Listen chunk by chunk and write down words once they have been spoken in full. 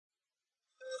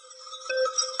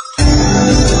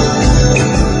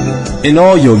In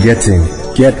all you're getting,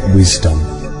 get wisdom.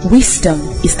 Wisdom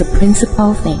is the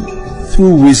principal thing.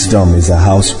 Through wisdom is a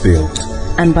house built,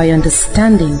 and by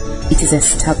understanding it is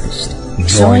established.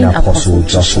 Join Apostle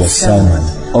Joshua Selman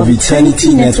of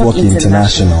Eternity Network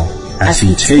International as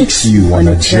he takes you on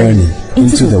a journey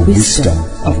into the wisdom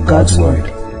of God's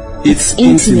Word. It's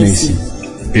intimacy,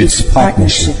 it's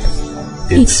partnership,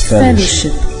 it's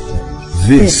fellowship.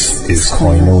 This is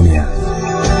Koinonia.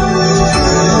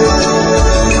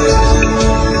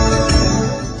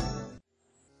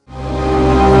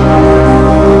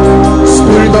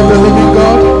 Spirit of the living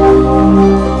God,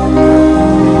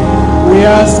 we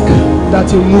ask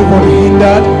that you move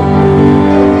unhindered.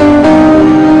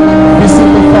 Visit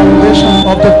the foundation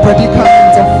of the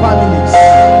predicaments of families,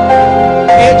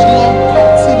 age-long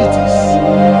captivities.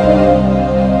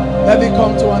 Let it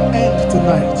come to an end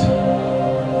tonight.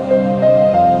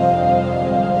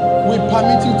 We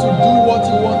permit you to do what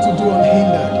you want to do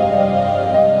unhindered.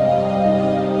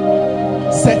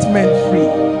 Set men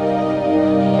free.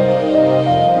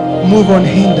 Move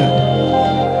unhindered.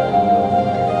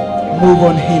 Move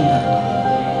unhindered.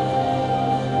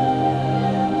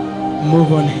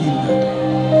 Move unhindered.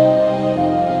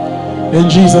 In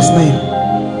Jesus' name.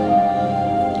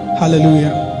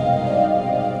 Hallelujah.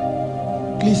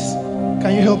 Please,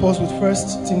 can you help us with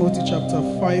 1 Timothy chapter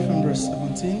 5 and verse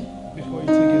 17 before you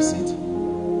take your seat?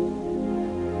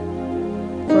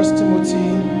 1 Timothy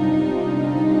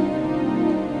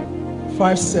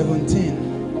 5:17.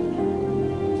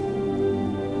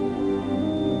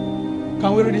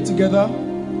 Can we read it together?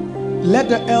 Let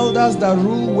the elders that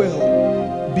rule well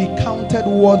be counted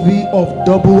worthy of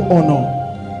double honor,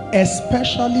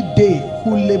 especially they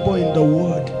who labor in the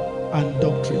word and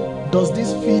doctrine. Does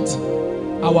this fit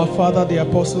our father the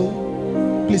apostle?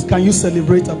 Please, can you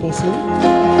celebrate apostle?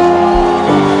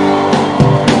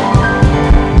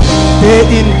 Day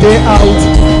in, day out,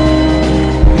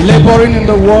 laboring in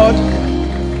the word,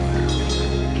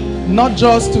 not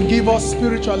just to give us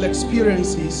spiritual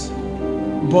experiences,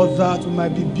 but that we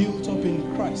might be built up in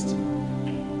Christ,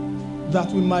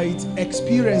 that we might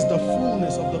experience the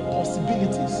fullness of the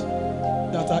possibilities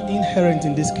that are inherent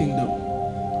in this kingdom.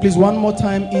 Please, one more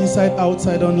time, inside,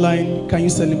 outside, online, can you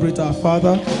celebrate our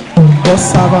Father, God's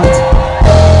servant,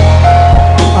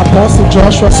 Apostle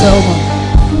Joshua Selman?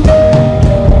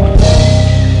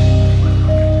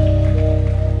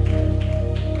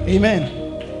 Amen.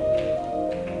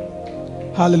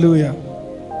 Hallelujah.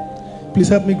 Please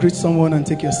help me greet someone and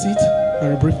take your seat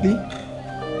very briefly.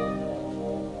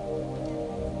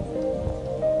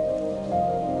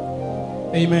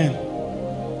 Amen.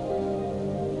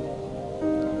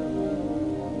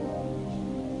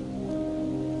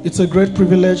 It's a great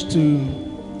privilege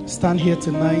to stand here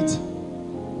tonight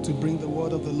to bring the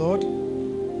word of the Lord.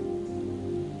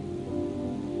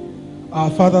 Our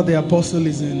father, the apostle,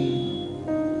 is in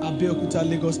Abeokuta,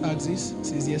 Lagos axis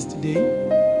since yesterday,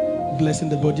 blessing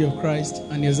the body of Christ,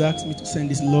 and he has asked me to send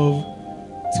his love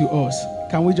to us.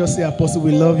 Can we just say, Apostle,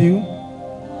 we love you?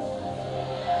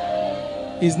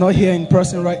 He's not here in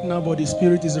person right now, but the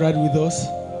Spirit is right with us.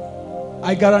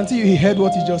 I guarantee you he heard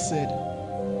what he just said.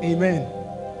 Amen.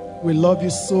 We love you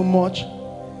so much.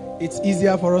 It's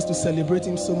easier for us to celebrate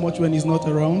him so much when he's not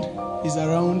around. He's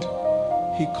around.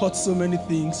 He caught so many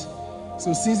things.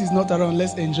 So since he's not around,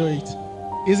 let's enjoy it.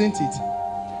 Isn't it?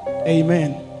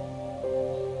 Amen.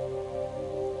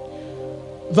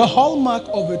 The hallmark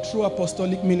of a true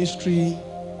apostolic ministry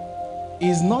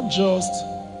is not just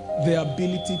the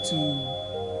ability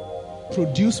to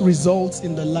produce results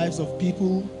in the lives of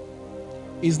people,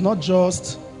 is not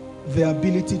just the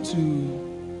ability to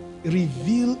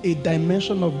reveal a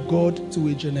dimension of God to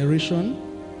a generation.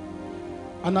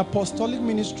 An apostolic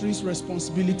ministry's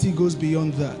responsibility goes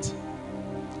beyond that.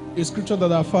 A scripture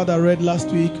that our father read last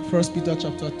week, 1 Peter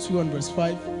chapter 2 and verse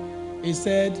 5, it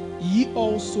said, ye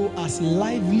also as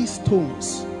lively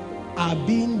stones are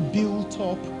being built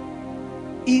up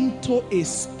into a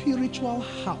spiritual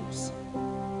house.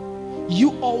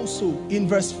 You also, in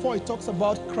verse 4, it talks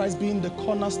about Christ being the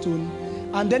cornerstone.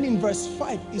 And then in verse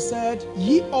 5, it said,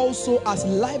 ye also as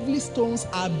lively stones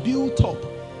are built up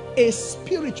a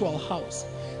spiritual house.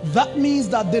 That means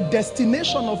that the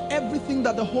destination of everything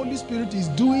that the Holy Spirit is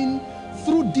doing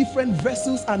through different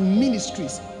vessels and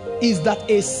ministries is that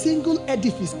a single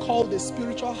edifice called a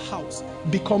spiritual house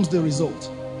becomes the result.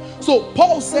 So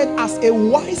Paul said, as a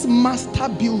wise master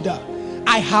builder,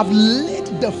 I have laid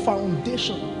the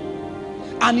foundation.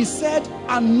 And he said,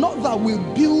 another will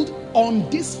build on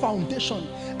this foundation.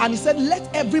 And he said, let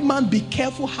every man be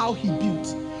careful how he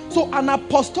builds. So an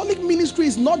apostolic ministry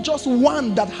is not just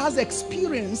one that has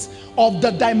experience of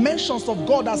the dimensions of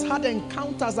God, has had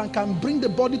encounters and can bring the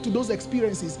body to those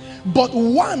experiences, but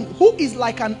one who is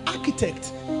like an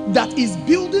architect that is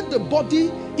building the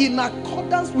body in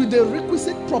accordance with the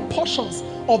requisite proportions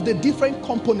of the different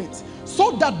components,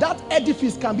 so that that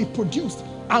edifice can be produced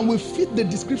and will fit the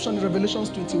description in Revelation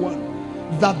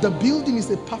 21, that the building is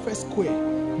a perfect square.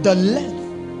 The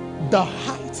length, the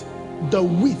height, the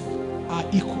width are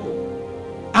equal.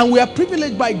 And we are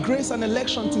privileged by grace and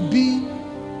election to be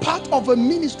part of a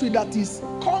ministry that is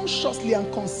consciously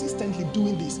and consistently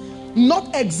doing this,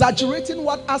 not exaggerating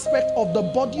one aspect of the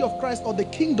body of Christ or the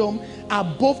kingdom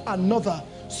above another,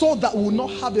 so that we will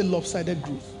not have a lopsided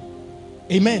growth.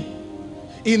 Amen.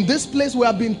 In this place we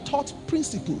have been taught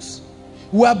principles.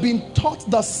 We have been taught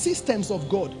the systems of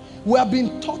God. We have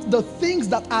been taught the things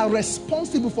that are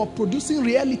responsible for producing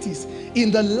realities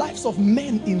in the lives of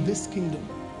men in this kingdom.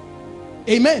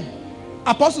 Amen.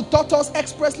 Apostle taught us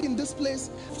expressly in this place,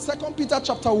 2 Peter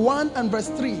chapter 1 and verse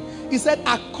 3. He said,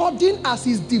 according as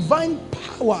his divine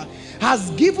power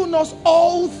has given us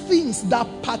all things that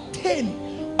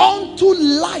pertain unto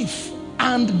life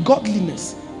and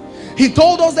godliness. He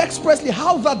told us expressly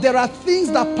how that there are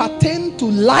things that pertain to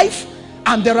life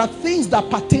and there are things that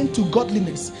pertain to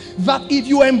godliness. That if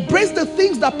you embrace the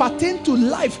things that pertain to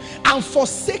life and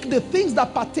forsake the things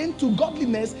that pertain to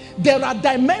godliness, there are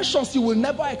dimensions you will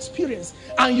never experience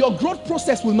and your growth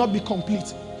process will not be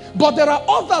complete. But there are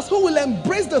others who will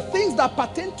embrace the things that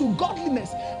pertain to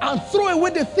godliness and throw away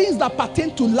the things that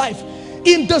pertain to life.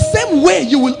 In the same way,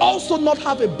 you will also not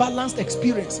have a balanced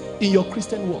experience in your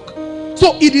Christian walk.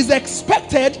 So it is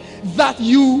expected that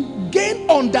you gain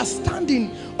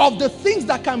understanding of the things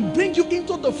that can bring you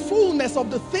into the fullness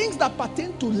of the things that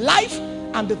pertain to life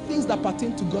and the things that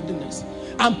pertain to godliness.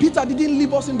 And Peter didn't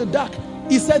leave us in the dark.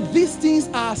 He said these things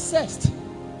are accessed.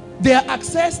 They are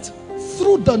accessed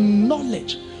through the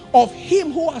knowledge of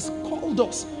him who has called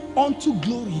us unto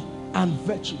glory and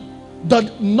virtue.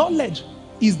 The knowledge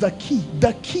is the key.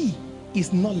 The key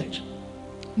is knowledge.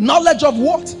 Knowledge of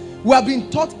what? We have been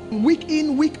taught week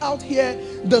in, week out here,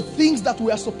 the things that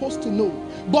we are supposed to know.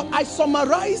 But I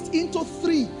summarized into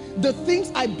 3 the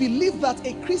things I believe that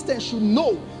a Christian should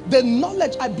know, the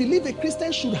knowledge I believe a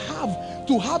Christian should have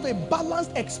to have a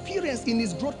balanced experience in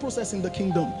his growth process in the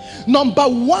kingdom. Number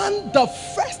 1, the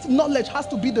first knowledge has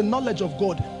to be the knowledge of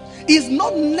God. Is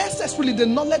not necessarily the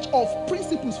knowledge of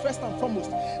principles first and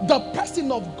foremost. The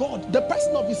person of God, the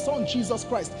person of his son Jesus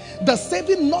Christ, the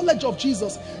saving knowledge of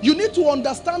Jesus. You need to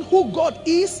understand who God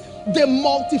is, the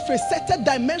multifaceted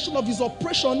dimension of his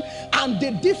operation, and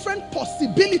the different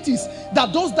possibilities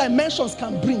that those dimensions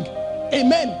can bring.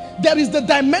 Amen. There is the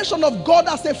dimension of God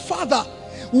as a father.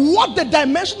 What the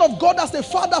dimension of God as a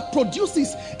father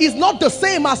produces is not the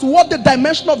same as what the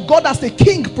dimension of God as a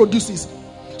king produces.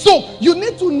 So you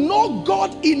need to know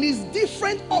God in his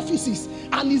different offices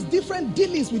and his different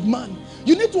dealings with man.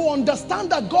 You need to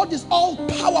understand that God is all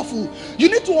powerful. You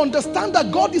need to understand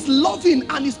that God is loving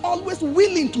and is always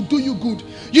willing to do you good.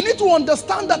 You need to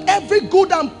understand that every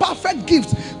good and perfect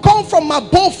gift come from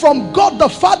above, from God the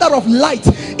Father of light,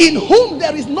 in whom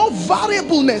there is no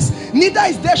variableness, neither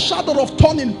is there shadow of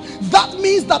turning. That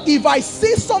means that if I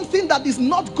see something that is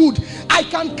not good, I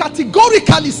can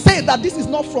categorically say that this is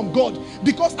not from God,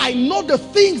 because I know the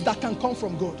things that can come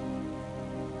from God.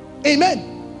 Amen.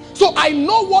 So I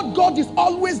know what God is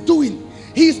always doing.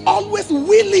 He is always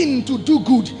willing to do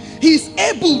good. He is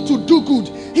able to do good.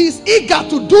 He is eager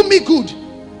to do me good.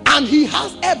 And he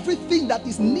has everything that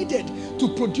is needed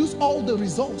to produce all the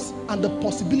results and the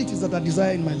possibilities that I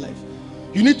desire in my life.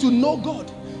 You need to know God.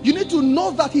 You need to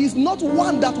know that he is not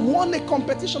one that won a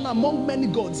competition among many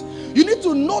gods. You need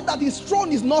to know that his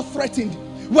throne is not threatened.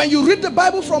 When you read the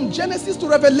Bible from Genesis to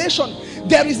Revelation,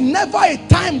 there is never a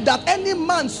time that any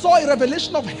man saw a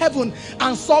revelation of heaven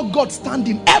and saw God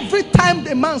standing. Every time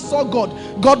the man saw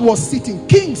God, God was sitting.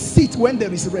 Kings sit when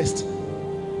there is rest.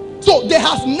 So there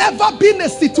has never been a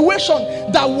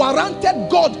situation that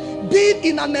warranted God being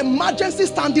in an emergency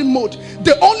standing mode.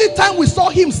 The only time we saw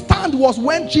him stand was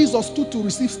when Jesus stood to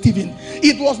receive Stephen.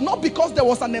 It was not because there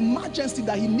was an emergency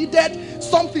that he needed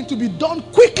something to be done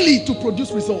quickly to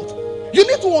produce results. You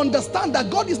need to understand that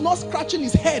God is not scratching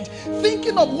his head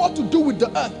thinking of what to do with the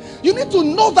earth. You need to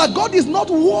know that God is not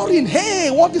worrying,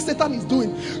 hey, what is Satan is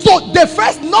doing. So the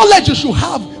first knowledge you should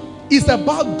have is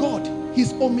about God,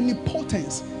 his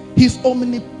omnipotence, his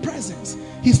omnipresence,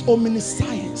 his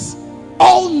omniscience,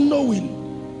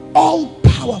 all-knowing,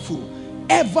 all-powerful,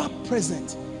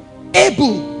 ever-present,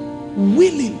 able,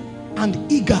 willing, and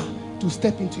eager to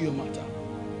step into your matter.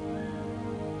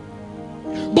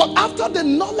 But after the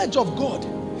knowledge of God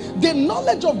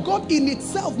in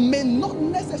itself may not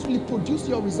necessarily produce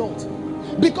your result.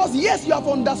 Because yes, you have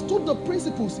understood the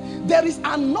principles. There is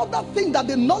another thing that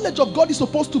the knowledge of God is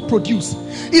supposed to produce.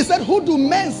 He said, who do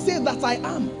men say that I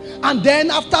am? And then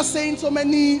after saying so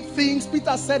many things,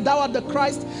 Peter said, thou art the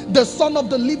Christ, the Son of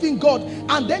the living God.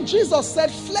 And then Jesus said,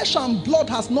 flesh and blood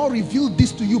has not revealed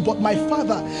this to you, but my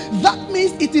Father. That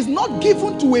means it is not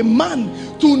given to a man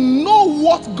to know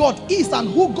what God is and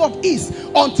who God is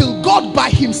until God by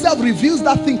himself reveals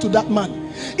that thing to that man.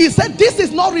 He said, this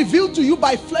is not revealed to you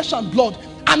by flesh and blood.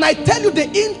 And I tell you the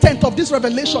intent of this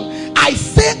revelation. I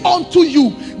say unto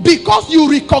you, because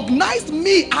you recognized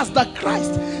me as the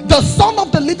Christ, the Son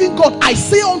of the living God, I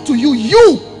say unto you,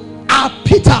 you are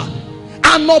Peter.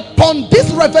 And upon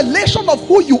this revelation of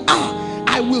who you are,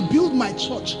 I will build my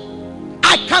church.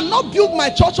 I cannot build my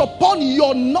church upon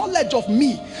your knowledge of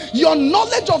me. Your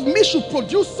knowledge of me should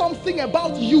produce something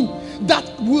about you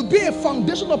that will be a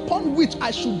foundation upon which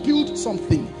I should build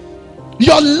something.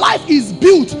 Your life is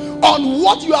built on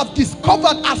what you have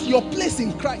discovered as your place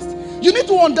in Christ. You need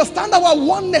to understand our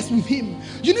oneness with him.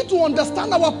 You need to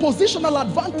understand our positional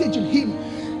advantage in him.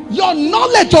 Your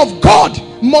knowledge of God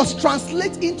must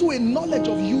translate into a knowledge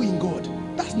of you in God.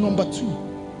 That's number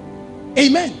 2.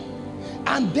 Amen.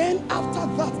 And then after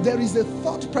that, there is a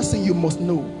third person you must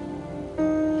know.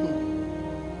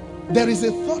 There is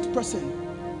a third person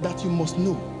that you must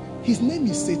know. His name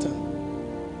is Satan.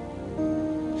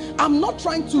 I'm not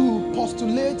trying to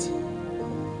postulate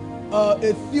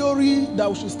a theory that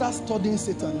we should start studying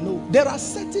Satan. No. There are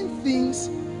certain things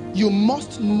you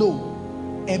must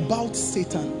know about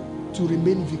Satan to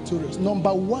remain victorious.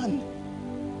 Number 1,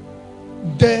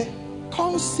 the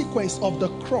consequence of the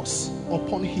cross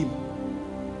upon him.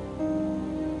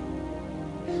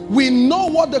 We know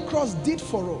what the cross did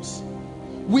for us.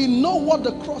 We know what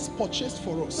the cross purchased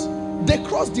for us. The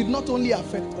cross did not only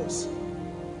affect us.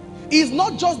 It's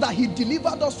not just that he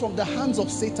delivered us from the hands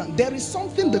of Satan. There is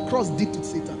something the cross did to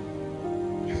Satan.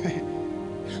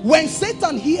 When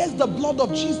Satan hears the blood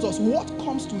of Jesus, what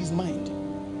comes to his mind?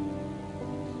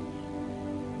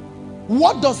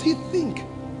 What does he think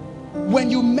when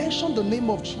you mention the name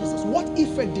of Jesus? What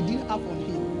effect did it have on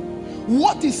him?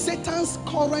 What is Satan's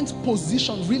current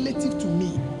position relative to me?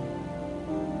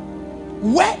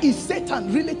 Where is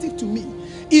Satan relative to me?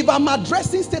 If I'm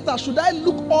addressing Satan, should I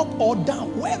look up or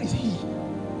down? Where is he?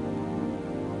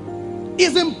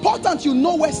 It's important you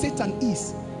know where Satan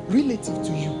is relative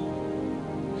to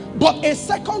you. But a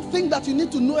second thing that you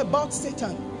need to know about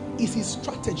Satan is his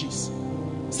strategies.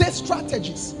 Say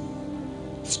strategies.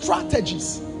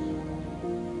 Strategies.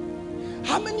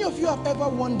 How many of you have ever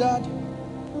wondered?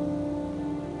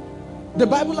 The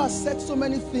Bible has said so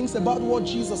many things about what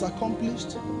Jesus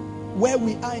accomplished. Where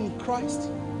we are in Christ,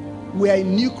 we are a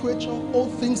new creature. All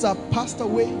things are passed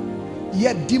away.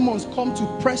 Yet demons come to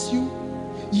press you.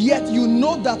 Yet you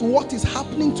know that what is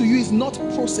happening to you is not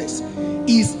process.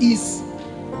 Is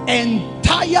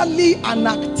entirely an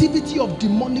activity of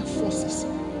demonic forces.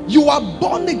 You are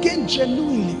born again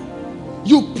genuinely.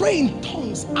 You pray in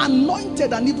tongues,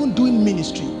 anointed and even doing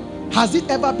ministry. Has it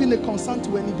ever been a concern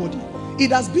to anybody?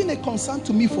 It has been a concern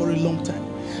to me for a long time.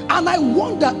 And I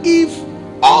wonder if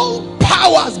all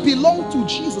powers belong to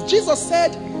Jesus. Jesus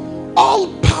said,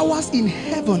 all powers in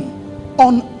heaven,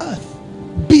 on earth,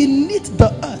 beneath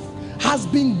the earth, has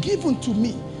been given to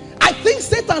me. I think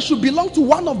Satan should belong to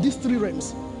one of these 3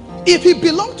 realms. If he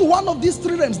belongs to one of these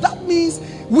 3 realms, that means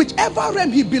whichever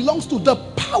realm he belongs to, the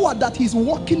power that he's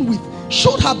working with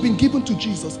should have been given to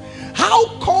Jesus. How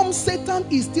come Satan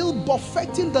is still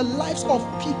buffeting the lives of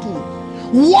people?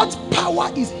 What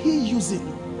power is he using?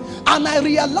 And I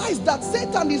realized that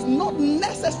Satan is not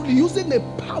necessarily using a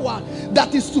power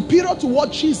that is superior to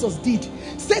what Jesus did.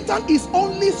 Satan is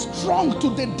only strong to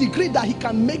the degree that he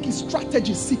can make his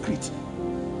strategy secret.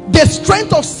 The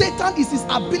strength of Satan is his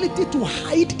ability to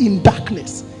hide in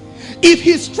darkness. If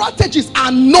his strategies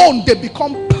are known, they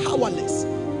become powerless.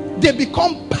 They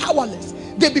become powerless.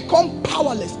 They become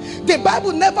powerless. The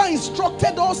Bible never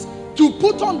instructed us to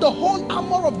put on the whole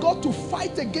armor of God to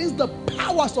fight against the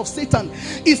powers of Satan.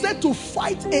 He said to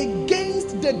fight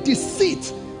against the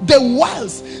deceit, the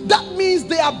wiles. That means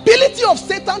the ability of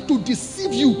Satan to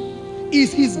deceive you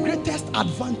is his greatest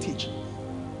advantage.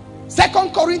 2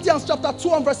 Corinthians chapter 2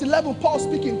 and verse 11, Paul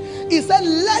speaking, he said,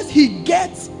 lest he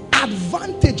gets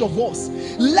advantage of us,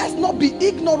 let's not be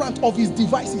ignorant of his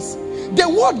devices. The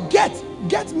word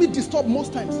get me disturbed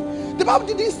most times. The Bible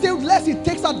didn't say lest he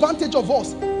takes advantage of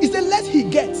us. It said lest he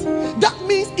gets. That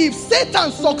means if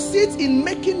Satan succeeds in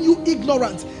making you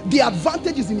ignorant, the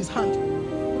advantage is in his hand.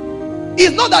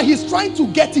 It's not that he's trying to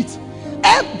get it.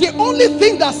 The only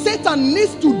thing that Satan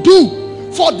needs to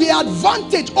do for the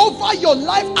advantage over your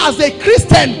life as a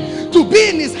Christian to be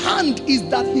in his hand is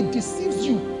that he deceives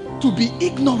you to be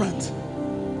ignorant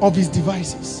of his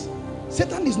devices.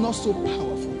 Satan is not so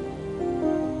powerful.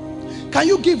 Can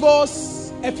you give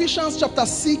us Ephesians chapter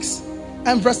 6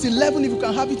 and verse 11? If you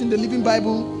can have it in the Living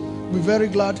Bible, we'll be very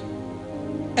glad.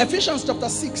 Ephesians chapter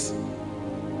 6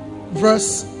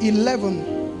 verse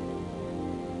 11.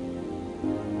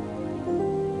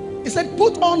 It said,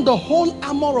 put on the whole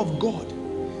armor of God,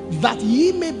 that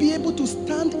ye may be able to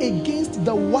stand against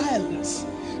the wiles.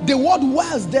 The word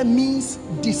wiles there means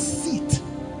deceit,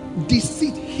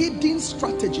 hidden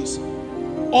strategies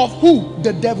of who?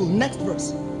 The devil. Next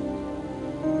verse.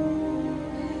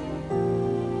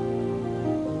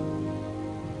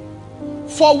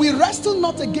 For we wrestle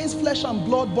not against flesh and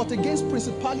blood, but against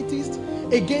principalities,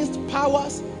 against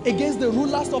powers, against the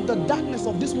rulers of the darkness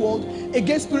of this world,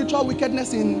 against spiritual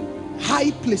wickedness in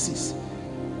high places.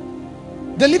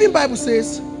 The Living Bible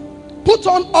says, put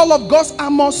on all of God's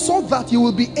armor so that you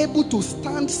will be able to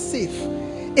stand safe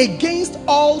against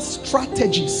all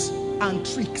strategies and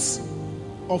tricks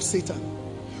of Satan.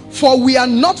 For we are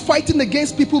not fighting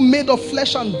against people made of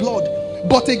flesh and blood,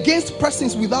 but against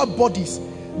persons without bodies,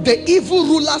 the evil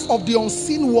rulers of the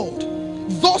unseen world,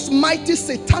 those mighty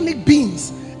satanic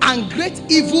beings and great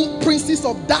evil princes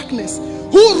of darkness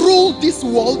who rule this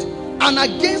world, and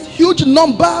against huge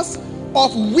numbers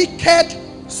of wicked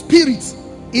spirits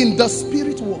in the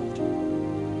spirit world.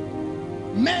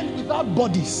 Men without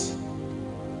bodies,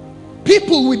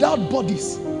 people without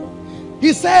bodies.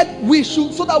 He said we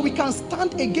should, so that we can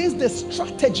stand against the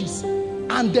strategies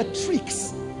and the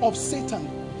tricks of Satan.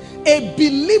 A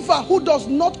believer who does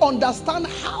not understand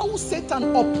how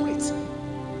Satan operates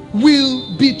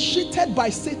will be cheated by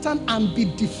Satan and be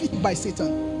defeated by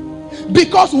Satan.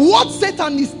 Because what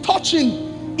Satan is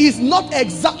touching is not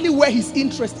exactly where his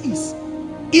interest is.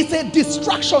 It's a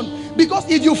distraction. Because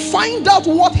if you find out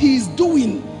what he is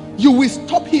doing, you will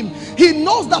stop him. He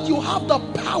knows that you have the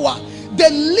power. The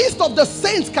least of the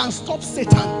saints can stop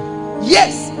Satan.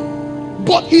 Yes.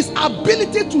 But his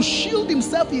ability to shield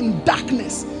himself in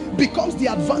darkness becomes the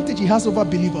advantage he has over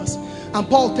believers. And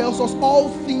Paul tells us all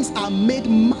things are made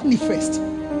manifest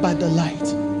by the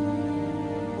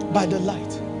light. By the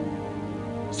light.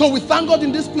 So we thank God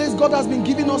in this place. God has been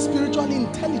giving us spiritual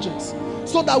intelligence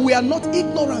so that we are not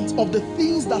ignorant of the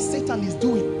things that Satan is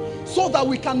doing, so that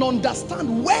we can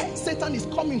understand where Satan is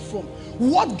coming from,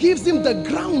 what gives him the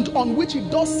ground on which he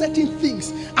does certain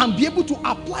things, and be able to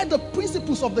apply the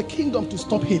principles of the kingdom to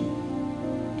stop him.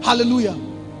 Hallelujah.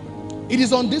 It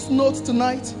is on this note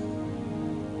tonight,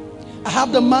 I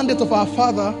have the mandate of our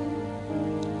Father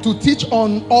to teach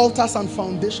on altars and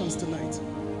foundations tonight.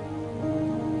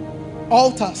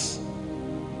 Altars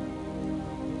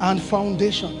and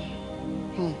foundation.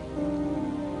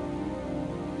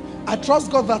 I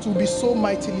trust God that we'll be so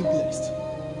mightily blessed.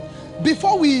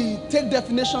 Before we take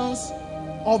definitions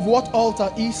of what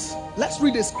altar is, let's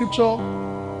read a scripture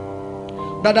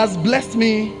that has blessed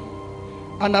me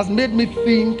and has made me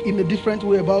think in a different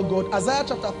way about God. Isaiah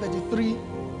chapter 33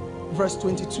 verse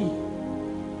 22.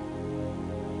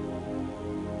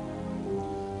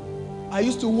 I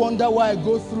used to wonder why I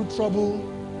go through trouble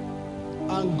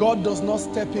and God does not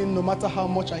step in no matter how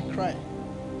much I cry.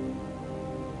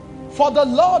 For the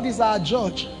Lord is our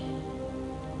judge.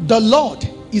 The Lord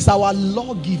is our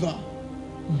lawgiver.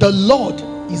 The Lord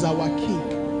is our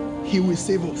king. He will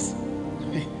save us.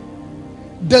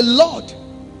 The Lord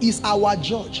is our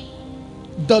judge.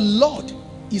 The Lord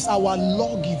is our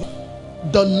lawgiver.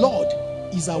 The Lord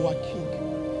is our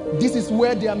king. This is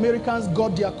where the Americans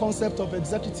got their concept of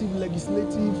executive,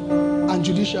 legislative, and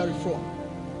judicial reform.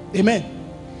 Amen.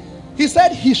 He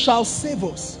said he shall save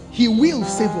us. He will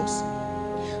save us.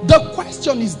 The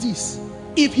question is this: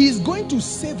 if he is going to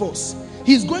save us,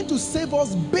 he's going to save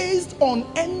us based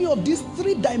on any of these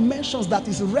three dimensions that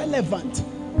is relevant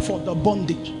for the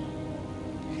bondage.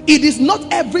 It is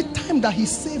not every time that he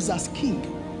saves as king.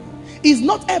 It's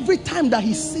not every time that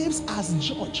he saves as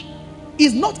judge.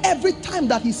 It's not every time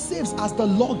that he saves as the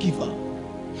lawgiver.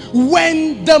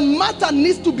 When the matter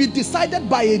needs to be decided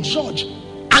by a judge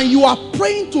and you are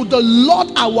praying to the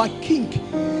Lord our king,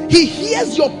 he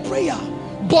hears your prayer,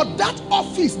 but that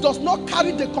office does not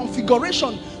carry the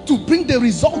configuration to bring the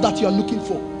result that you are looking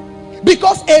for.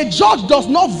 Because a judge does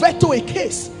not veto a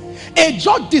case. A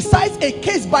judge decides a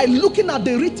case by looking at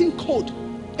the written code.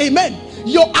 Amen.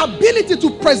 Your ability to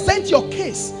present your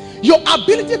case, your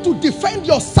ability to defend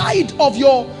your side of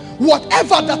your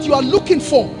whatever that you are looking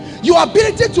for, your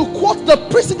ability to quote the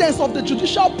precedents of the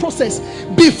judicial process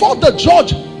before the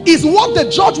judge is what the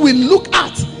judge will look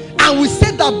at and will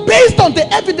say that based on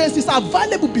the evidences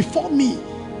available before me,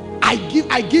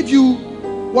 I give you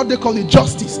what they call it,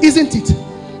 justice, isn't it?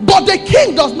 But the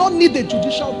king does not need the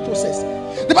judicial process.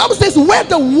 The Bible says where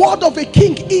the word of a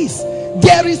king is,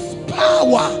 there is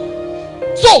power.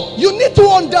 So you need to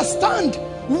understand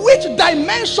which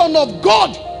dimension of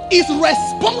God is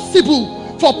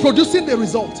responsible for producing the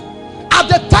result. At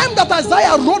the time that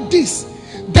Isaiah wrote this,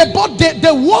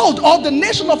 the world or the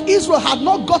nation of Israel had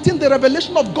not gotten the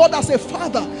revelation of God as a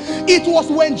father. It was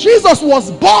when Jesus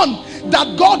was born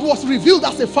that God was revealed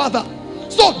as a father.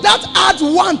 So that adds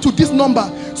 1 to this number.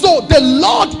 So the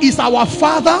Lord is our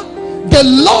father, the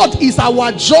Lord is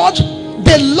our judge,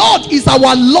 the Lord is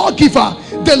our lawgiver,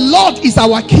 the Lord is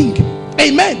our king.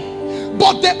 Amen.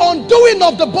 But the undoing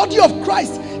of the body of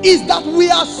Christ is that we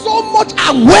are so much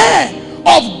aware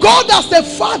of God as a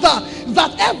father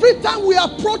that every time we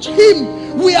approach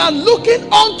him, we are looking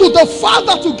unto the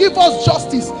Father to give us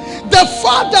justice. The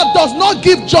Father does not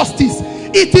give justice.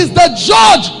 It is the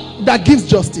judge that gives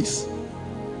justice.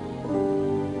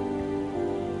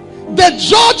 The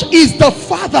judge is the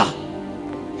Father.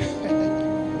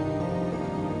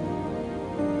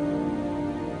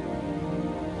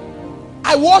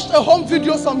 I watched a home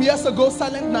video some years ago,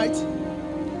 Silent Night.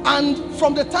 And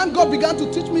from the time God began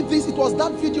to teach me this, it was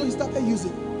that video he started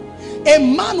using. A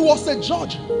man was a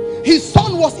judge. His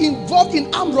son was involved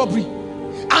in armed robbery.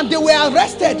 And they were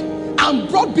arrested and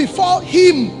brought before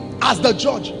him as the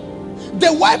judge.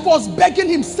 The wife was begging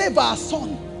him, save our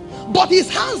son. But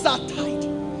his hands are tied.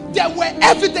 There were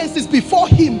evidences before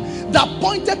him that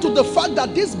pointed to the fact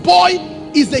that this boy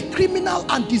is a criminal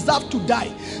and deserved to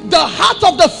die. The heart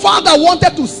of the father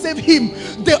wanted to save him.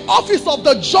 The office of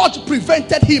the judge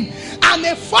prevented him. And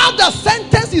a father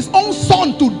sentenced his own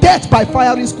son to death by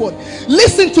firing squad.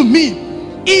 Listen to me.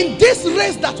 In this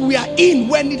race that we are in,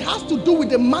 when it has to do with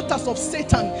the matters of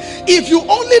Satan, if you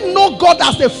only know God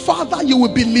as a father, you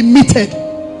will be limited.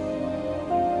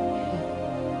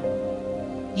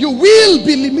 You will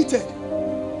be limited.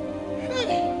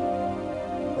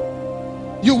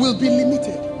 You will be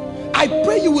limited. I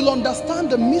pray you will understand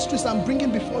the mysteries I'm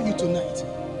bringing before you tonight.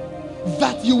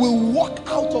 That you will walk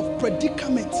out of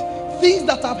predicaments, things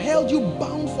that have held you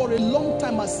bound for a long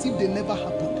time as if they never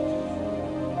happened.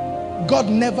 God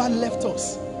never left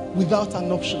us without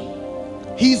an option.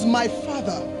 He is my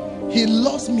father. He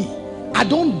loves me. I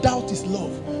don't doubt his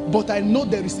love, but I know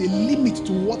there is a limit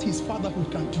to what his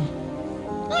fatherhood can do.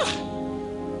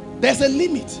 There's a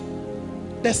limit.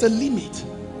 There's a limit.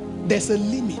 There's a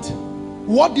limit.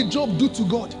 What did Job do to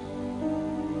God?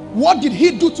 What did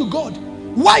he do to God?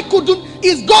 Why couldn't,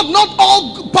 is God not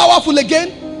all powerful again?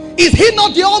 Is he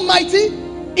not the Almighty?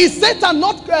 Is Satan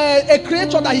not a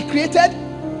creature that he created?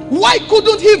 Why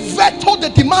couldn't he veto the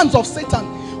demands of Satan?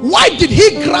 Why did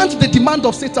he grant the demand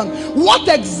of Satan? What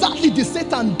exactly did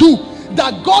Satan do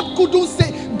that God couldn't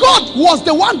say? God was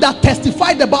the one that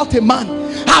testified about a man.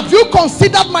 Have you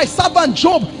considered my servant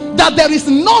Job, that there is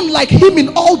none like him in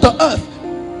all the earth?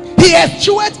 He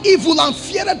eschewed evil and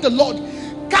feared the Lord.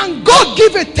 Can God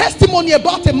give a testimony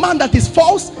about a man that is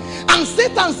false? And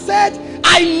Satan said,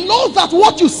 I know that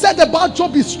what you said about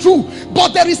Job is true, but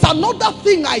there is another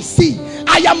thing I see.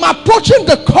 I am approaching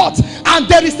the court and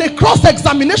there is a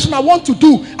cross-examination I want to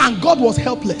do, and God was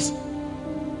helpless.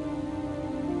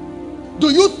 Do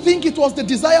you think it was the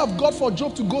desire of God for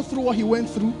Job to go through what he went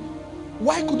through?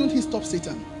 Why couldn't he stop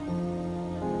Satan?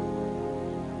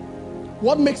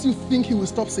 What makes you think he will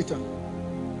stop Satan?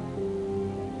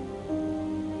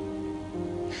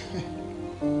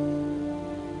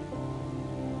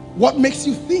 What makes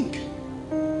you think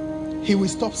he will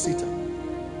stop Satan?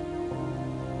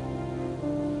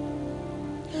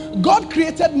 God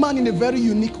created man in a very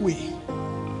unique way.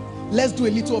 Let's do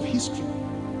a little of history.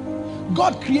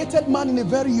 God created man in a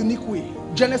very unique way.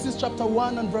 Genesis chapter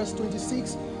 1 and verse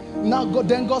 26. Now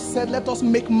then God said, let us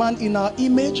make man in our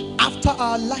image, after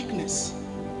our likeness.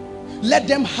 Let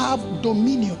them have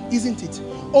dominion, isn't it?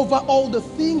 Over all the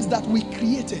things that we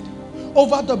created.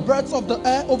 Over the birds of the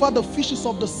air, over the fishes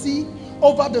of the sea,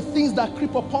 over the things that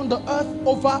creep upon the earth,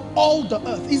 over all the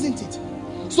earth, isn't it?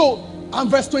 So, and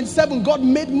verse 27, God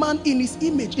made man in his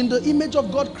image. In the image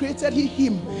of God created he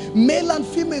him. Male and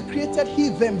female created he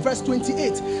them. Verse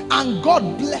 28, and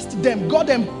God blessed them. God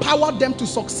empowered them to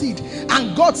succeed.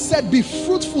 And God said, be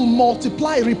fruitful,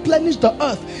 multiply, replenish the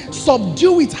earth,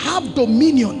 subdue it, have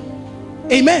dominion.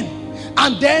 Amen.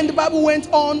 And then the Bible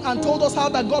went on and told us how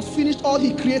that God finished all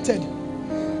he created.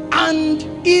 And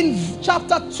in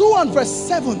chapter 2 and verse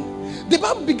 7, the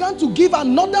Bible began to give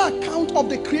another account of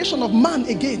the creation of man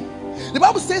again. The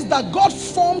Bible says that God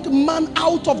formed man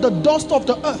out of the dust of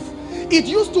the earth. It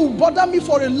used to bother me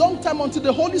for a long time until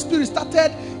the Holy Spirit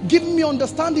started giving me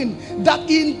understanding that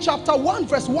in chapter 1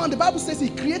 verse 1, the Bible says he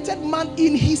created man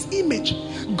in his image.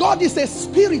 God is a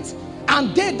spirit,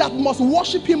 and they that must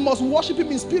worship him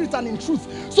in spirit and in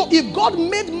truth. So if God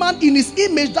made man in his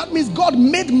image, that means God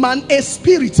made man a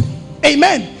spirit.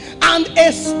 Amen. And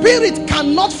a spirit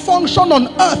cannot function on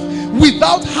earth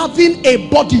without having a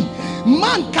body.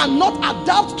 Man cannot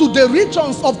adapt to the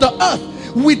regions of the earth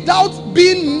without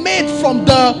being made from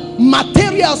the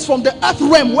materials from the earth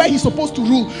realm where he's supposed to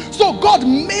rule. So God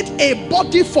made a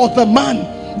body for the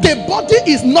man. The body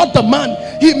is not the man.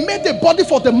 He made a body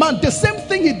for the man. The same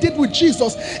thing he did with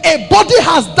Jesus. A body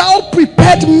has thou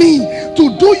prepared me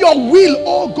to do your will,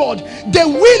 oh God. The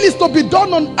will is to be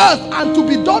done on earth, and to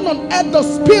be done on earth, the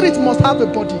spirit must have a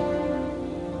body.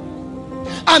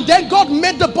 And then God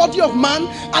made the body of man,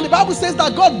 and the Bible says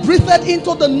that God breathed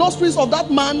into the nostrils of that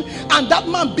man, and that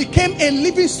man became a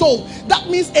living soul. That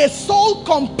means a soul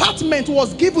compartment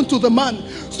was given to the man.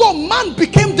 So man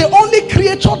became the only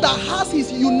creature that has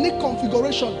his unique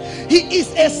configuration. He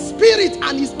is a spirit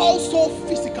and is also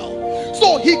physical.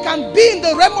 So he can be in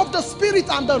the realm of the spirit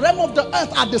and the realm of the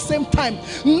earth at the same time.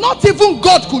 Not even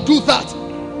God could do that.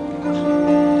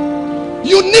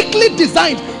 Uniquely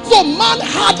designed. So man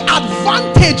had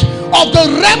advantage of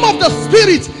the realm of the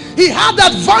spirit. He had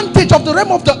advantage of the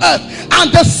realm of the earth.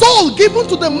 And the soul given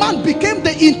to the man became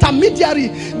the intermediary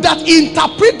that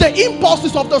interpret the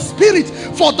impulses of the spirit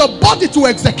for the body to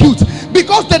execute.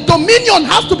 Because the dominion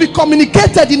has to be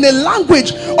communicated in a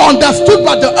language understood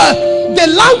by the earth. The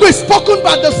language spoken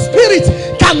by the spirit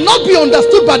cannot be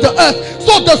understood by the earth.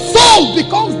 So the soul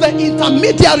becomes the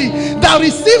intermediary that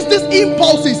receives these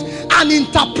impulses and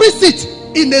interprets it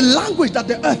in a language that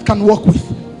the earth can work with.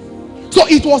 So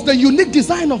it was the unique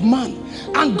design of man.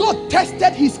 And God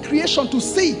tested his creation to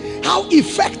see how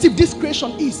effective this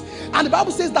creation is. And the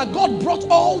Bible says that God brought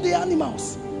all the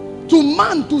animals to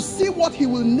man to see what he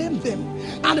will name them.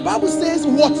 And the Bible says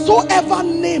whatsoever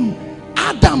name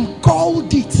Adam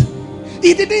called it,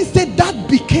 he didn't say that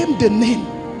became the name.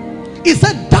 He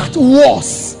said that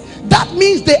was. That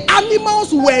means the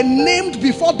animals were named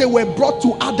before they were brought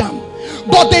to Adam.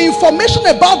 But the information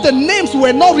about the names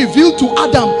were not revealed to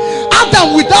Adam.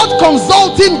 Adam, without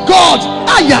consulting God.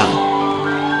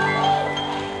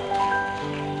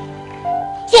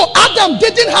 So Adam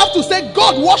didn't have to say,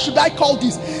 God, what should I call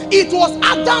this? It was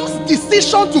Adam's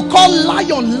decision to call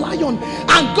lion, lion.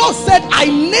 And God said, I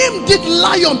named it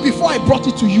lion before I brought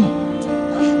it to you.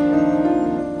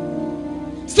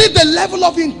 See the level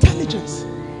of intelligence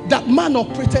that man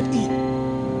operated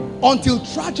in until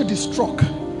tragedy struck.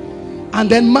 And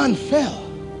then man fell.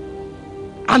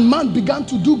 And man began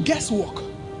to do guesswork.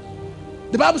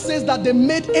 The Bible says that they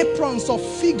made aprons of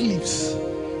fig leaves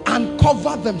and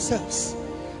covered themselves.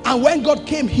 And when God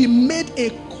came, he made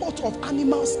a coat of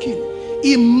animal skin.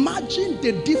 Imagine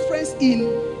the difference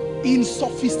in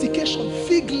sophistication.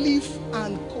 Fig leaf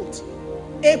and coat.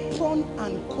 Apron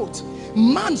and coat.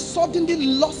 Man suddenly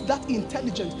lost that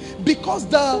intelligence because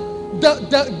the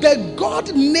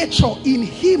God nature in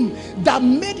him that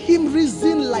made him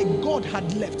reason like God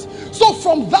had left. So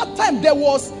from that time there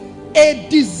was a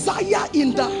desire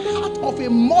in the heart of a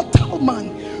mortal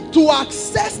man to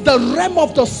access the realm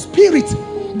of the spirit,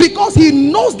 because he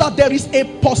knows that there is a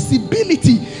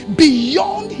possibility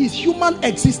beyond his human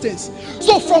existence.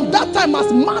 So from that time,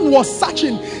 as man was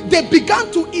searching, they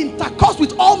began to intercourse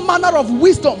with all manner of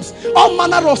wisdoms, all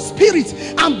manner of spirits,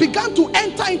 and began to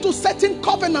enter into certain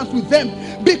covenants with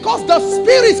them, because the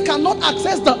spirits cannot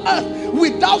access the earth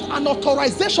without an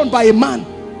authorization by a man.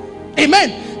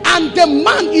 Amen. And the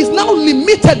man is now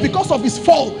limited because of his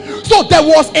fall. So there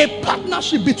was a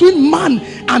partnership between man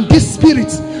and these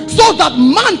spirits, so that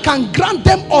man can grant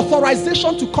them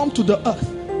authorization to come to the earth.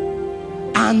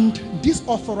 And this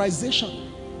authorization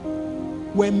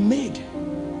were made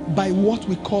by what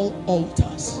we call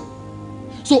altars.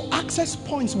 So access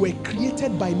points were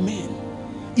created by men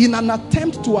in an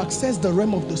attempt to access the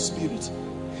realm of the spirit.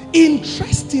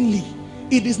 Interestingly,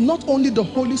 it is not only the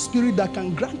Holy Spirit that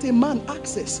can grant a man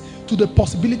access to the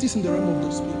possibilities in the realm of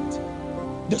the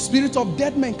spirit. The spirit of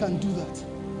dead men can do that.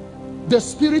 The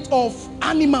spirit of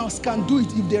animals can do it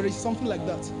if there is something like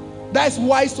that. That is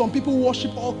why some people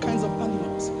worship all kinds of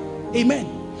animals. Amen.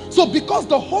 So because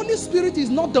the Holy Spirit is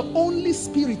not the only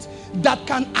spirit that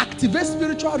can activate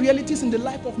spiritual realities in the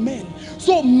life of men.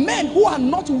 So men who are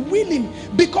not willing,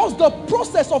 because the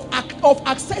process of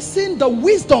accessing the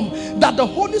wisdom that the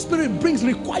Holy Spirit brings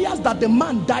requires that the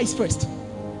man dies first.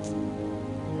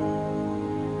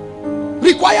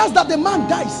 requires that the man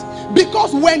dies.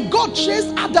 Because when God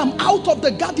chased Adam out of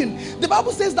the garden, the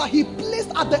Bible says that he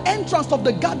placed at the entrance of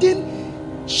the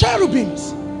garden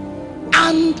cherubims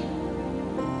and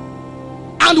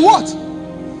what?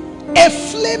 A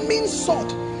flaming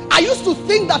sword. I used to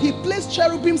think that he placed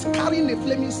cherubims carrying a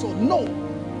flaming sword. No.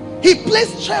 He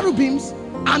placed cherubims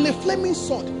and a flaming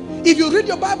sword. If you read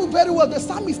your Bible very well, the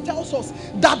psalmist tells us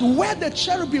that where the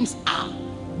cherubims are,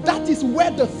 that is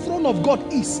where the throne of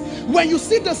God is. When you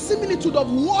see the similitude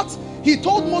of what he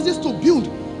told Moses to build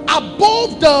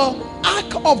above the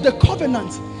Ark of the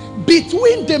Covenant,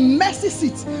 between the mercy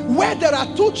seats where there are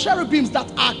two cherubims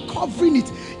that are covering it,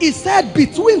 he said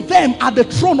between them are the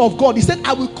throne of God. He said,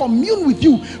 I will commune with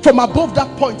you from above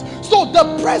that point. So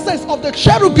the presence of the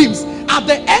cherubims at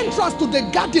the entrance to the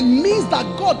garden means that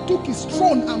God took his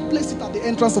throne and placed it at the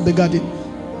entrance of the garden.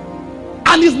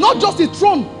 And it's not just a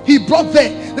throne he brought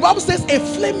there. The Bible says a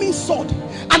flaming sword.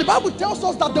 And the Bible tells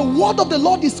us that the word of the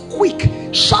Lord is quick,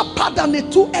 sharper than a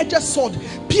two-edged sword,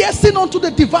 piercing unto the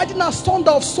dividing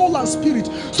asunder of soul and spirit.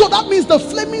 So that means the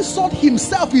flaming sword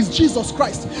himself is Jesus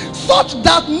Christ, such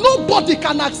that nobody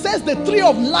can access the tree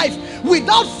of life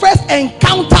without first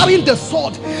encountering the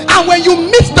sword. And when you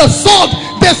meet the sword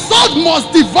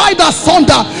must divide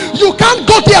asunder. You can't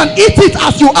go there and eat it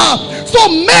as you are. So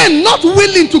men, not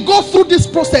willing to go through this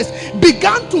process,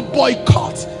 began to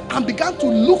boycott and began to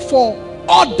look for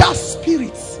other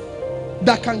spirits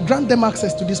that can grant them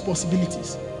access to these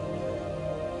possibilities.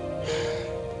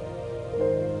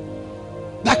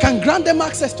 That can grant them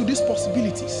access to these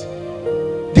possibilities.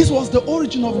 This was the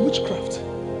origin of witchcraft.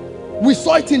 We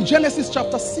saw it in Genesis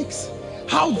chapter 6.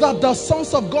 How that the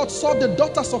sons of God saw the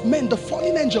daughters of men, the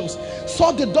fallen angels,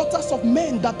 saw the daughters of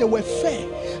men that they were fair.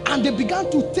 And they began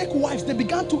to take wives. They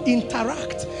began to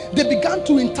interact. They began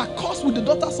to intercourse with the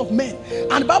daughters of men.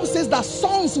 And the Bible says that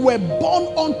sons were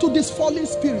born unto these fallen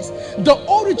spirits. The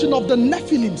origin of the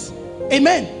Nephilims.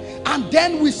 Amen. And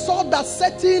then we saw that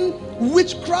certain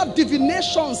witchcraft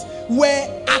divinations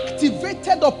were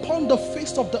activated upon the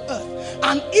face of the earth.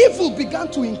 And evil began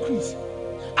to increase.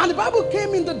 And the Bible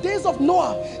came in the days of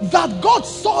Noah that God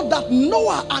saw that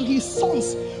Noah and his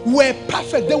sons were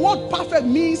perfect. The word perfect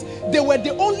means they were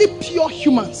the only pure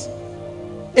humans.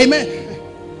 Amen.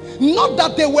 Not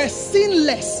that they were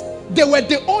sinless. They were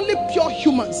the only pure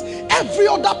humans. Every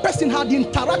other person had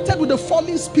interacted with the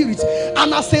fallen spirits,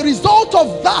 and as a result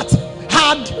of that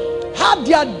had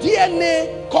their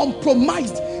DNA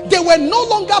compromised. They were no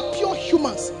longer pure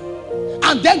humans.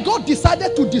 And then God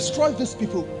decided to destroy these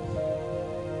people.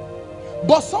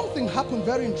 But something happened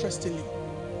very interestingly.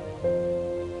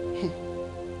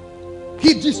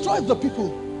 He destroyed the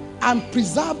people and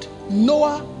preserved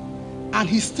Noah and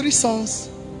his 3 sons,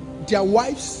 their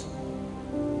wives,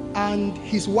 and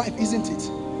his wife, isn't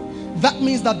it? That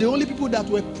means that the only people that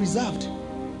were preserved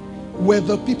were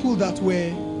the people that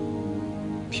were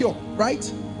pure, right?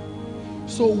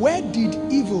 So where did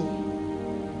evil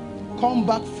come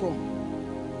back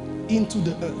from into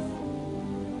the earth?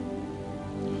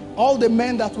 All the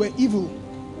men that were evil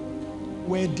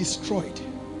were destroyed,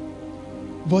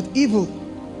 but evil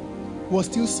was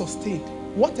still sustained.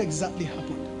 What exactly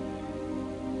happened?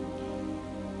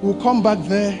 We'll come back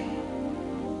there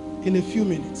in a few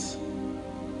minutes.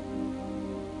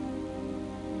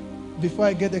 Before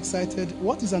I get excited,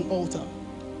 what is an altar?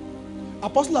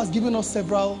 Apostle has given us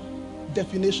several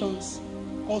definitions.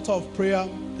 Altar of prayer,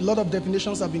 a lot of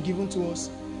definitions have been given to us.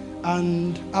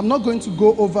 And I'm not going to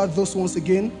go over those once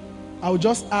again. I'll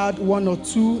just add 1 or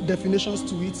 2 definitions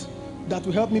to it that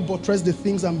will help me buttress the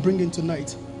things I'm bringing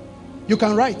tonight. You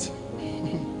can write.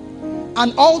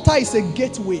 An altar is a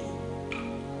gateway.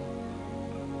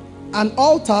 An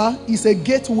altar is a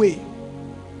gateway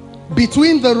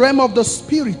between the realm of the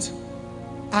spirit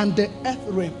and the earth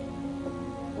realm.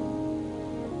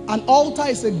 An altar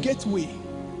is a gateway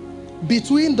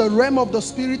between the realm of the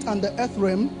spirit and the earth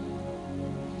realm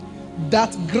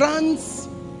that grants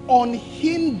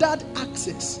unhindered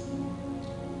access.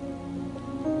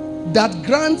 That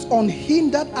grants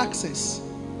unhindered access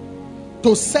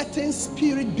to certain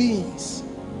spirit beings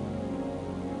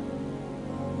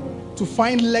to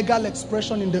find legal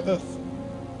expression in the earth.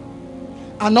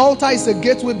 An altar is a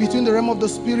gateway between the realm of the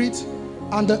spirit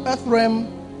and the earth realm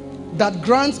that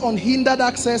grants unhindered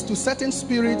access to certain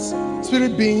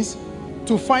spirit beings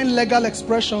to find legal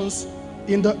expressions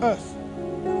in the earth.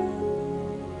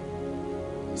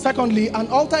 Secondly, an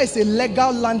altar is a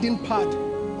legal landing pad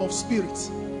of spirits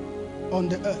on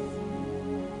the earth.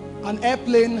 An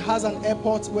airplane has an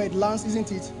airport where it lands,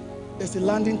 isn't it? There's a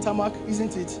landing tarmac,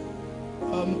 isn't it?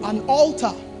 An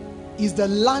altar is the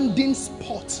landing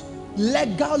spot,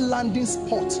 legal landing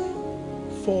spot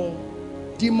for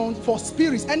demons, for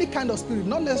spirits, any kind of spirit,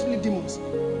 not necessarily demons.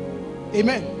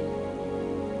 Amen.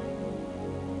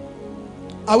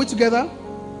 Are we together?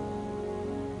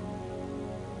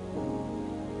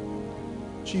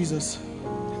 Jesus,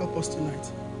 help us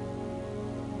tonight.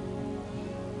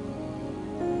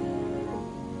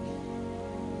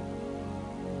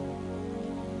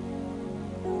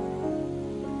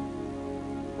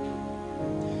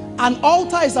 An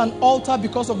altar is an altar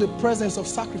because of the presence of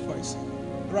sacrifice.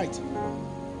 Right.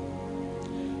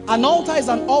 An altar is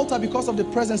an altar because of the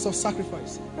presence of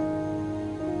sacrifice.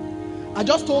 I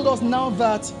just told us now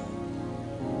that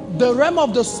the realm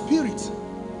of the spirit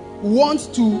wants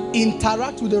to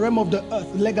interact with the realm of the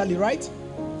earth legally, right?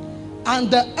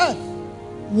 And the earth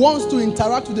wants to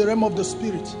interact with the realm of the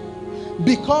spirit,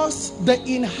 because the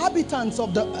inhabitants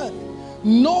of the earth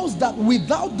knows that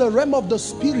without the realm of the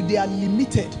spirit, they are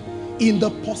limited in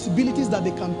the possibilities that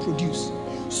they can produce.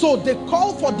 So they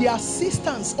call for the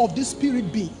assistance of these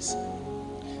spirit beings.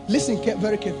 Listen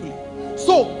very carefully.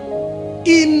 So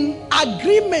in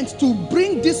agreement to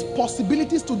bring these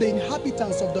possibilities to the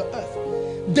inhabitants of the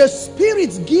earth, the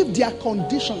spirits give their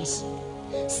conditions,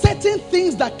 certain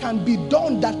things that can be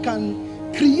done that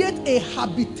can create a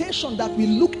habitation that will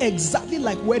look exactly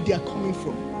like where they are coming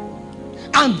from.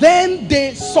 And then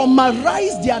they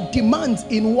summarize their demands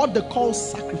in what they call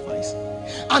sacrifice.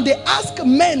 And they ask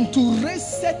men to raise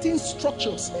certain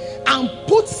structures and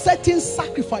put certain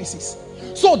sacrifices.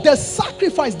 So the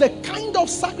sacrifice, the kind of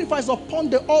sacrifice upon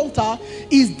the altar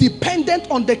is dependent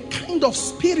on the kind of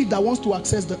spirit that wants to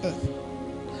access the earth.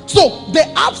 So the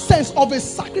absence of a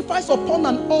sacrifice upon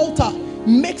an altar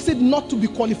makes it not to be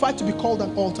qualified to be called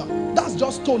an altar. That's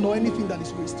just stone or anything that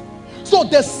is raised. So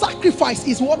the sacrifice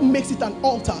is what makes it an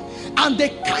altar. And the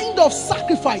kind of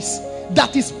sacrifice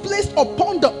that is placed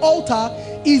upon the altar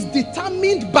is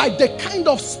determined by the kind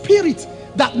of spirit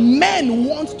that men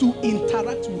want to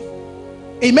interact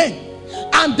with. Amen.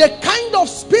 And the kind of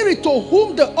spirit to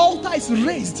whom the altar is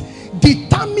raised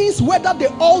determines whether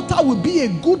the altar will be a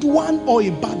good one or a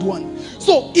bad one.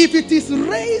 So if it is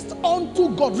raised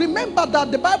unto God, remember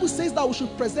that the Bible says that we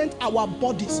should present our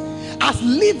bodies as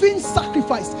living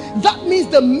sacrifice. That means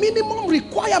the minimum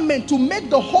requirement to make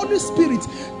the Holy Spirit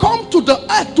come to the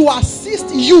earth to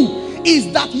assist you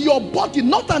is that your body,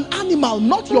 not an animal,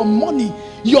 not your money,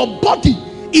 your body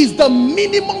is the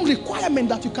minimum requirement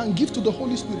that you can give to the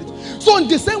Holy Spirit. So in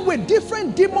the same way,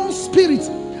 different demon spirits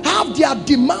have their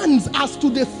demands as to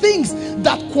the things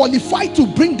that qualify to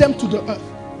bring them to the earth.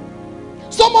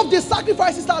 Some of the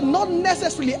sacrifices are not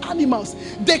necessarily animals.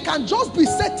 They can just be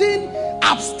certain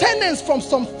abstinence from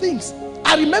some things.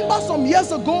 I remember some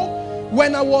years ago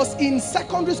when I was in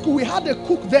secondary school, we had a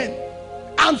cook then.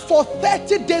 And for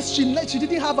 30 days, she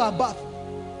didn't have her bath.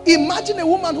 Imagine a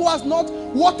woman who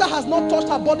water has not touched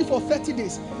her body for 30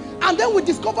 days. And then we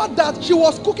discovered that she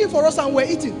was cooking for us and we're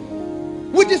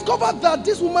eating. We discovered that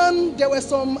this woman, there were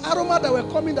some aroma that were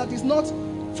coming that is not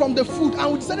from the food.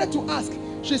 And we decided to ask.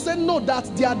 She said no,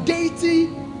 that their deity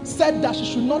said that she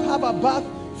should not have a bath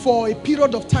for a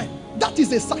period of time. That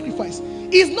is a sacrifice.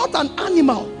 It's not an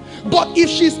animal. But if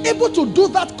she's able to do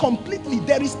that completely,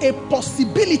 there is a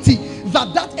possibility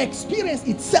that that experience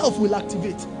itself will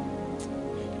activate.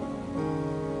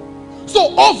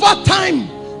 So over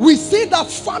time, we see that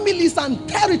families and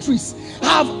territories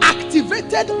have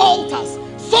activated altars,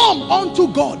 some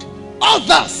unto God,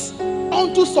 others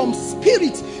unto some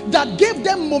spirit that gave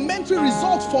them momentary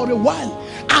results for a while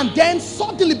and then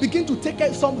suddenly begin to take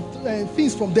some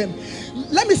things from them.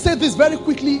 Let me say this very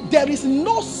quickly. There is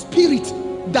no spirit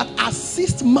that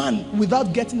assists man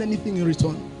without getting anything in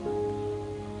return.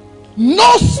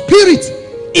 No spirit,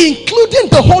 including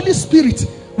the Holy Spirit,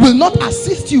 will not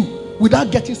assist you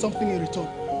without getting something in return.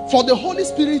 For the Holy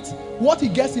Spirit, what he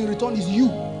gets in return is you.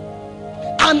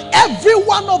 And every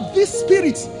one of these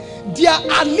spirits, their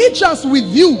allegiance with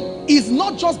you is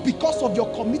not just because of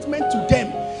your commitment to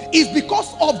them. It's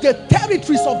because of the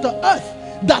territories of the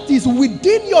earth that is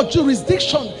within your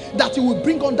jurisdiction that you will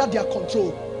bring under their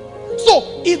control.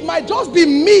 So it might just be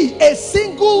me, a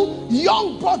single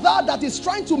young brother that is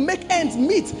trying to make ends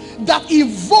meet, that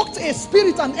invoked a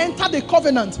spirit and entered a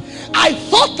covenant. I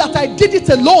thought that I did it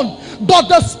alone, but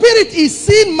the spirit is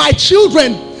seeing my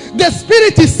children. The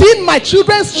spirit is seeing my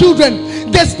children's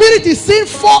children. The spirit is seeing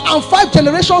 4 and 5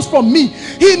 generations from me.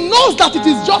 He knows that it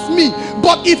is just me,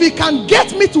 but if he can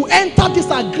get me to enter this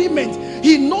agreement,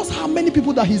 he knows how many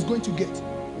people that he's going to get.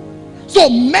 So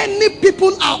many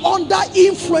people are under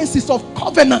influences of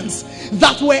covenants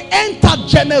that were entered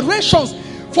generations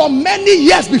for many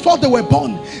years before they were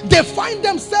born. They find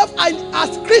themselves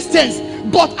as Christians,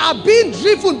 but are being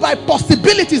driven by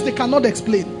possibilities they cannot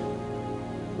explain.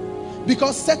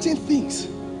 Because certain things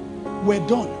were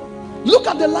done. Look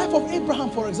at the life of Abraham,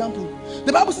 for example.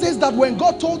 The Bible says that when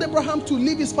God told Abraham to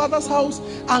leave his father's house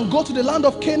and go to the land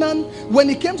of Canaan, when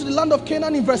he came to the land of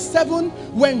Canaan in verse 7,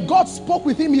 when God spoke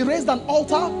with him, he raised an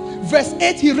altar. Verse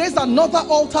 8, he raised another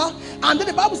altar. And then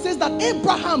the Bible says that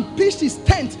Abraham pitched his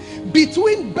tent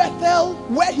between Bethel,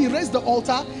 where he raised the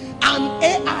altar, and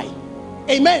Ai.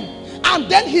 Amen. And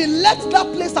then he left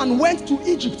that place and went to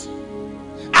Egypt.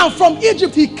 And from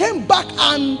Egypt, he came back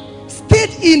and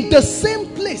stayed in the same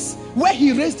place where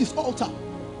he raised his altar.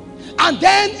 And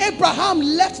then Abraham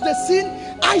left the scene.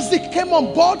 Isaac came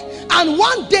on board. And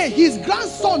one day his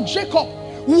grandson Jacob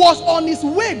was on his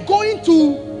way going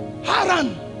to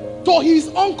Haran, to his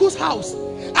uncle's house.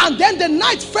 And then the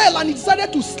night fell and he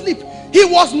decided to sleep. He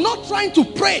was not trying to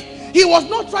pray. He was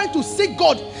not trying to seek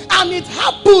God. And it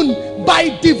happened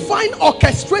by divine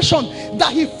orchestration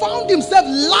that he found himself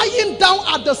lying down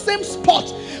at the same spot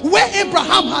where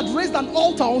Abraham had raised an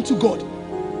altar unto God.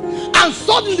 And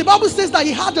suddenly the Bible says that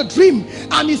he had a dream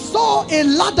and he saw a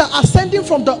ladder ascending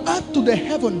from the earth to the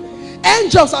heaven.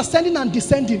 Angels ascending and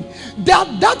descending.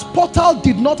 That portal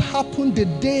did not happen the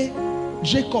day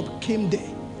Jacob came there.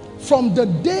 From the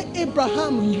day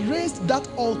Abraham raised that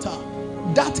altar,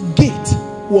 that gate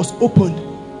was opened.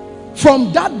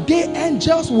 From that day,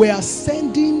 angels were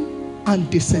ascending and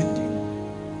descending.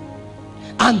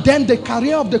 And then the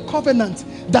career of the covenant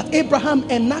that Abraham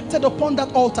enacted upon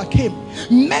that altar came.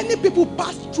 Many people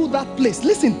passed through that place.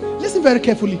 Listen very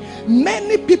carefully.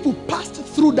 Many people passed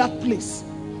through that place.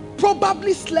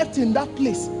 Probably slept in that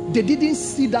place. They didn't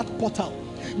see that portal.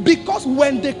 Because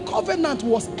when the covenant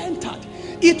was entered,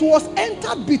 it was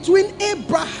entered between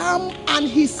Abraham and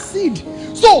his seed.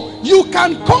 So you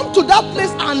can come to that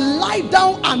place and lie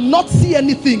down and not see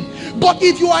anything. But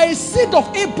if you are a seed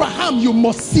of Abraham, you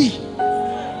must see.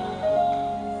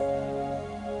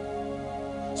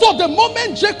 So the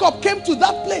moment Jacob came to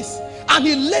that place and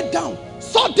he laid down,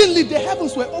 suddenly the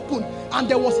heavens were opened and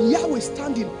there was Yahweh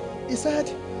standing. He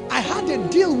said, I had a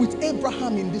deal with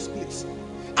Abraham in this place.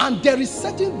 And there are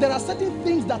certain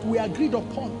things that we agreed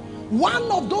upon.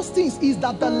 One of those things is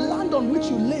that the land on which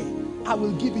you lay, I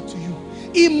will give it to you.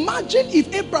 Imagine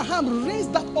if Abraham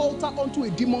raised that altar onto a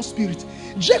demon spirit.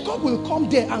 Jacob will come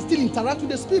there and still interact with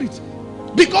the spirit.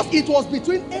 Because it was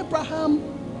between Abraham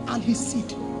and his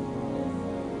seed.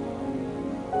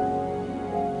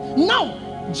 Now,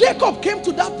 Jacob came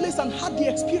to that place and had the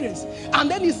experience. And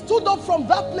then he stood up from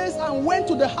that place and went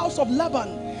to the house of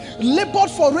Laban. Labored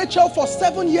for Rachel for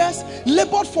 7 years.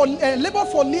 Labored for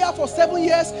Leah for 7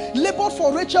 years. Labored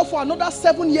for Rachel for another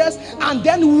 7 years. And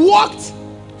then worked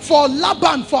for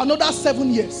Laban for another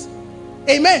 7 years.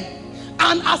 Amen.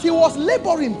 And as he was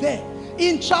laboring there,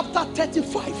 in chapter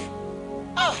 35,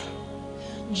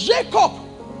 Jacob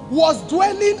was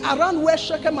dwelling around where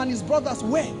Shechem and his brothers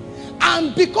were.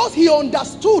 And because he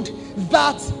understood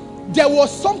that there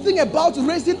was something about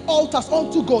raising altars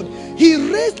unto God, he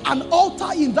raised an altar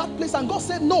in that place. And God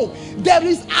said, no, there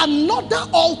is another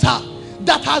altar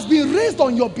that has been raised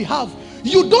on your behalf.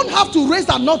 You don't have to raise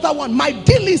another one. My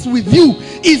deal is with you.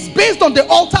 It's based on the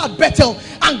altar at Bethel.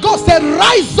 And God said,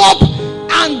 rise up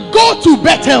and go to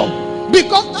Bethel.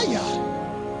 Because,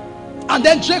 and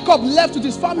then Jacob left with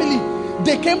his family.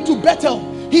 They came to Bethel.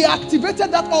 He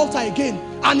activated that altar again.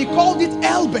 And he called it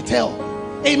El Bethel.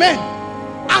 Amen.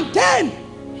 And then,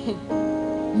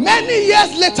 many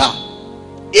years later,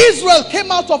 Israel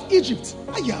came out of Egypt.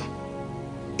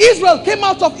 Israel came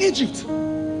out of Egypt.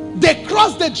 They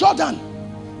crossed the Jordan.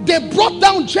 They brought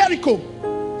down Jericho.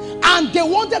 And they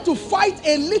wanted to fight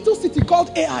a little city called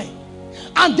Ai.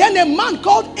 And then a man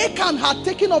called Achan had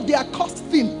taken up their accursed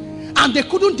thing. And they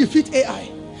couldn't defeat Ai.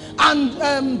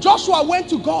 And Joshua went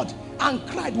to God and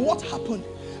cried, what happened?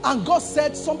 And God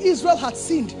said some Israel had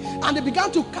sinned. And they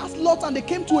began to cast lots. And they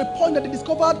came to a point that they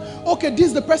discovered, okay, this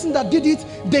is the person that did it.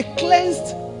 They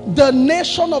cleansed the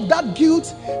nation of that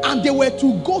guilt. And they were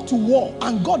to go to war.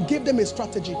 And God gave them a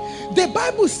strategy. The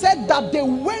Bible said that they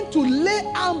went to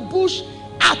lay ambush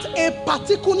at a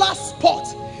particular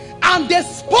spot. And the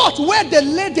spot where they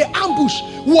laid the ambush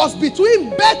was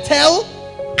between Bethel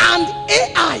and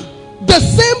Ai. The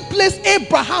same place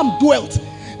Abraham dwelt.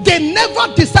 They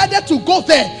never decided to go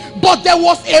there. But there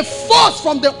was a force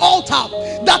from the altar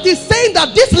that is saying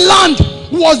that this land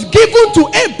was given to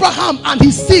Abraham and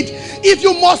his seed. If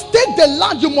you must take the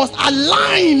land, you must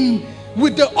align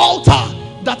with the altar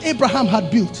that Abraham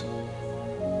had built.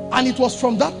 And it was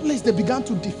from that place they began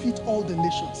to defeat all the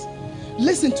nations.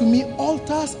 Listen to me,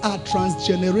 altars are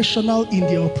transgenerational in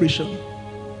their operation.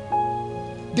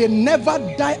 they never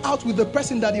die out with the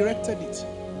person that erected it.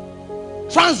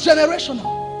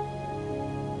 Transgenerational.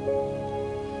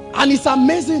 And it's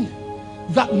amazing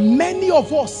that many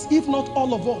of us, if not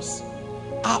all of us,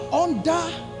 are under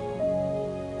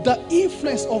the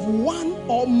influence of one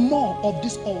or more of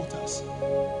these altars.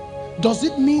 Does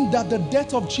it mean that the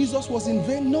death of Jesus was in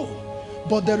vain? No.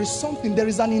 But there is something, there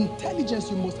is an intelligence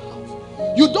you must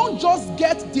have. You don't just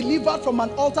get delivered from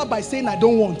an altar by saying, I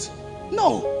don't want.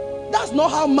 No, that's not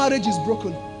how marriage is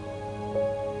broken.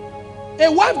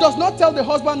 A wife does not tell the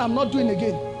husband, I'm not doing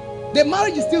again. The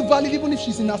marriage is still valid even if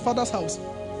she's in her father's house.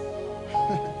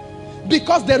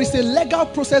 Because there is a legal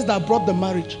process that brought the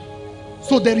marriage.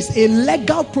 So there is a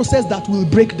legal process that will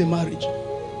break the marriage.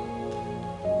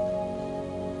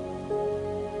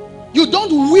 You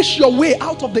don't wish your way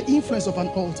out of the influence of an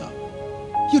altar.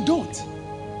 You don't.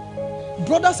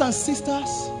 Brothers and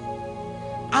sisters,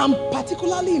 I'm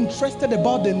particularly interested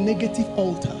about the negative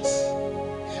altars.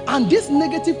 And these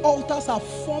negative altars have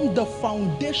formed the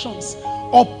foundations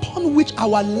upon which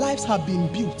our lives have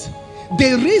been built.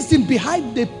 The reason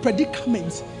behind the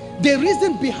predicaments, the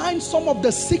reason behind some of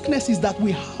the sicknesses that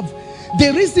we have,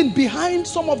 the reason behind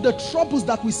some of the troubles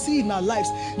that we see in our lives,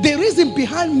 the reason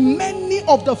behind many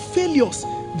of the failures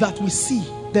that we see,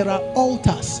 there are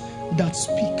altars that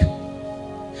speak.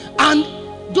 And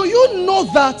do you know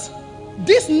that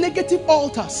these negative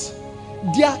altars,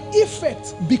 their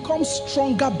effect becomes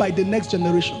stronger by the next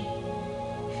generation?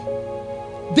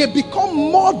 They become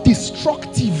more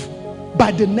destructive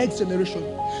by the next generation.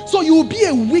 So you will be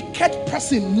a wicked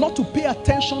person not to pay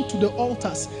attention to the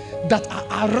altars that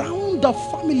are around the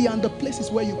family and the places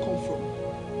where you come from.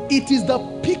 It is the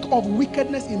peak of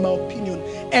wickedness, in my opinion,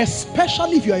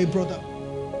 especially if you are a brother.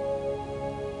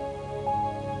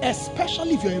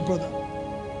 Especially if you are a brother.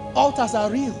 Altars are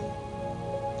real.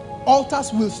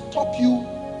 Altars will stop you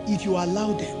if you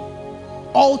allow them.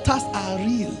 Altars are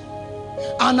real.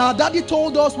 And our daddy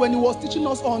told us when he was teaching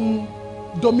us on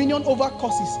dominion over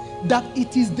curses that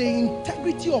it is the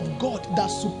integrity of God that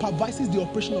supervises the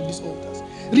operation of these altars.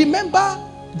 Remember,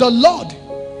 the Lord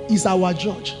is our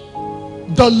judge.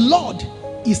 The Lord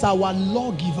is our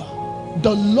lawgiver.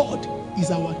 The Lord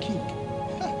is our king.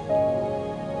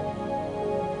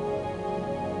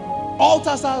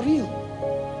 Altars are real.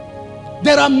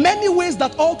 There are many ways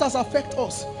that altars affect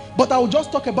us, but I will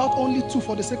just talk about only two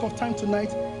for the sake of time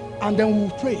tonight, and then we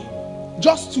will pray.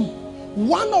 Just two.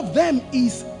 One of them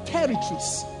is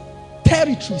territories.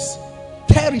 Territories.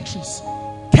 Territories.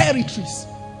 Territories.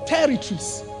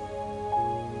 Territories.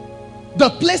 The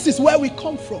places where we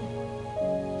come from.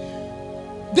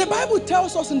 The Bible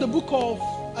tells us in the book of,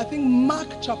 I think, Mark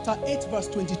chapter 8 verse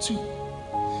 22,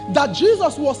 that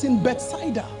Jesus was in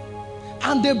Bethsaida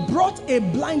and they brought a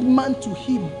blind man to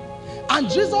him. And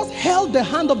Jesus held the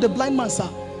hand of the blind man, sir,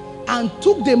 and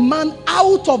took the man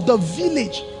out of the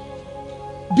village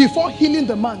before healing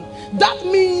the man. That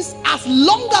means as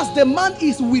long as the man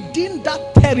is within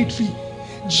that territory,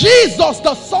 Jesus,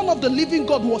 the Son of the living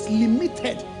God, was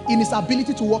limited in his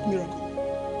ability to work miracles.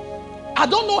 I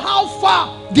don't know how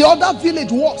far the other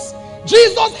village was.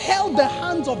 Jesus held the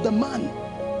hands of the man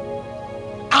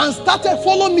and started,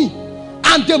 follow me.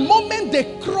 And the moment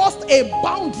they crossed a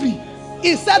boundary,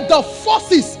 he said the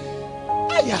forces,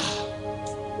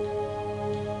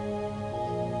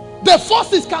 the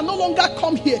forces can no longer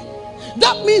come here.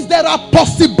 That means there are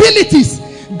possibilities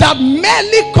that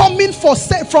merely coming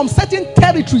from certain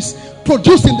territories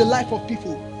produce in the life of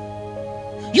people.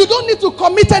 You don't need to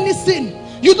commit any sin.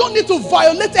 You don't need to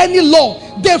violate any law.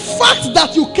 The fact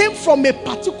that you came from a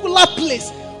particular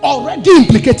place already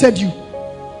implicated you.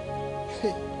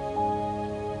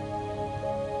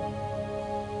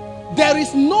 There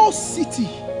is no city,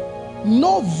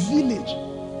 no village,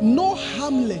 no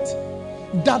hamlet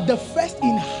that the first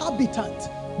inhabitant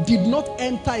did not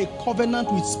enter a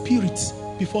covenant with spirits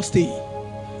before staying.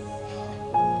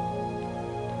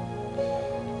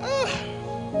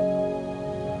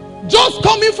 Just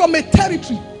coming from a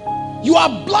territory, you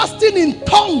are blasting in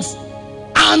tongues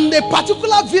and a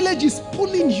particular village is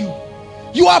pulling you.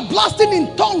 You are blasting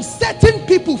in tongues, setting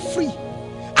people free,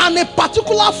 and a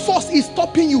particular force is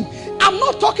stopping you. I'm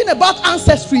not talking about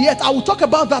ancestry yet. I will talk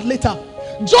about that later.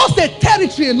 Just a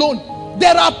territory alone,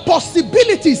 there are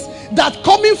possibilities that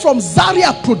coming from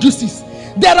Zaria produces.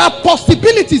 There are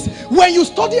possibilities. When you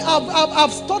study,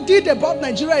 I've studied about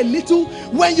Nigeria a little.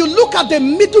 When you look at the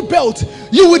middle belt,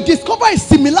 you will discover a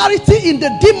similarity in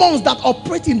the demons that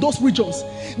operate in those regions.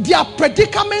 Their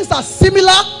predicaments are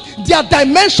similar. Their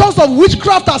dimensions of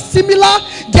witchcraft are similar.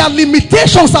 Their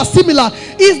limitations are similar.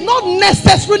 It's not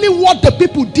necessarily what the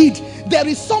people did. There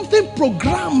is something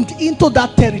programmed into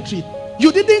that territory.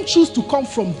 You didn't choose to come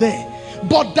from there.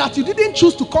 But that you didn't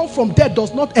choose to come from there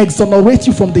does not exonerate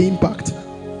you from the impact.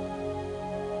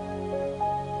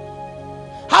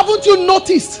 Haven't you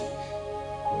noticed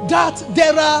that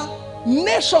there are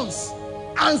nations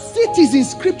and cities in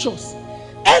scriptures,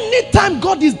 anytime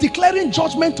God is declaring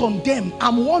judgment on them,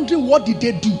 I'm wondering, what did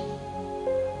they do?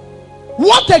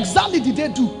 What exactly did they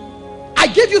do? I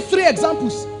gave you 3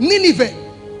 examples. Nineveh.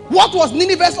 What was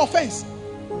Nineveh's offense?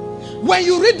 When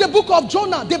you read the book of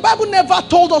Jonah, the Bible never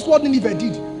told us what Nineveh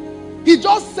did. He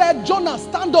just said, Jonah,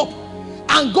 stand up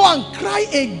and go and cry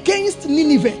against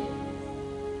Nineveh.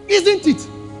 Isn't it?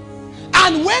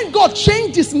 And when God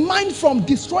changed his mind from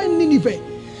destroying Nineveh,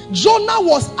 Jonah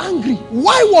was angry.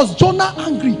 Why was Jonah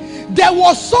angry? There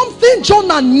was something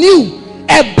Jonah knew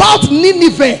about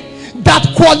Nineveh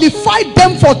that qualified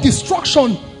them for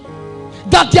destruction,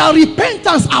 that their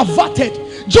repentance averted.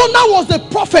 Jonah was a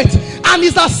prophet, and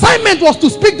his assignment was to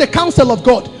speak the counsel of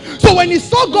God. So when he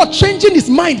saw God changing his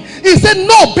mind, he said,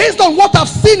 no, based on what I've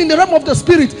seen in the realm of the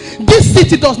spirit, this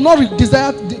city does not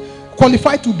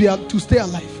qualify to stay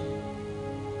alive.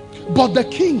 But the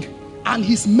king and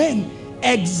his men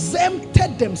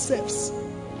exempted themselves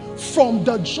from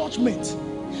the judgment.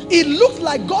 It looked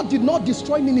like God did not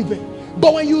destroy Nineveh,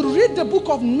 but when you read the book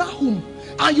of Nahum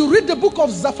and you read the book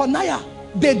of Zephaniah,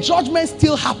 the judgment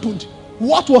still happened.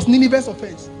 What was Nineveh's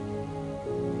offense?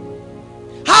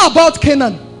 How about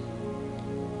Canaan?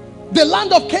 The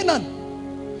land of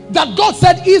Canaan, that God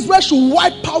said Israel should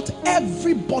wipe out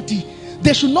everybody.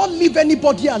 They should not leave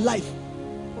anybody alive.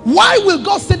 Why will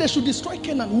God say they should destroy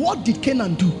Canaan? What did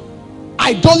Canaan do?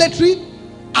 Idolatry?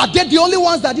 Are they the only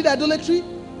ones that did idolatry?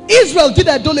 Israel did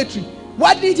idolatry.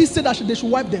 Why did he say that they should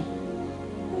wipe them?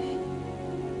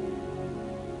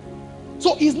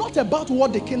 So it's not about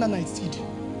what the Canaanites did.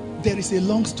 There is a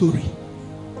long story.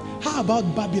 How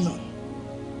about Babylon?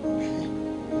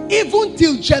 Even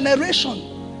till generation,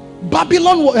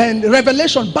 Babylon and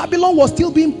Revelation, Babylon was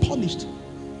still being punished.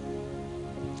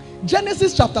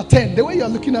 Genesis chapter 10, the way you're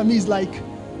looking at me is like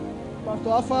Pastor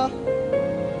Alpha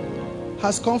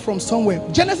has come from somewhere.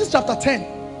 Genesis chapter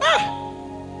 10.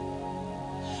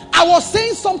 I was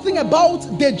saying something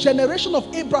about the generation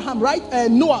of Abraham, right?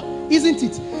 Noah, isn't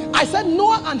it? I said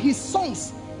Noah and his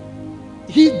sons,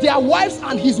 their wives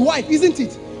and his wife, isn't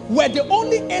it, were the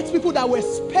only 8 people that were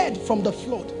spared from the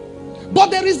flood.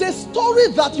 But there is a story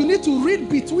that you need to read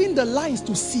between the lines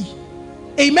to see.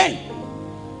 Amen.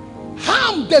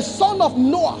 Ham, the son of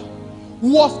Noah,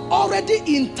 was already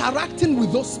interacting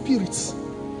with those spirits.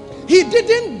 He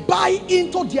didn't buy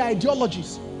into their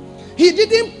ideologies. He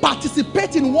didn't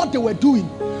participate in what they were doing.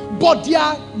 But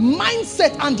their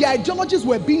mindset and their ideologies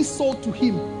were being sold to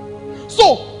him.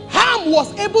 So Ham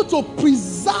was able to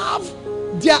preserve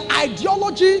their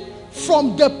ideology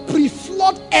from the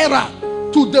pre-flood era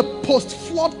to the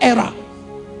post-flood era.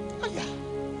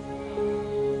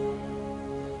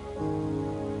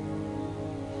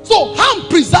 So Ham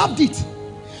preserved it.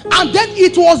 And then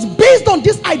it was based on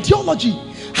this ideology.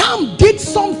 Ham did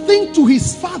something to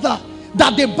his father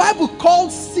that the Bible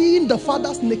calls seeing the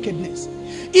father's nakedness.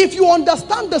 If you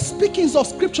understand the speakings of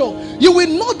scripture, you will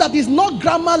know that it's not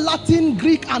grammar, Latin,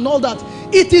 Greek and all that.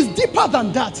 It is deeper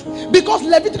than that. Because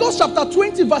Leviticus chapter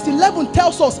 20 verse 11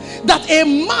 tells us that a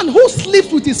man who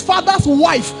sleeps with his father's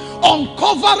wife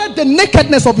uncovered the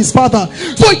nakedness of his father.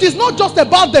 So it is not just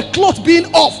about the clothes being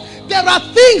off. There are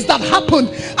things that happened,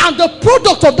 and the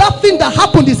product of that thing that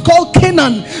happened is called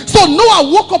Canaan. So Noah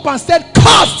woke up and said,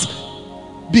 "Cursed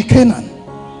be Canaan."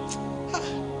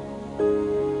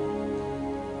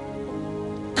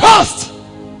 Cursed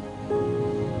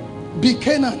be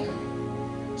Canaan.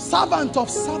 Servant of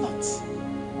servants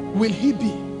will he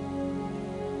be.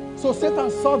 So Satan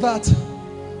saw that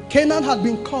Canaan had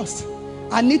been cursed.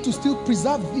 I need to still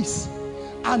preserve this.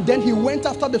 And then he went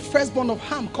after the firstborn of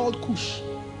Ham called Cush.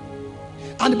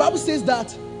 And the Bible says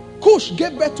that Cush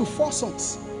gave birth to 4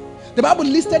 sons. The Bible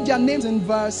listed their names in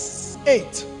verse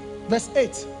 8. Verse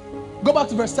 8. Go back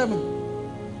to verse 7.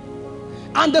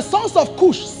 And the sons of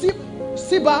Cush,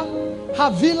 Seba,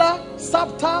 Havilah,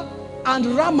 Sabta, and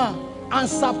Ramah, and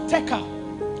Sabteka.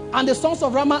 And the sons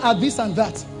of Ramah are this and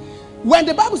that. When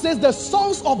the Bible says the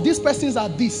sons of these persons are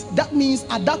this, that means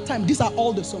at that time these are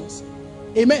all the sons.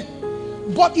 Amen.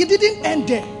 But it didn't end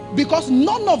there, because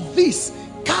none of this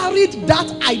carried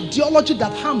that ideology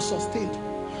that Ham sustained.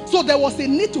 So there was a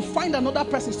need to find another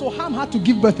person. So Ham had to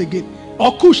give birth again,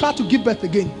 or Cush had to give birth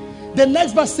again. The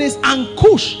next verse says, and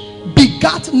Cush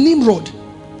begat Nimrod.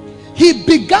 He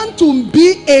began to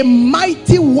be a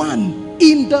mighty one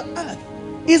in the earth.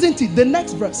 Isn't it? The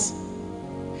next verse.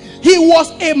 He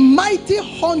was a mighty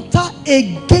hunter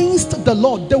against the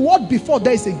Lord. The word before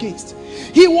there is against.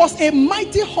 He was a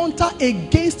mighty hunter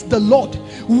against the Lord.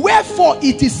 Wherefore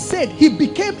it is said he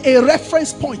became a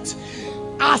reference point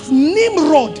as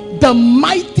Nimrod, the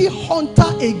mighty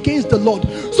hunter against the Lord.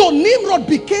 So Nimrod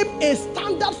became a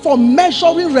standard for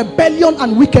measuring rebellion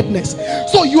and wickedness.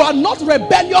 So you are not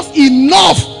rebellious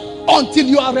enough until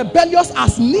you are rebellious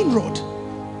as Nimrod,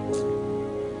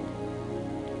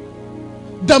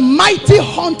 the mighty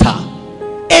hunter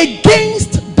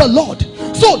against the Lord.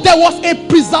 So there was a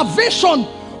preservation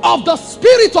of the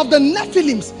spirit of the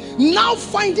Nephilims now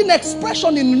finding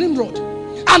expression in Nimrod.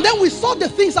 And then we saw the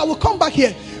things, I will come back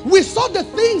here. We saw the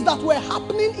things that were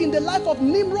happening in the life of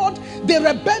Nimrod, the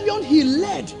rebellion he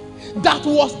led that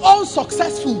was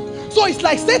unsuccessful. So it's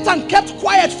like Satan kept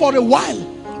quiet for a while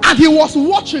and he was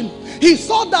watching. He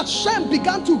saw that Shem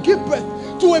began to give birth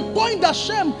to a point that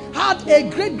Shem had a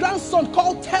great grandson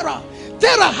called Terah.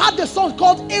 Terah had a son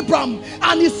called Abram,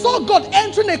 and he saw God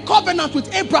entering a covenant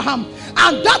with Abraham.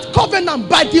 And that covenant,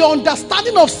 by the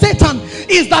understanding of Satan,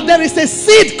 is that there is a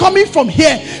seed coming from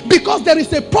here, because there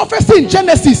is a prophecy in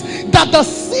Genesis that the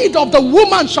seed of the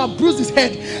woman shall bruise his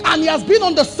head. And he has been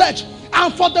on the search,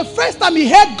 and for the first time he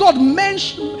heard God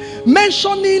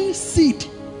mentioning seed.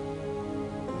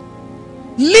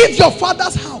 Leave your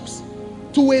father's house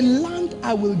to a land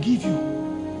I will give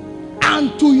you,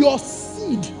 and to your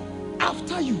seed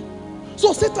after you.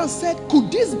 So Satan said,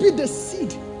 could this be the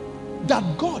seed that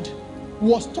God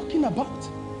was talking about?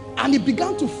 And he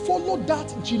began to follow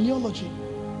that genealogy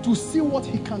to see what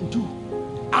he can do.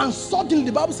 And suddenly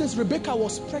the Bible says Rebecca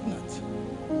was pregnant.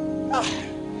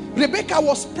 Rebecca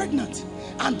was pregnant,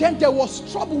 and then there was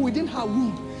trouble within her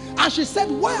womb. And she said,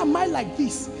 why am I like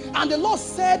this? And the Lord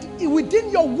said, within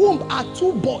your womb are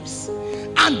two boys.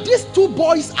 And these two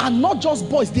boys are not just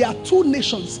boys, they are two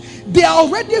nations. They are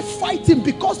already fighting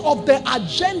because of the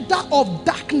agenda of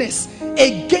darkness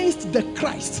against the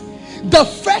Christ. The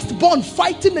firstborn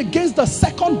fighting against the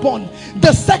secondborn, the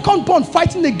secondborn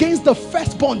fighting against the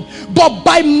firstborn. But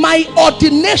by my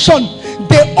ordination,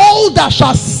 the older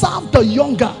shall serve the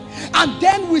younger. And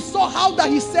then we saw how that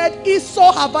he said,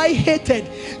 Esau have I hated,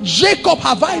 Jacob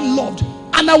have I loved.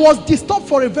 And I was disturbed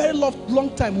for a very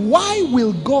long time. Why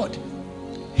will God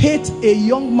hate a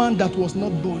young man that was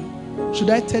not born? Should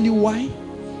I tell you why?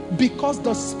 Because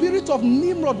the spirit of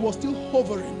Nimrod was still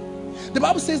hovering. The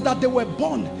Bible says that they were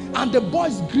born and the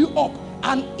boys grew up,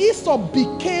 and Esau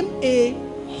became a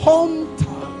hunter.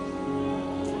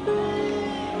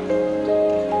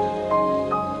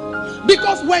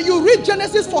 Because when you read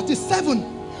Genesis 47,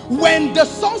 when the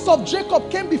sons of Jacob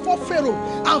came before Pharaoh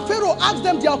and Pharaoh asked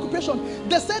them their occupation,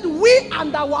 they said, we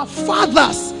and our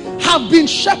fathers have been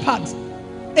shepherds.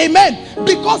 Amen.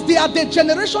 Because they are the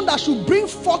generation that should bring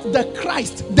forth the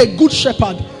Christ, the good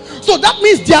shepherd. So that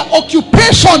means their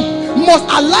occupation must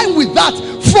align with that.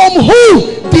 From who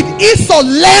did Esau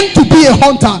learn to be a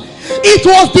hunter? It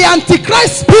was the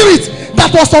Antichrist spirit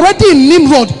that was already in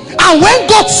Nimrod. And when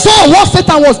God saw what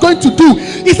Satan was going to do,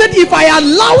 he said, if I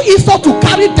allow Esau to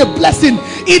carry the blessing,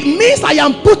 it means I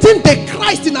am putting the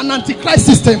Christ in an Antichrist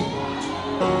system.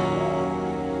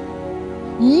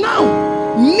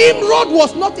 Now, Nimrod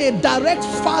was not a direct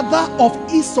father of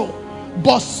Esau,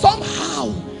 but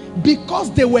somehow,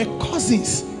 because they were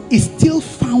cousins, it still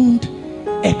found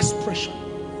expression.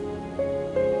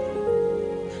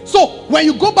 So when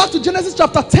you go back to Genesis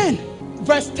chapter 10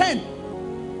 verse 10,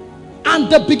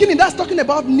 and the beginning, that's talking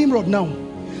about Nimrod. Now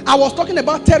I was talking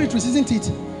about territories, isn't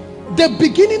it? The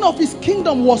beginning of his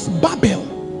kingdom was Babel.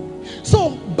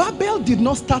 So Babel did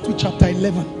not start with chapter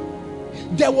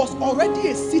 11. There was already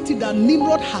a city that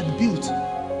Nimrod had built.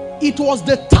 It was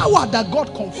the tower that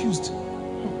God confused.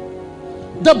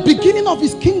 The beginning of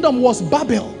his kingdom was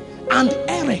Babel and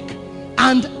Erech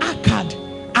and Akkad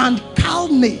and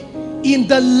Calneh in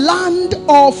the land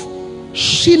of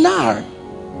Shinar.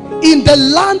 In the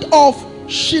land of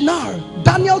Shinar.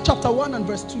 Daniel chapter 1 and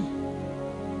verse 2.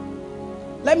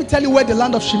 Let me tell you where the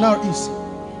land of Shinar is.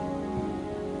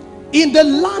 In the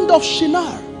land of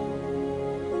Shinar.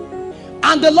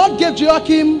 And the Lord gave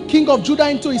Joachim, king of Judah,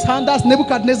 into his hand, as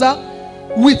Nebuchadnezzar,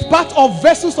 with part of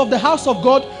vessels of the house of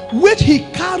God, which he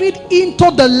carried into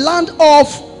the land of...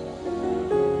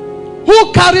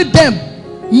 Who carried them?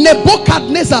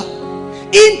 Nebuchadnezzar.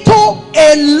 Into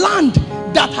a land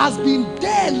that has been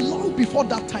there long before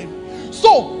that time.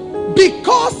 So,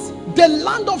 because the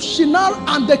land of Shinar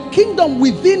and the kingdom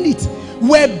within it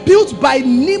were built by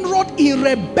Nimrod in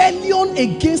rebellion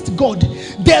against God,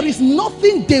 there is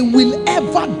nothing they will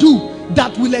ever do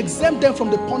that will exempt them from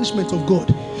the punishment of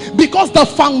God. Because the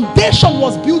foundation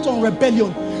was built on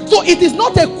rebellion. So it is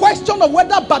not a question of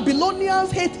whether Babylonians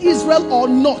hate Israel or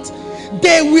not.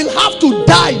 They will have to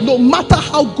die no matter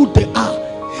how good they are.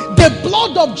 The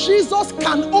blood of Jesus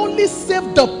can only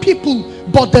save the people,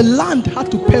 but the land had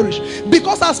to perish.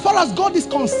 Because as far as God is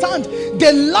concerned,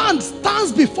 the land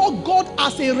stands before God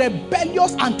as a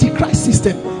rebellious antichrist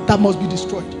system that must be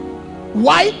destroyed.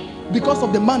 Why? Because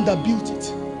of the man that built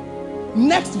it.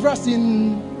 Next verse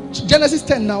in Genesis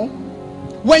 10 now.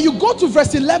 When you go to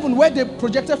verse 11 where they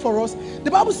projected for us, the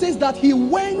Bible says that he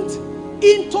went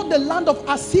into the land of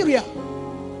Assyria.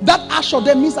 That Ashur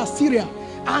there means Assyria.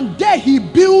 And there he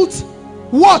built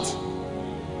what?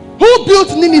 Who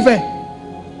built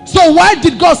Nineveh? So why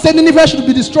did God say Nineveh should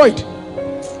be destroyed?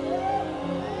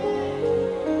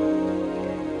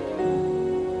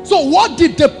 So what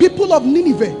did the people of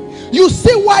Nineveh? You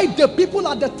see why the people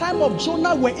at the time of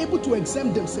Jonah were able to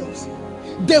exempt themselves.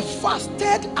 They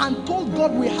fasted and told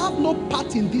God, we have no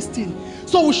part in this thing,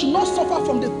 so we should not suffer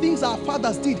from the things our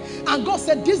fathers did. And God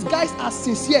said, these guys are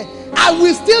sincere. I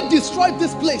will still destroy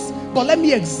this place, but let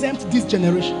me exempt this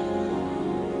generation.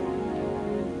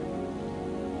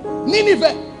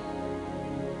 Nineveh.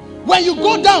 When you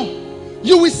go down,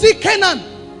 you will see Canaan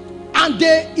and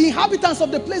the inhabitants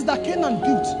of the place that Canaan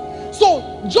built.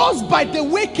 So just by the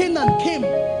way Canaan came,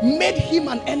 made him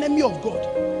an enemy of God.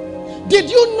 Did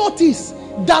you notice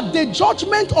that the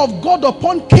judgment of God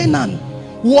upon Canaan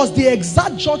was the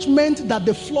exact judgment that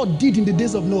the flood did in the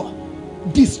days of Noah?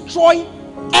 Destroy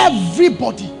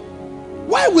everybody.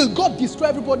 Why will God destroy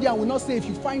everybody and will not say if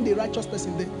you find a righteous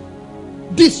person there?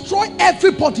 Destroy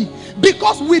everybody.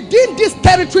 Because within this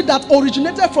territory that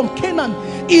originated from Canaan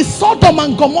is Sodom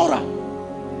and Gomorrah.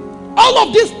 All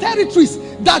of these territories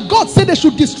that God said they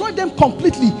should destroy them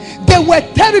completely, they were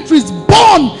territories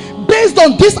born based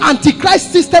on this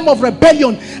antichrist system of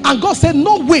rebellion. And God said,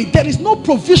 no way, there is no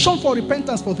provision for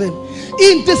repentance for them.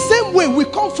 In the same way, we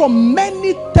come from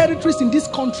many territories in this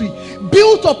country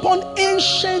built upon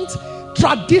ancient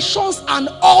traditions and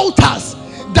altars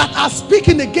that are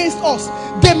speaking against us.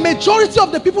 The majority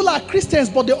of the people are Christians,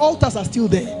 but the altars are still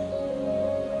there.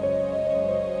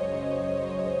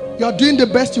 You are doing the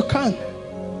best you can,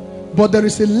 but there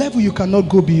is a level you cannot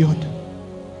go beyond.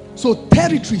 So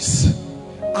territories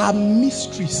are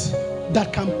mysteries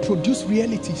that can produce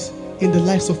realities in the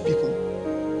lives of people.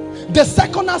 The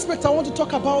second aspect I want to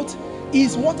talk about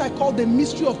is what I call the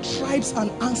mystery of tribes and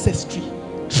ancestry.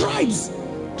 Tribes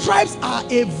are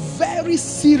a very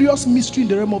serious mystery in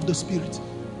the realm of the spirit.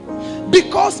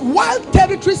 Because while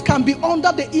territories can be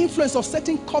under the influence of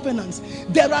certain covenants,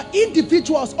 there are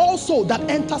individuals also that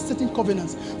enter certain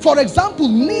covenants. For example,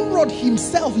 Nimrod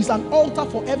himself is an altar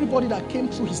for everybody that came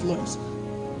through his loins.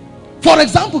 For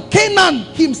example, Canaan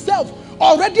himself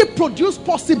already produced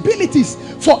possibilities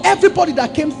for everybody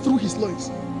that came through his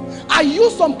loins. I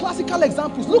use some classical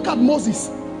examples. Look at Moses.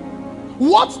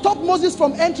 What stopped Moses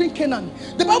from entering Canaan?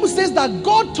 The Bible says that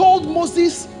God told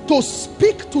Moses to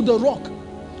speak to the rock.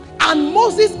 And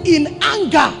Moses, in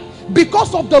anger,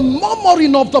 because of the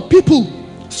murmuring of the people,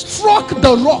 struck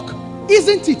the rock.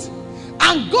 Isn't it?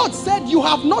 And God said, you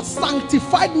have not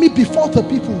sanctified me before the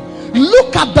people.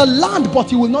 Look at the land,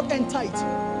 but you will not enter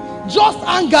it. Just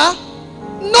anger?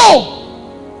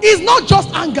 No. It's not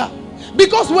just anger.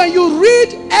 Because when you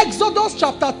read Exodus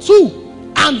chapter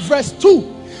 2 and verse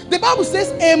 2, the Bible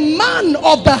says a man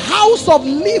of the house of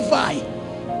Levi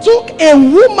took a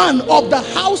woman of the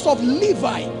house of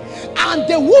Levi, and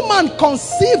the woman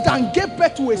conceived and gave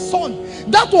birth to a son.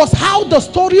 That was how the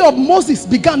story of Moses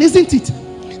began, isn't it?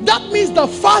 That means the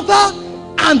father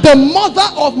and the mother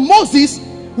of Moses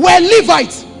were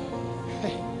Levites.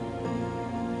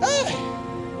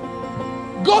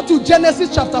 Go to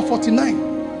Genesis chapter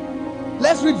 49.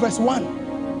 Let's read verse 1.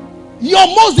 Your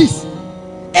Moses,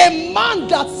 a man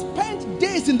that spent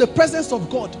days in the presence of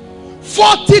God,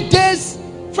 40 days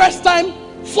first time,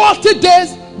 40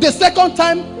 days the second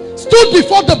time, stood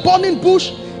before the burning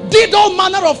bush, did all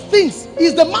manner of things,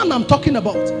 is the man I'm talking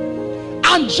about.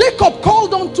 And Jacob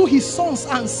called unto his sons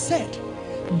and said,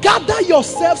 gather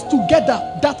yourselves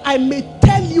together, that I may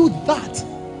tell you that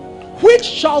which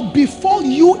shall befall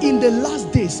you in the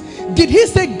last days. Did he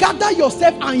say gather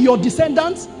yourself and your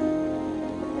descendants?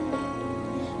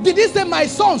 Did he say, my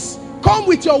sons, come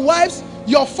with your wives,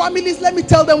 your families, let me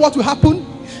tell them what will happen?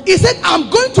 He said, I'm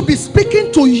going to be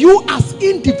speaking to you as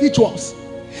individuals.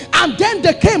 And then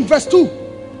they came, verse 2.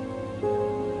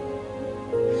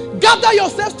 Gather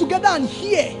yourselves together and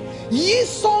hear, ye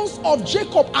sons of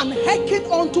Jacob, and hearken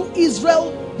unto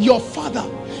Israel your father.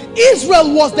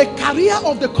 Israel was the carrier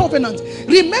of the covenant.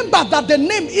 Remember that the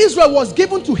name Israel was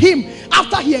given to him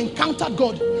after he encountered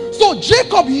God. So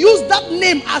Jacob used that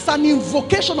name as an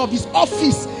invocation of his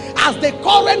office as the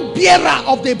current bearer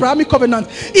of the Abrahamic covenant.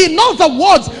 In other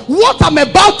words, what I'm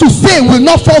about to say will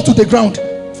not fall to the ground.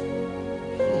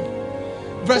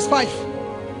 Verse 5.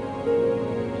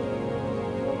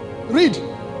 Read.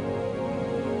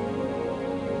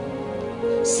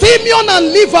 Simeon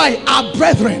and Levi are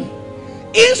brethren.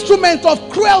 Instruments of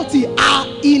cruelty are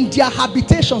in their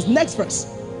habitations. Next verse.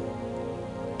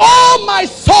 Oh my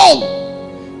soul,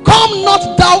 come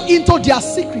not thou into their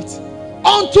secret,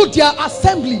 unto their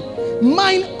assembly.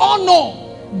 Mine honor,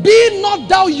 be not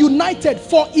thou united,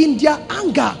 for in their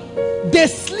anger they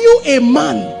slew a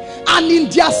man, and in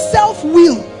their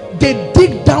self-will they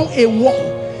dig down a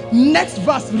wall. Next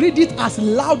verse, read it as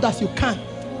loud as you can.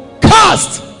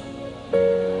 Cast.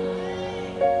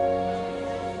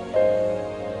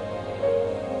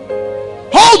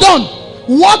 Hold on.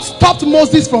 What stopped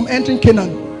Moses from entering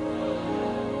Canaan?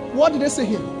 What did they say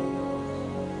here?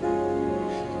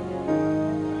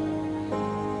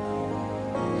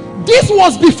 This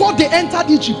was before they entered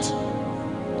Egypt.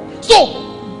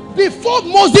 So, before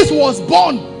Moses was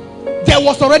born, there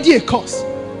was already a curse.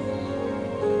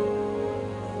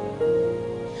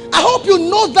 I hope you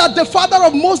know that the father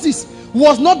of Moses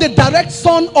was not the direct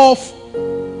son of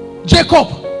Jacob,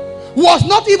 was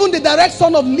not even the direct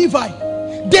son of Levi.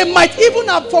 They might even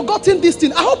have forgotten this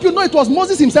thing. I hope you know it was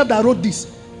Moses himself that wrote this.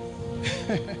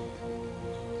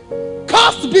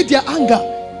 Cursed be their anger.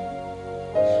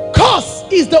 Curse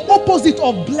is the opposite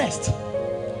of blessed.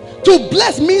 To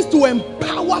bless means to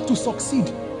empower to succeed.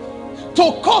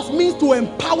 To curse means to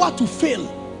empower to fail.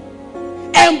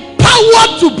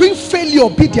 Empowered to bring failure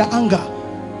be their anger.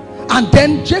 And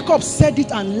then Jacob said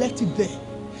it and left it there.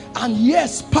 And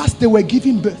years passed, they were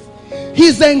giving birth.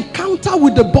 His encounter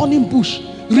with the burning bush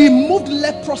removed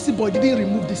leprosy, but he didn't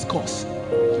remove this curse.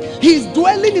 He's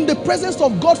dwelling in the presence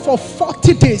of God for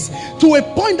 40 days to a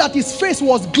point that his face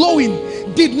was glowing,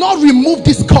 did not remove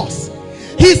this curse.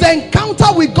 His encounter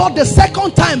with God the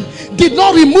second time did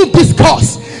not remove this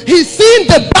curse. He's seeing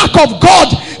the back of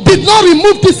God, did not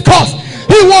remove this curse.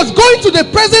 He was going to the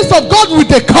presence of God with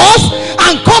the curse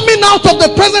and coming out of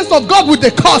the presence of God with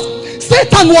the curse.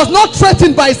 Satan was not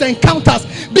threatened by his encounters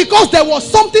because there was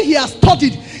something he has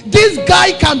studied. This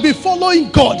guy can be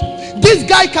following God. This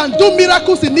guy can do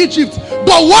miracles in Egypt.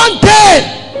 But one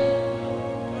day,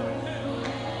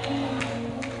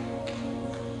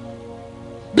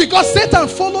 because Satan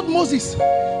followed Moses,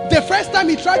 the first time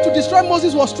he tried to destroy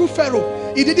Moses was through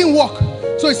Pharaoh. It didn't work.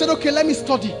 So he said, okay, let me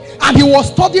study. And he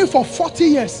was studying for 40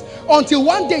 years until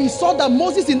one day he saw that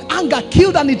Moses in anger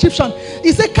killed an Egyptian.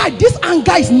 He said, Kai, this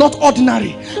anger is not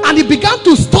ordinary. And he began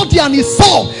to study and he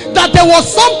saw that there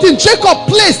was something Jacob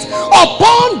placed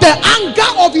upon the anger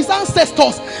of his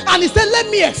ancestors. And he said, let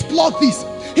me explore this.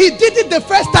 He did it the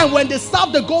first time when they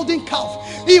served the golden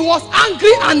calf. He was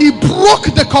angry and he broke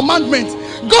the commandment.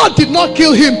 God did not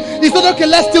kill him. He said, okay,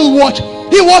 let's still watch.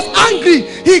 He was angry.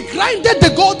 He grinded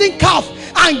the golden calf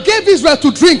and gave Israel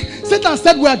to drink. Satan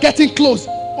said, we are getting close.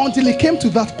 Until he came to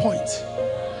that point.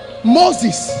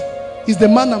 Moses is the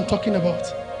man I'm talking about.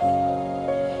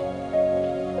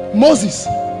 Moses.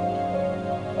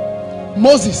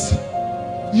 Moses.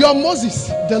 Your Moses,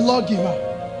 the lawgiver,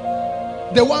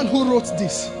 the one who wrote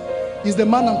this, is the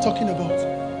man I'm talking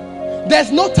about.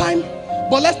 There's no time,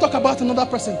 but let's talk about another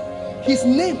person. His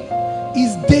name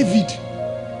is David.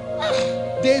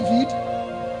 David.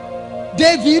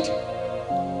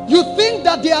 You think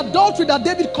that the adultery that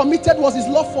David committed was his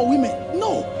love for women?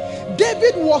 No.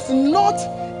 David was not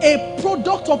a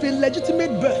product of a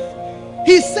legitimate birth.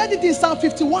 He said it in Psalm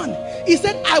 51. He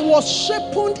said, I was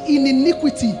shapen in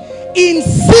iniquity. In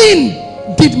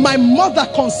sin did my mother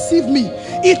conceive me.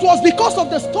 It was because of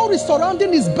the story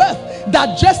surrounding his birth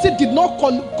that Jesse did not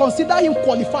consider him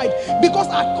qualified. Because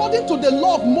according to the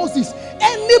law of Moses,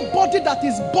 anybody that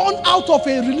is born out of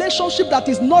a relationship that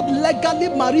is not legally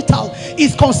marital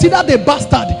is considered a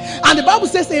bastard. And the Bible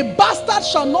says a bastard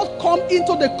shall not come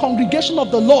into the congregation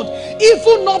of the Lord.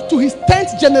 Even up to his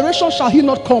 10th generation shall he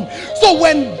not come. So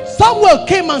when Samuel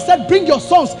came and said, bring your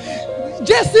sons,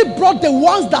 Jesse brought the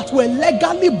ones that were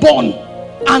legally born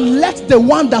and left the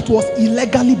one that was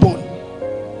illegally born.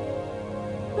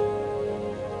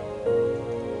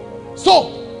 So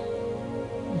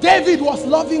David was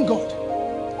loving God,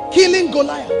 killing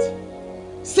Goliath,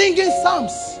 singing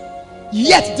psalms,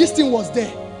 yet this thing was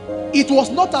there. It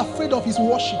was not afraid of his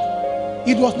worship.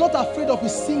 It was not afraid of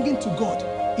his singing to God.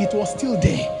 It was still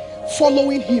there,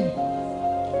 following him.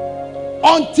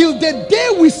 Until the day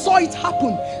we saw it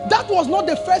happen. That was not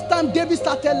the first time David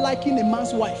started liking a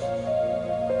man's wife.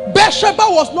 Bathsheba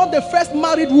was not the first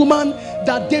married woman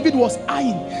that David was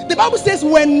eyeing. The Bible says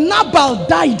when Nabal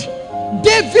died,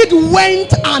 David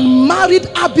went and married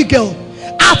Abigail.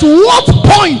 At what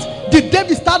point did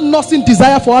David start nursing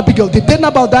desire for Abigail? The day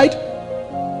Nabal died?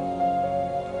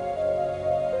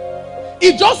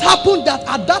 It just happened that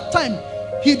at that time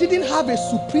he didn't have a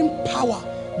supreme power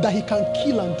that he can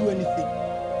kill and do anything.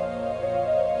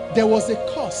 There was a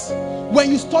curse.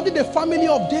 When you study the family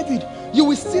of David, you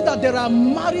will see that there are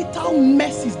marital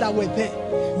messes that were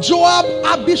there. Joab,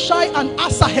 Abishai, and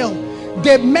Asahel,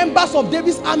 the members of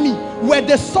David's army, were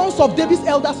the sons of David's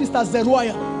elder sister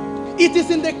Zeruiah. It is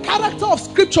in the character of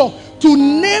scripture to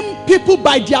name people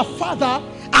by their father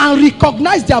and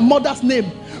recognize their mother's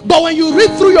name. But when you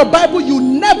read through your Bible, you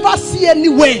never see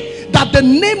anywhere that the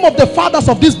name of the fathers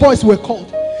of these boys were called.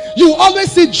 You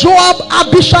always see Joab,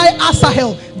 Abishai,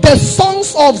 Asahel, the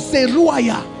sons of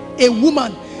Zeruiah, a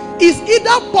woman. It's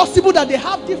either possible that they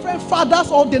have different fathers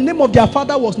or the name of their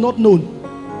father was not known.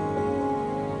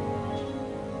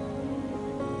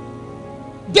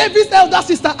 David's elder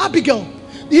sister Abigail,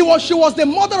 she was the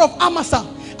mother of Amasa.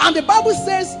 And the Bible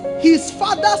says his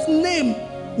father's name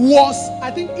was,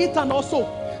 I think, Ethan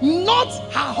also. Not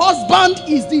her husband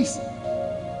is this.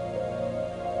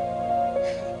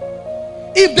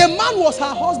 If the man was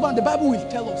her husband, the Bible will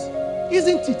tell us,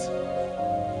 isn't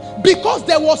it? Because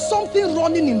there was something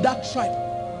running in that tribe.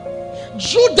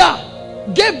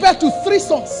 Judah gave birth to 3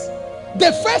 sons.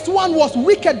 The first one was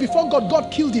wicked before God.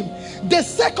 God killed him. The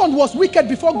second was wicked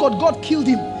before God. God killed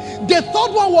him. The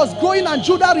third one was growing and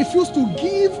Judah refused to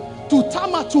give to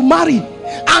Tamar to marry.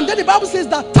 And then the Bible says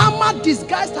that Tamar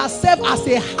disguised herself as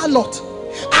a harlot.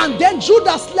 And then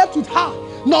Judah slept with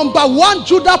her. Number 1,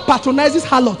 Judah patronizes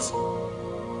harlots.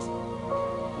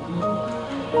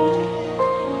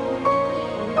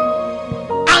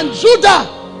 And Judah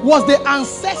was the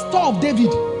ancestor of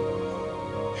David.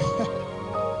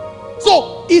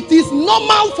 So it is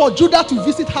normal for Judah to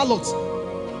visit harlots.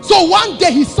 So one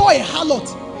day he saw a harlot,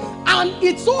 and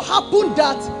it so happened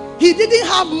that he didn't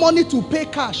have money to pay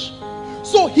cash.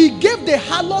 So he gave the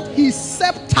harlot his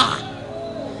scepter,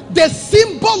 the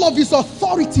symbol of his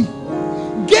authority,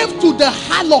 gave to the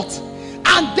harlot.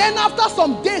 And then after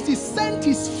some days he sent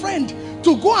his friend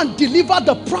to go and deliver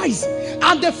the prize.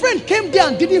 And the friend came there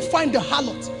and didn't find the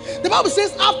harlot. The Bible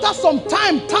says after some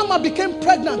time Tamar became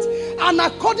pregnant, and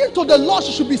according to the law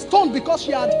she should be stoned because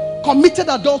she had committed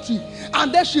adultery.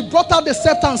 And then she brought out the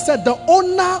scepter and said, the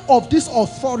owner of this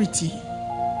authority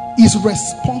is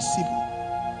responsible.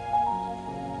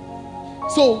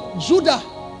 So Judah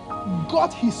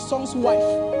got his son's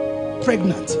wife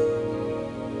pregnant.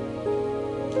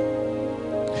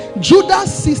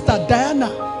 Judah's sister Diana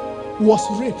was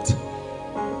raped.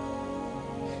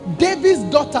 David's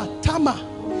daughter Tamar,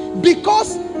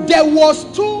 because there was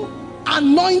 2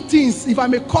 anointings, if I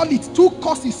may call it, 2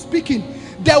 curses speaking.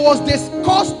 There was this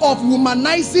curse of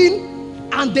womanizing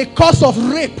and the curse of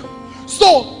rape.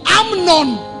 So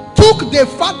Amnon took the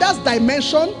father's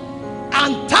dimension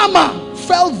and Tamar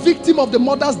fell victim of the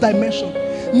mother's dimension.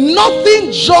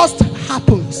 Nothing just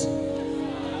happens.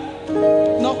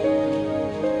 No.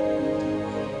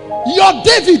 Your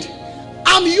David,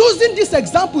 I'm using these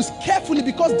examples carefully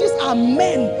because these are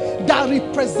men that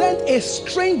represent a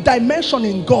strange dimension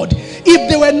in God. If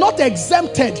they were not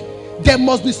exempted, there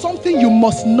must be something you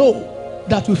must know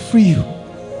that will free you.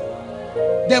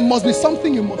 There must be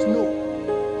something you must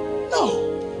know.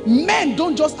 No. Men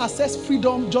don't just access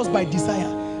freedom just by desire.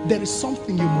 There is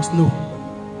something you must know.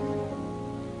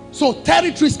 So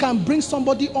territories can bring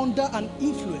somebody under an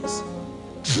influence.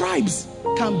 Tribes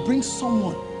can bring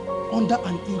someone under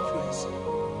an influence.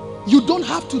 You don't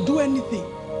have to do anything.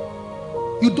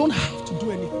 You don't have to do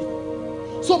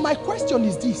anything. So my question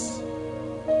is this.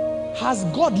 Has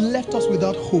God left us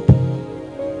without hope?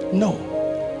 No,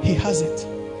 he hasn't.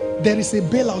 There is a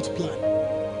bailout plan.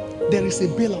 There is a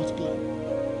bailout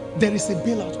plan. There is a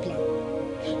bailout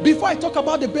plan. Before I talk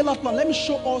about the bailout plan, let me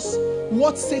show us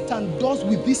what Satan does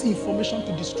with this information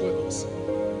to destroy us.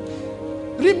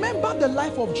 Remember the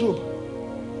life of Job.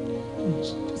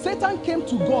 Satan came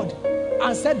to God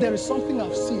and said, there is something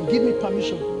I've seen, give me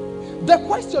permission. The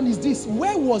question is this,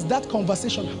 where was that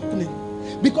conversation happening?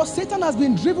 Because Satan has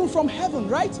been driven from heaven,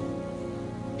 right?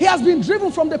 He has been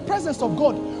driven from the presence of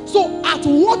God. So at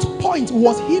what point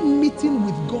was he meeting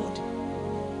with God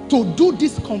to do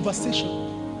this conversation?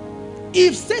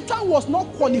 If Satan was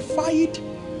not qualified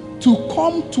to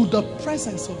come to the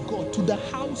presence of God, to the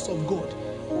house of God,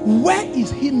 where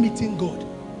is he meeting God?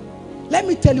 Let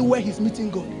me tell you where he's meeting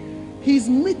God. He's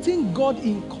meeting God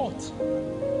in court.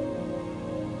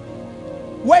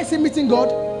 Where is he meeting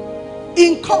God?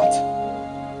 In court.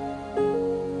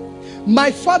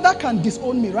 My father can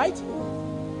disown me, right?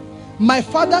 My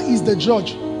father is the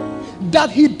judge.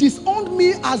 That he disowned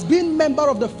me as being member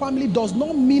of the family does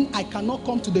not mean I cannot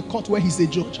come to the court where he's a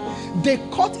judge. The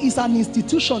court is an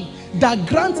institution that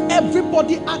grants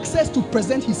everybody access to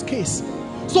present his case.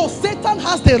 So Satan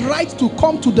has the right to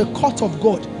come to the court of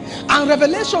God. And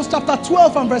Revelation chapter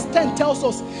 12 and verse 10 tells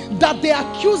us that the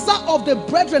accuser of the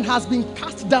brethren has been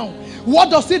cast down. What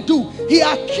does he do? He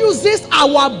accuses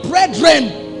our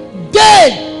brethren.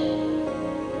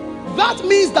 That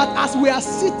means that as we are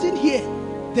sitting here,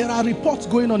 there are reports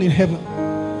going on in heaven.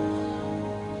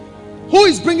 Who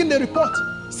is bringing the report?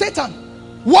 Satan.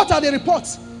 What are the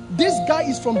reports? This guy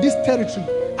is from this territory,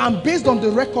 and based on the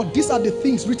record, these are the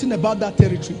things written about that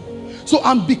territory. So,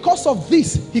 and because of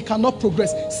this, he cannot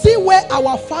progress. See where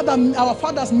our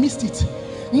fathers missed it.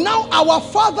 Now our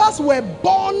fathers were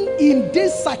born in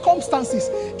these circumstances,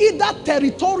 either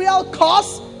territorial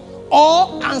cause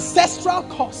or ancestral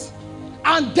cause.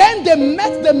 And then they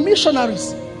met the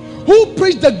missionaries who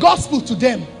preached the gospel to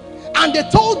them, and they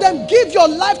told them, give your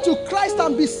life to Christ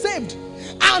and be saved.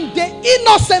 And they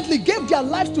innocently gave their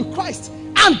lives to Christ,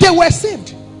 and they were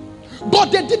saved.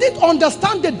 But they didn't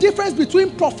understand the difference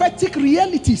between prophetic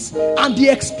realities and the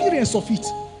experience of it.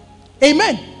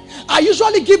 Amen. I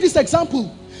usually give this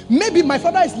example. Maybe my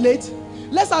father is late.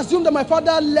 Let's assume that my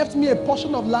father left me a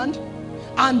portion of land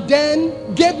and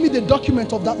then gave me the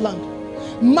document of that land.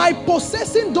 My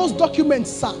possessing those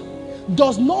documents, sir,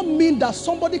 does not mean that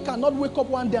somebody cannot wake up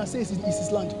one day and say it's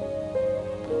his land.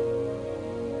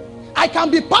 I can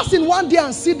be passing one day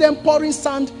and see them pouring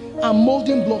sand and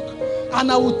molding block,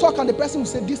 and I will talk and the person will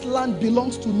say, this land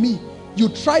belongs to me. You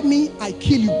try me, I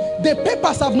kill you. The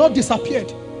papers have not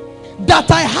disappeared. That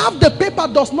I have the paper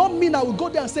does not mean I will go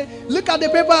there and say, look at the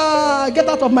paper, get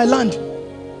out of my land.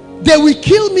 They will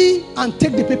kill me and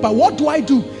take the paper. What do?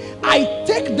 I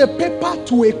take the paper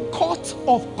to a court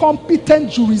of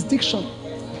competent jurisdiction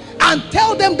and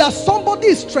tell them that somebody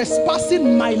is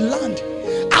trespassing my land,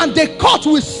 and the court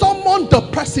will summon the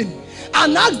person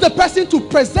and ask the person to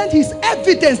present his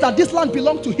evidence that this land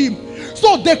belongs to him.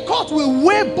 So the court will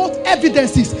weigh both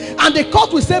evidences, and the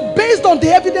court will say, based on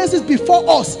the evidences before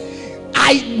us,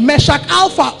 Meshach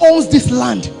Alpha owns this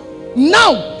land.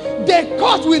 Now the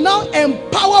court will now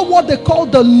empower what they call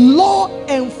the law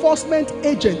enforcement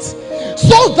agents,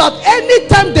 so that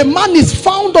anytime the man is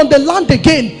found on the land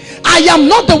again, I am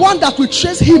not the one that will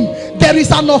chase him. There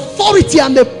is an authority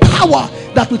and a power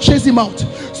that will chase him out.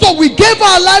 So we gave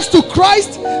our lives to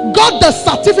Christ, got the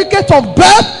certificate of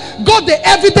birth, got the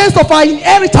evidence of our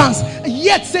inheritance,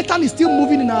 yet Satan is still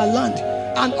moving in our land,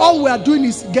 and all we are doing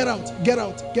is get out, get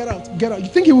out, get out, get out. You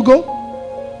think he will go?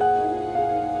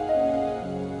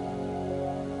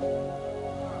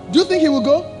 Do you think he will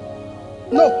go?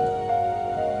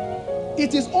 No.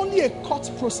 It is only a court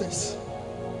process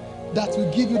that will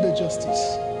give you the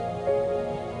justice.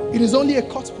 It is only a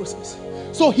court process.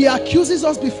 So he accuses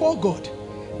us before God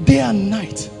day and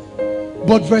night.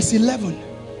 But verse 11,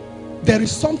 there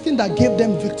is something that gave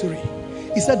them victory.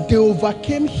 He said they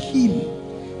overcame him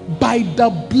by the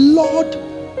blood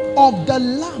of the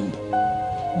Lamb,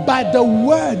 by the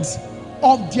words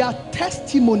of their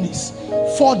testimonies,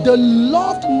 for they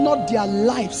loved not their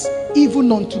lives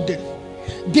even unto death.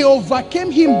 They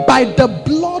overcame him by the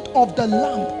blood of the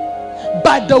Lamb,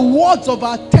 by the words of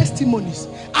our testimonies.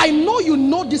 I know you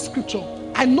know this scripture,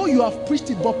 I know you have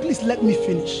preached it, but please let me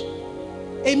finish.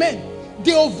 Amen.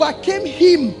 They overcame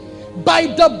him by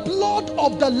the blood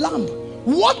of the Lamb.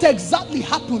 What exactly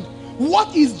happened?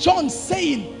 What is John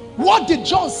saying? What did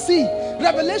John see?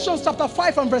 Revelation chapter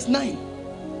 5 and verse 9.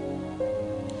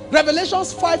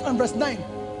 Revelations 5 and verse 9.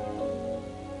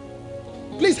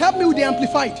 Please help me with the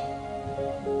Amplified.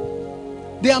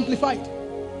 The Amplified.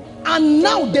 And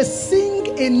now they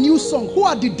sing a new song. Who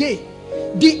are they?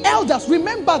 The elders.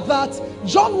 Remember that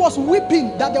John was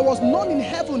weeping that there was none in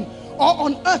heaven or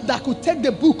on earth that could take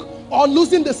the book or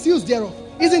loosen the seals thereof.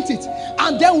 Isn't it?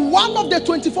 And then one of the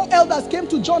 24 elders came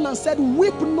to John and said,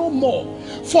 weep no more,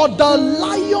 for the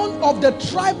Lion of the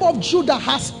tribe of Judah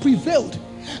has prevailed.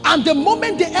 And the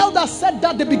moment the elders said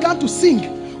that, they began to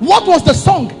sing. What was the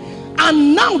song?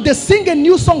 And now they sing a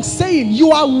new song saying,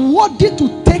 you are worthy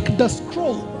to take the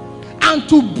scroll and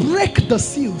to break the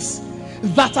seals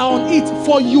that are on it,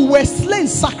 for you were slain,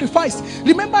 sacrificed.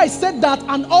 Remember I said that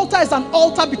an altar is an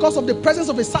altar because of the presence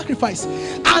of a sacrifice,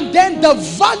 and then the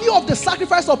value of the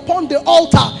sacrifice upon the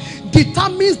altar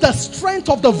determines the strength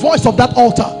of the voice of that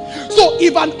altar. So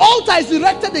if an altar is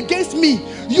erected against me,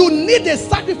 you need a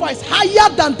sacrifice higher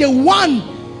than the one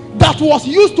that was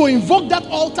used to invoke that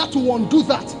altar to undo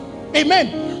that.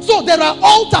 Amen. So there are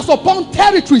altars upon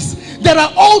territories, there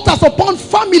are altars upon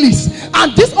families,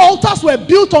 and these altars were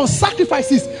built on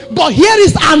sacrifices. But here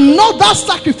is another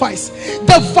sacrifice.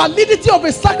 The validity of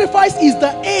a sacrifice is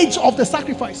the age of the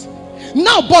sacrifice.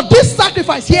 Now, but this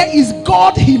sacrifice here is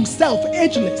God himself,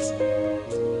 ageless.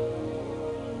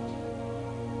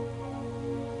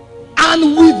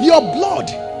 And with your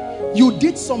blood, you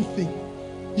did something.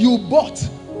 You bought.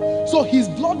 So his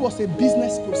blood was a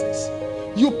business process.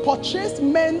 You purchased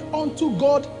men unto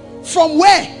God from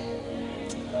where?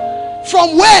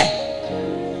 From where?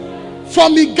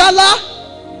 From Igala,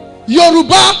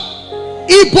 Yoruba,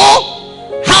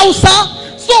 Igbo,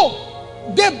 Hausa. So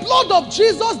the blood of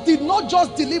Jesus did not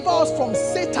just deliver us from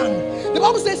Satan. The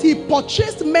Bible says he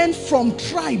purchased men from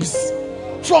tribes.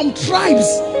 From tribes.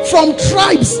 From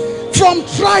tribes. From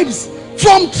tribes.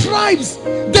 From tribes.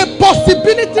 The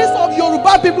possibilities of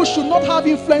Yoruba people should not have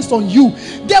influence on you.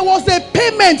 There was a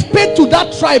payment paid to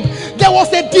that tribe. There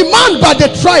was a demand by the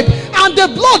tribe, and the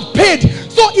blood paid.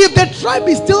 So if the tribe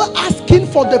is still asking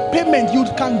for the payment, you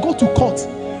can go to court.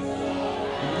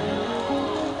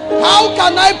 How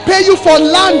can I pay you for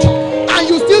land and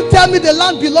you still tell me the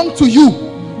land belongs to you?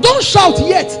 Don't shout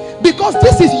yet, because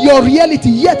this is your reality,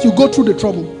 yet you go through the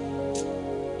trouble.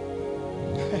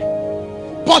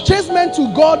 Purchase men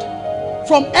to God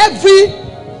from every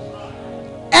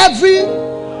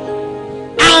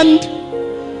and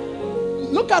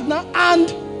look at now,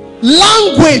 and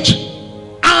language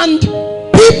and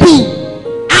people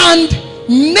and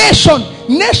nation.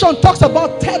 Nation talks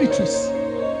about territories.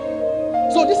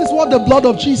 So this is what the blood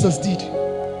of Jesus did.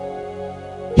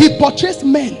 He purchased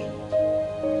men.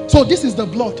 So this is the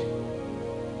blood.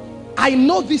 I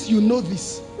know this, you know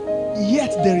this,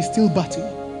 yet there is still battle.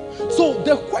 So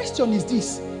the question is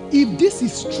this: if this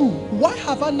is true, why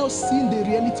have I not seen the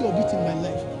reality of it in my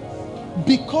life?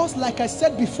 Because like I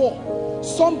said before,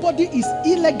 somebody is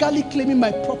illegally claiming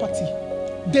my property.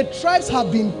 The tribes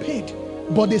have been paid,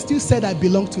 but they still said I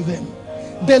belong to them.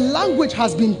 The language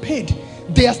has been paid,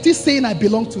 they are still saying I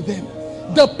belong to them.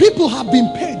 The people have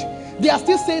been paid, they are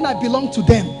still saying I belong to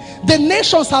them. The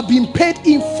nations have been paid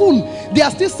in full, they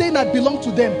are still saying I belong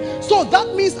to them. So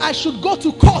that means I should go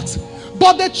to court.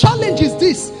 But the challenge is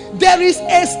this: there is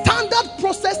a standard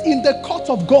process in the court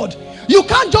of God. You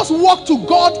can't just walk to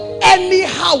God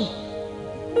anyhow.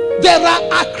 There are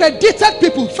accredited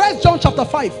people. 1 John chapter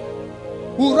 5.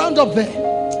 We'll round up there.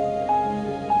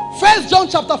 1 John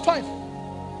chapter 5.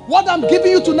 What I'm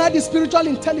giving you tonight is spiritual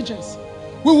intelligence.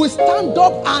 We will stand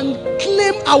up and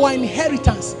claim our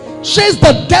inheritance. Chase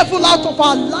the devil out of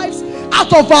our lives,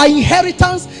 out of our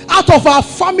inheritance, out of our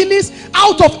families,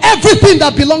 out of everything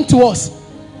that belongs to us.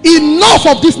 Enough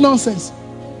of this nonsense.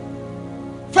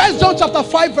 1 John chapter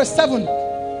 5 verse 7.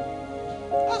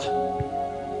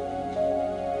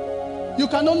 You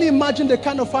can only imagine the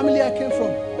kind of family I came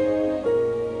from.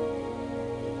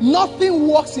 Nothing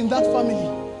works in that family.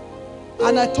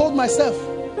 And I told myself,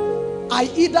 I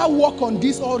either work on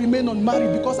this or remain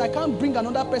unmarried, because I can't bring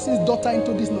another person's daughter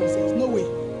into this nonsense. No way.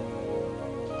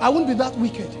 I won't be that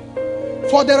wicked.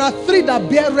 For there are three that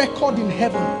bear record in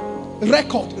heaven.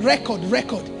 Record.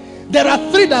 There are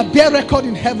three that bear record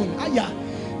in heaven.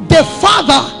 The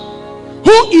Father,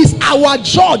 who is our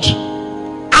judge,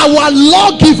 our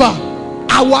lawgiver,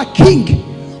 our king,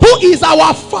 who is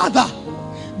our Father,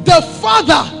 the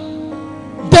Father,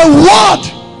 the Word,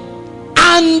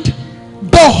 and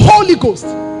the Holy Ghost.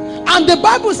 And the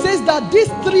Bible says that these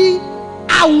three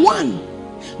are one.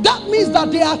 That means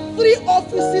that there are three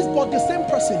offices but the same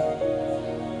person.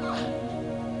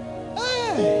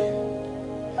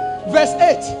 Verse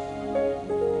 8.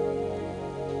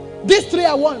 These three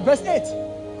are one. Verse 8.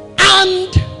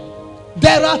 And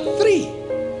there are three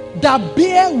that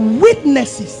bear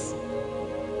witnesses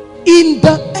in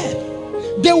the earth.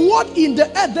 The word in the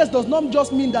earth, this does not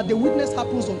just mean that the witness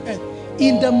happens on earth.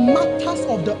 In the matters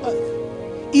of the earth.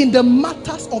 In the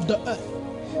matters of the earth.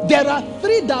 There are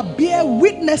three that bear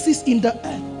witnesses in the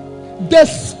earth. The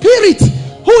Spirit,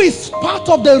 who is part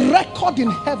of the record in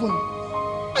heaven.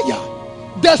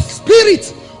 The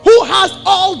Spirit, who has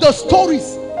all the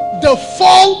stories, the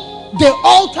fall, the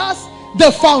altars,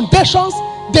 the foundations,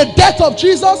 the death of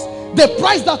Jesus, the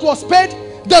price that was paid.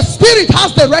 The Spirit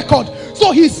has the record.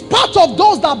 So he's part of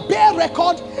those that bear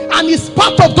record, and he's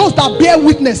part of those that bear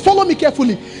witness. Follow me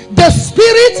carefully. The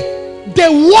Spirit, the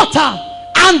water,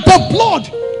 and the blood.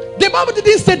 The Bible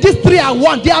didn't say these three are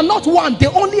one. They are not one. They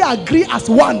only agree as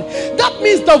one. That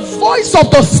means the voice of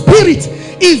the Spirit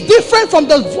is different from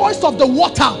the voice of the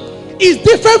water. is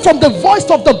different from the voice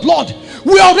of the blood.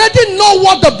 We already know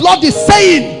what the blood is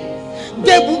saying.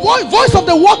 The voice of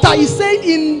the water is saying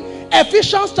in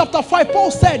Ephesians chapter 5,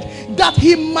 Paul said that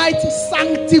he might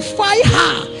sanctify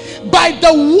her by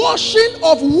the washing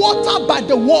of water by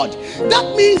the word.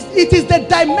 That means it is the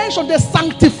dimension, the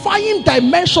sanctifying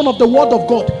dimension of the word of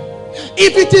God.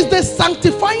 If it is the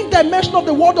sanctifying dimension of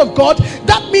the word of God,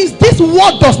 that means this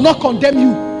word does not condemn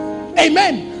you.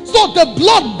 Amen. So the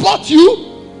blood bought you,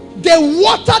 the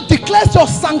water declares your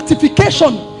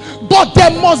sanctification, but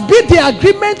there must be the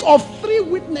agreement of 3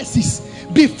 witnesses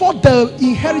before the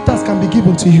inheritance can be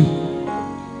given to you.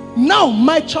 Now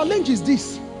my challenge is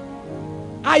this: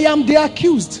 I am the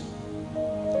accused.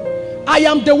 I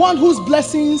am the one whose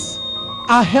blessings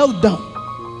are held down.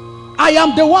 I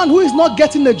am the one who is not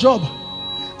getting a job.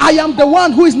 I am the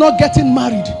one who is not getting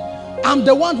married. I'm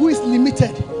the one who is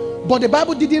limited. But the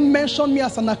Bible didn't mention me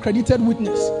as an accredited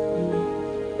witness.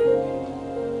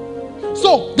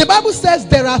 So the Bible says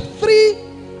there are 3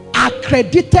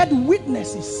 accredited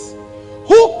witnesses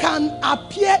who can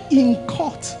appear in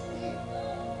court,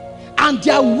 and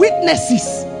their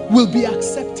witnesses will be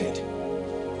accepted.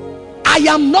 I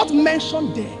am not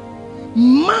mentioned there.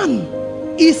 Man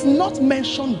is not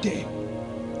mentioned there.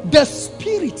 The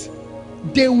spirit,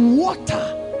 the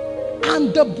water,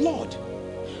 and the blood.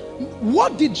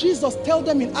 What did Jesus tell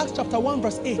them in Acts chapter 1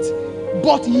 verse 8?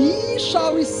 But ye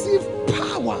shall receive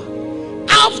power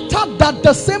after that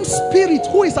the same spirit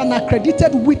who is an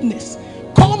accredited witness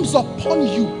comes upon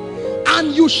you,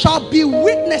 and you shall be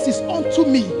witnesses unto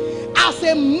me. As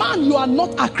a man, you are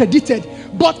not accredited,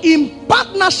 but in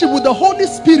partnership with the Holy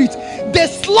Spirit, the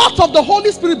slot of the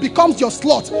Holy Spirit becomes your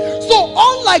slot. So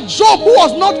unlike Job, who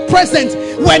was not present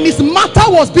when his matter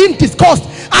was being discussed,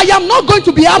 I am not going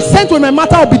to be absent when my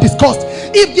matter will be discussed.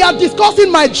 If they are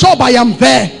discussing my job, I am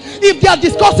there. If they are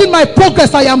discussing my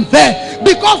progress, I am there.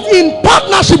 Because in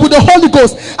partnership with the Holy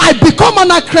Ghost, I become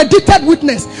an accredited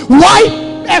witness. Why?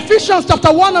 Ephesians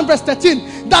chapter 1 and verse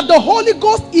 13. That the Holy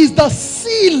Ghost is the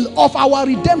seal of our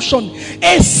redemption.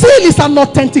 A seal is an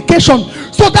authentication.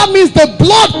 So that means the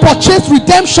blood purchased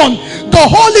redemption. The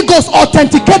Holy Ghost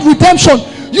authenticates redemption.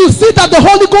 You see that the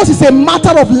Holy Ghost is a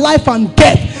matter of life and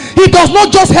death. He does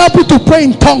not just help you to pray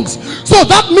in tongues. So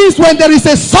that means when there is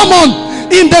a summon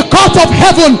in the court of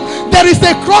heaven, there is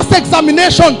a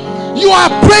cross-examination. You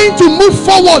are praying to move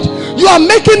forward. You are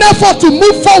making effort to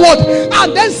move forward,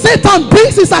 and then Satan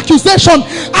brings his accusation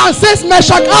and says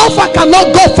Meshach Alpha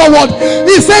cannot go forward.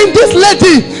 He's saying this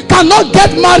lady cannot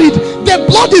get married. The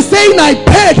blood is saying I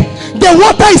paid. The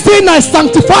water is saying I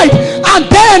sanctified. And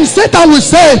then Satan will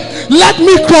say, let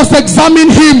me cross-examine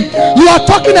him. You are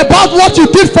talking about what you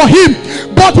did for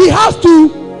him, but he has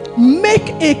to make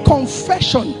a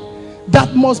confession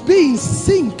that must be in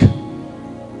sync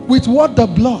with what the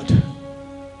blood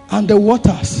and the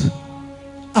waters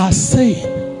are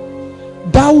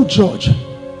saying. Thou judge,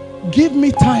 give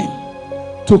me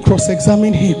time to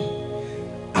cross-examine him.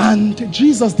 And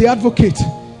Jesus the advocate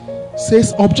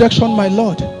says, objection, my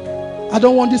Lord, I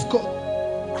don't want this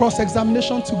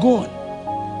cross-examination to go on.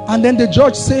 And then the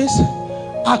judge says,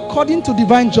 according to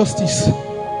divine justice,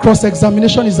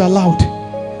 cross-examination is allowed.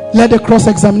 Let the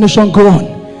cross-examination go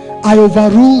on. I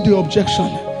overrule the objection.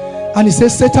 And he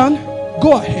says, Satan,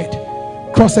 go ahead,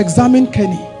 cross-examine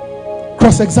Kenny,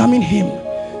 cross-examine him.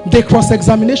 The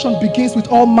cross-examination begins with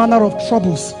all manner of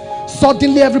troubles.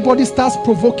 Suddenly everybody starts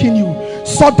provoking you.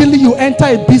 Suddenly you enter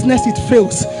a business, it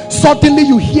fails. Suddenly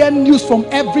you hear news from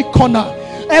every corner.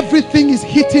 Everything is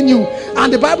hitting you.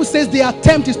 And the Bible says the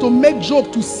attempt is to make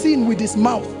Job to sin with his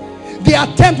mouth. The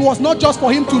attempt was not just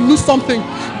for him to lose something,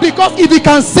 because if he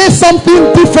can say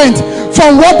something different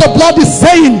from what the blood is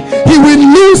saying, he will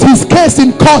lose his case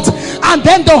in court. And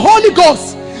then the Holy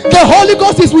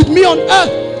Ghost is with me on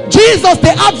earth. Jesus the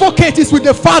advocate is with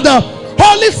the Father.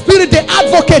 Holy Spirit the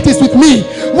advocate is with me.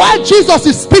 While Jesus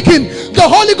is speaking, the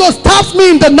Holy Ghost taps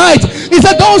me in the night. He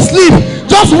said, don't sleep,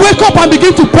 just wake up and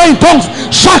begin to pray in tongues.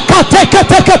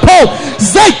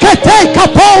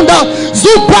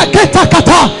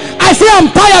 I say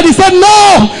I'm tired. He said,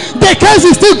 no, the case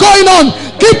is still going on.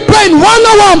 Keep praying. 1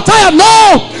 hour, I'm tired.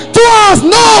 No. 2 hours,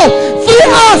 no. 3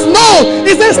 hours, no.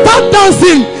 He said, start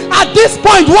dancing. At this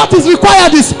point, what is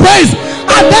required is praise.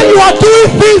 And then you are doing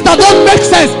things that don't make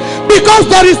sense, because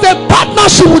there is a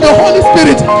partnership with the Holy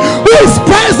Spirit who is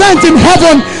present in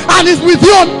heaven and is with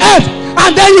you on earth.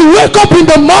 And then you wake up in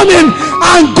the morning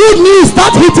and good news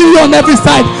start hitting you on every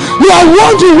side. You are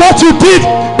wondering what you did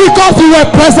because you were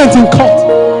present in court.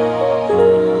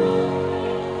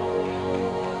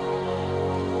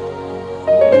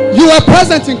 You were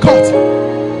present in court.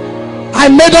 I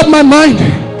made up my mind.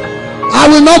 I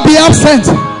will not be absent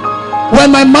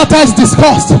when my matter is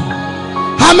discussed.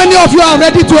 How many of you are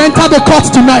ready to enter the court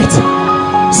tonight?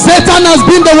 Satan has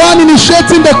been the one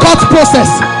initiating the court process.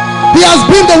 He has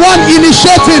been the one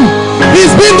initiating.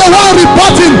 He's been the one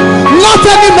reporting. Not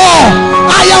anymore.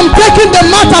 I am taking the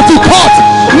matter to court.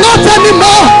 Not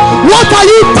anymore. What are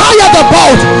you tired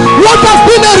about? What has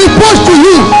been a reproach to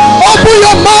you? Open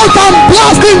your mouth and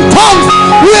blast in tongues.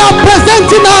 We are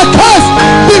presenting our case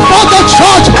before the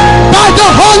church by the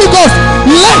Holy Ghost.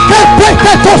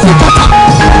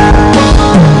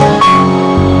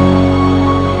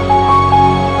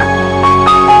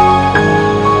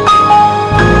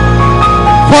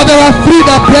 For there are three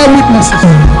that bear witnesses: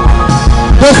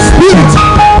 the Spirit,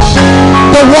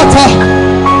 the water,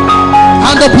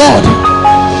 and the blood.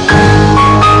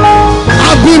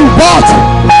 I've been bought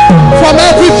from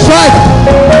every tribe.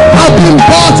 I've been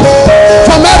bought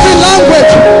from every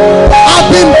language. I've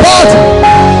been bought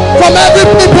from every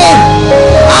people.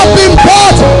 I've been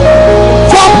bought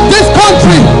from this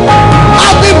country.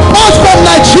 I've been bought from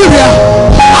Nigeria.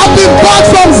 I've been bought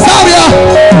from Zaria.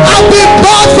 I've been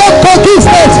bought from Kogi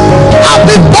State. I've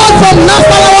been bought from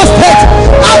Nasarawa State.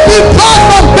 I've been bought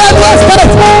from Benue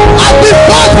State. I've been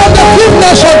bought from the Fifth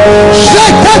Nation.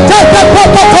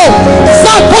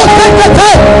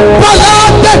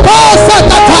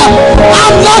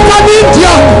 I'm not an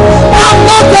Indian. I'm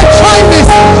not a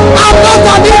Chinese. I'm not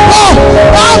an Igbo.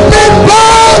 I've been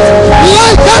bought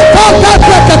like a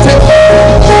Tokatrekete.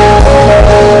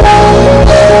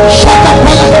 Shut up,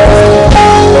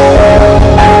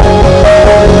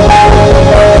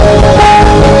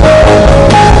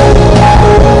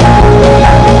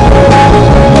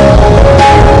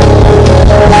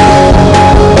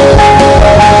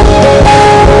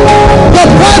 the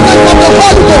presence of the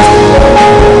Holy Ghost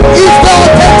is the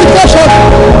authentication.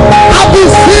 I've been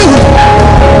sealed.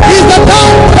 Is the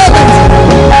down payment.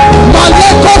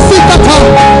 Maleko Sikata.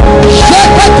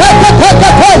 Shekete.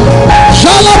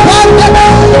 Shalapande.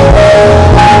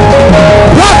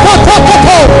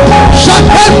 Rakatokoto.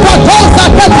 Shaketato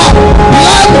Saketa.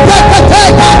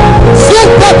 Lambeketeka.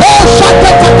 Sukato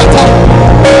Shaketakata.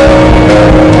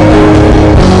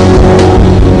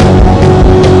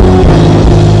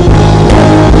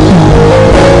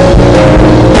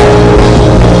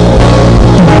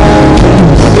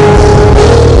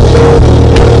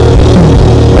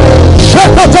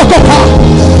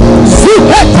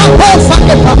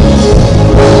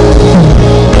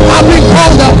 I've been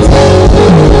called out.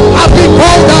 I've been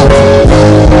called out.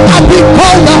 I've been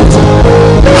called out.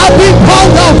 I've been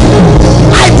called out.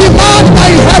 I demand my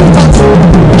inheritance.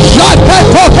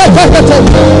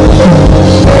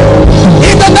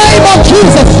 In the name of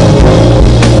Jesus.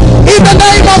 In the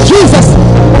name of Jesus.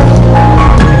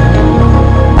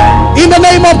 In the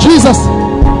name of Jesus.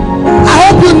 I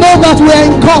hope you know that we are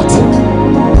in court.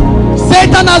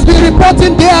 Satan has been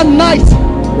reporting day and night,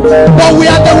 but we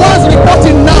are the ones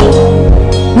reporting now.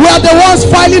 We are the ones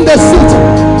filing the suit.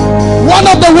 One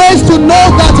of the ways to know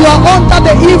that you are under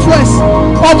the influence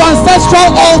of ancestral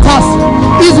altars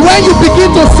is when you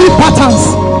begin to see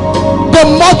patterns. The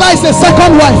mother is a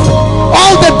second wife.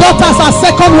 All the daughters are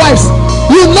second wives.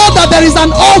 You know that there is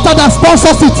an altar that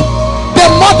sponsors it. The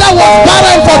mother was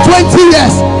barren for 20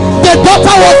 years. The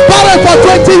daughter was barren for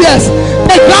 20 years.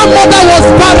 The grandmother was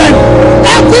barren.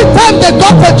 Every time they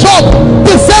got a job,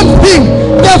 the same thing.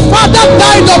 The father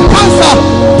died of cancer.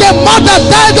 The mother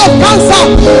died of cancer.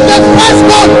 The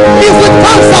firstborn is with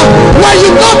cancer. When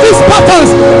you notice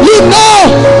patterns, you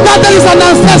know that there is an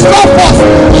ancestral force.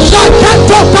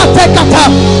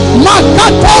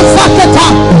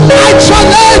 I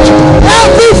challenge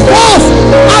every force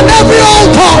and every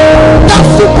altar that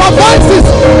supervises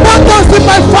patterns in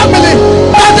my family.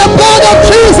 By the blood of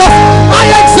Jesus, I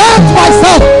exempt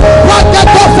myself.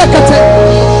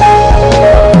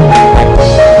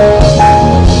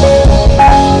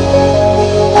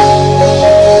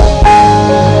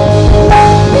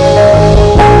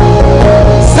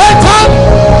 Satan,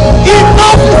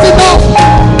 enough is enough.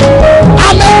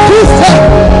 I'm a Christian.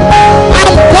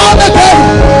 I'm born again.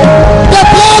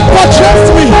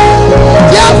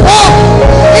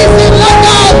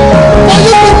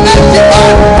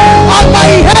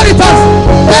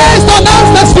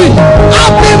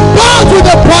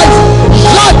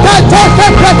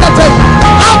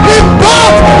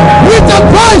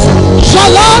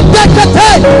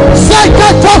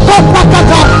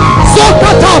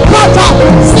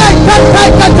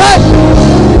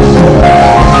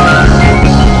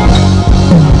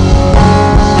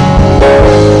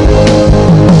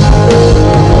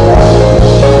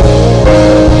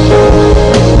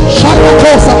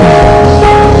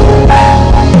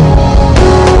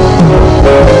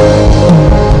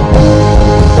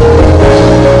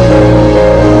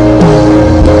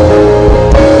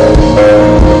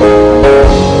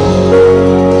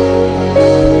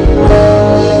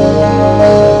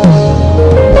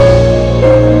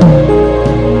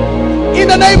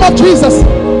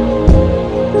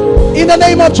 the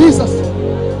name of Jesus.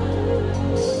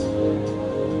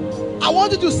 I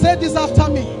want you to say this after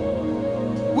me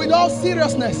with all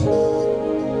seriousness.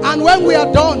 And when we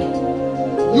are done,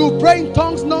 you pray in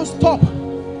tongues non-stop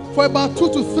for about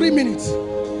 2 to 3 minutes.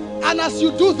 And as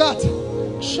you do that,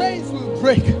 chains will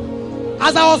break.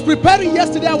 As I was preparing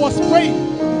yesterday, I was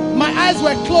praying. My eyes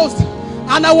were closed.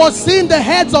 And I was seeing the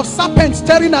heads of serpents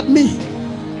staring at me.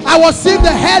 I was seeing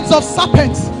the heads of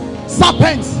serpents.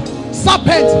 Serpents.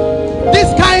 Serpents.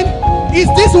 This kind, is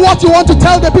this what you want to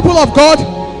tell the people of God?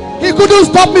 He couldn't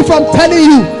stop me from telling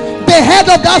you. The head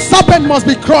of that serpent must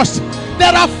be crushed.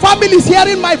 There are families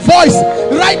hearing my voice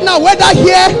right now, whether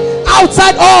here,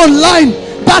 outside, or online,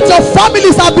 that your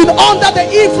families have been under the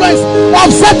influence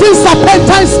of certain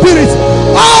serpentine spirits.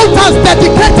 Altars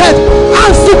dedicated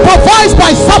and supervised by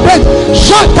serpents.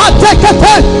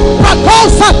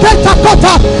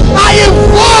 I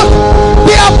invoke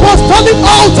the apostolic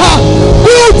altar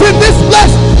built in this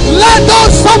place. Let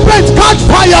those serpents catch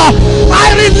fire.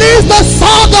 I release the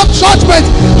sword of judgment.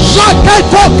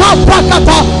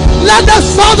 Let the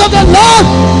sword of the Lord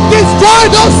destroy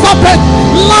those serpents.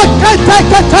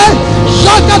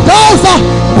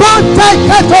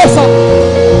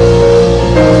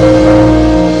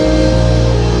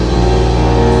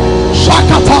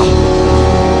 Shakata.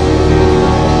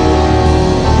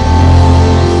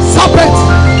 Serpent.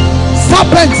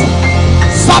 Serpent.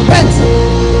 Serpent.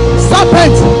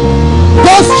 Serpent.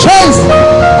 Those chains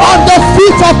on the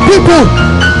feet of people,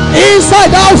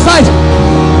 inside, outside.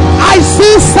 I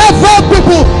see several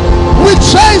people with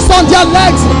chains on their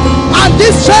legs, and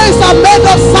these chains are made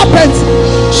of serpents.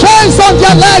 Chains on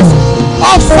their legs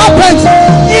of serpents.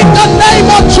 In the name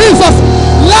of Jesus,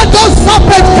 let those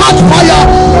serpents catch fire.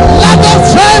 Let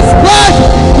those chains break.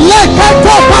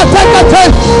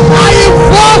 I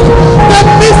invoke the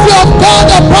mercy of God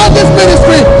upon this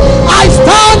ministry. I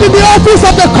stand in the office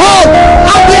of the call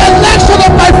and the election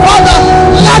of my Father.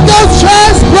 Let those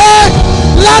chains break.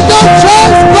 Let those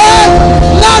chains break.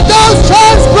 Let those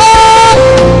chains break.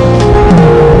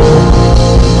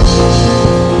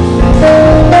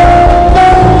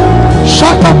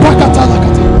 Shaka pakata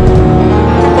lakata.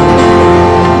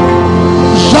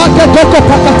 Shaka doko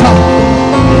pakata.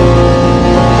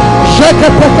 Shaka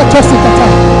pakata sikata.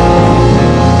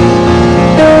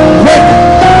 Break.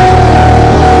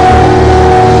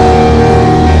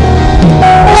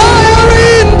 Fire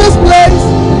in this place.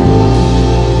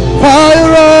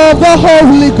 Fire of the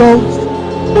Holy Ghost.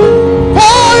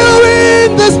 Fire in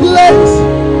this place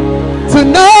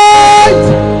tonight.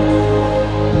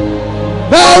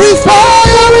 There is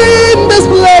fire in this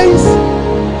place.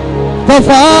 The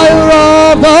fire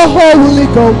of the Holy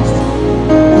Ghost.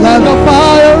 Let the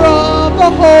fire of the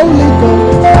Holy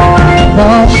Ghost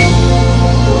burn.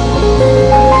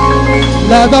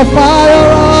 Let the fire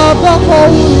of the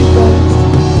Holy Ghost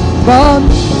burn.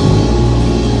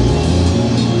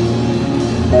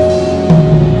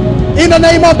 In the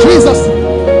name of Jesus.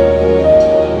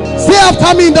 Say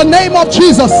after me, in the name of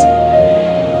Jesus.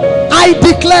 I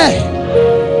declare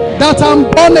that I'm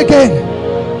born again.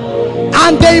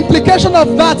 And the implication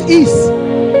of that is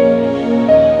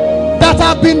that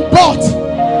I've been bought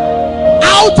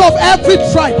out of every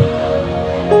tribe,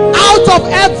 out of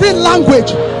every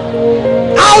language,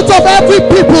 out of every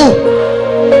people,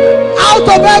 out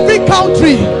of every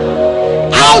country,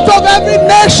 out of every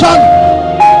nation,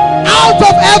 out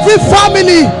of every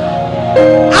family,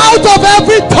 out of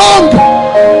every tongue,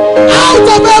 out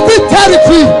of every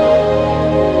territory.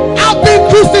 I've been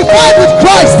crucified with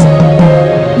Christ.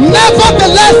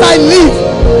 Nevertheless I live.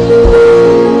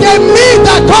 The me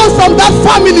that comes from that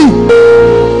family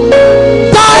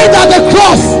died at the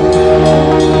cross.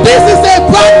 This is a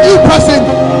brand new person.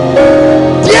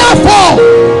 Therefore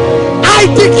I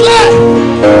declare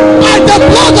by the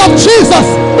blood of Jesus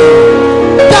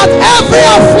that every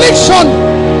affliction,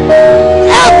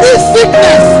 every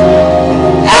sickness,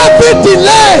 every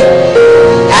delay,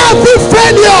 every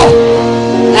failure,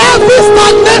 every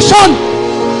stagnation,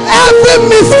 every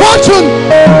misfortune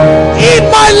in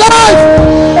my life,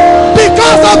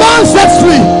 because of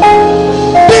ancestry,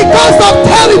 because of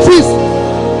territories,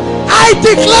 I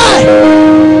declare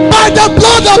by the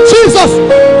blood of Jesus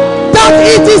that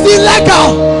it is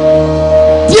illegal.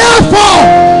 Therefore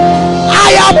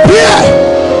I appear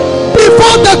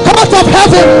before the court of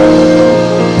heaven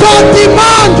to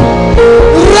demand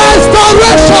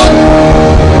restoration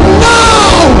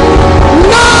now,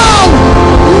 now,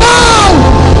 now,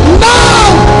 now,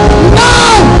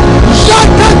 now.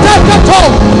 Shakateketo,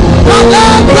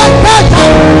 Alebreketa,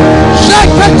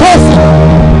 Shaketosi,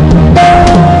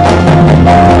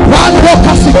 Rando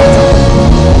Kasikata.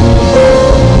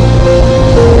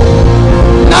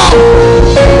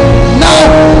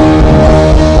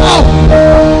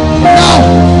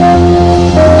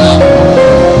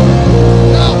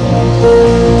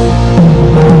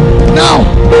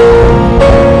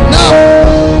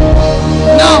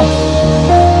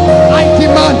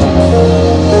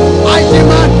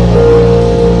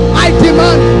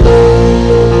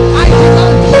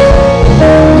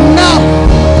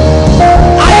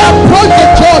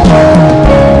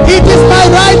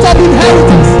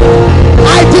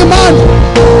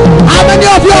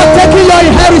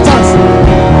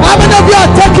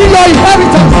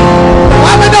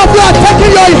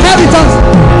 inheritance.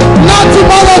 Not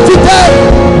tomorrow, today.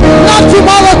 Not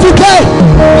tomorrow, today.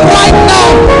 Right now.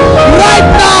 Right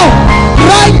now.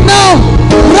 Right now.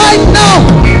 Right now.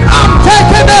 I'm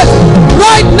taking it.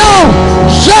 Right now.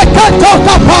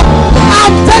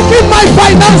 I'm taking my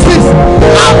finances.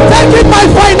 I'm taking my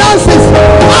finances.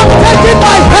 I'm taking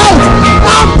my health.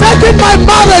 I'm taking my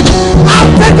marriage. I'm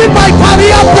taking my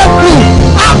career breakthrough.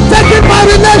 I'm taking my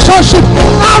relationship.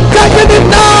 I'm taking it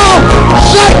now.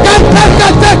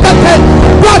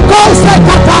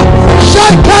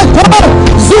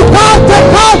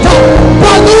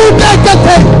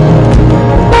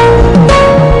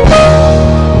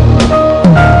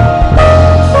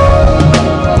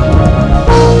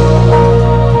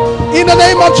 In the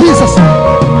name of Jesus.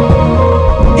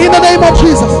 In the name of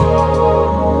Jesus.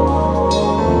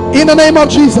 In the name of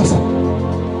Jesus.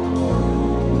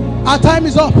 Our time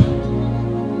is up.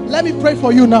 Let me pray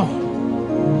for you now.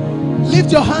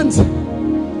 Lift your hands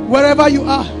wherever you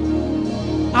are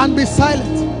and be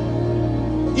silent.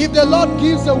 If the Lord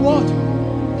gives the word,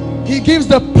 He gives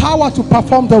the power to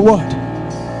perform the word.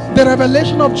 The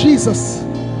revelation of Jesus,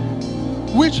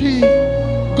 which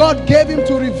God gave him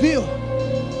to reveal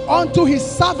unto his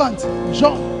servant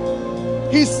John,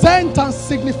 he sent and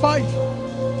signified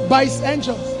by his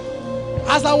angels.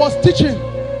 As I was teaching,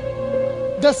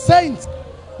 the saints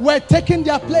were taking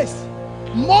their place.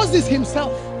 Moses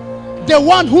himself, the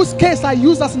one whose case I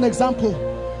used as an example,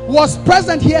 was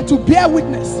present here to bear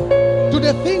witness to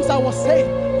the things I was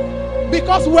saying.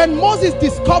 Because when Moses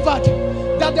discovered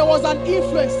that there was an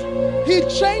influence, he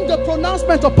changed the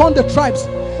pronouncement upon the tribes.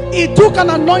 He took an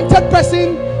anointed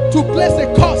person to place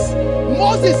a curse.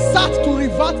 Moses sat to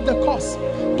revert the curse,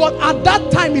 but at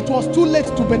that time it was too late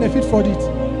to benefit from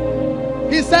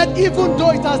it. He said, even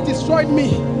though it has destroyed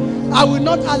me, I will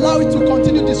not allow it to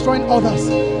continue destroying others.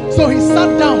 So he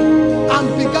sat down and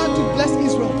began to bless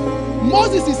Israel.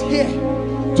 Moses is here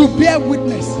to bear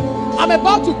witness. I'm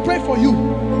about to pray for you.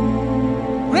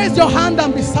 Raise your hand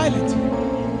and be silent.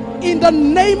 In the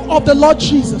name of the Lord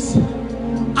Jesus,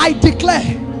 I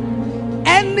declare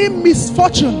any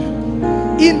misfortune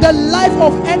in the life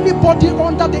of anybody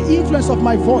under the influence of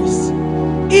my voice,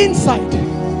 inside,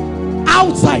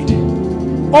 outside,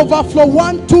 overflow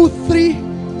 1, 2, 3,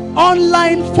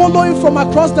 online, following from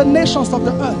across the nations of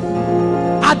the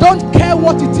earth. I don't care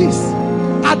what it is.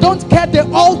 I don't care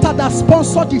the altar that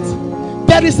sponsored it.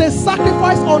 There is a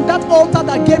sacrifice on that altar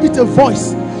that gave it a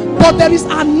voice, but there is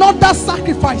another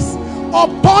sacrifice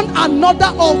upon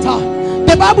another altar.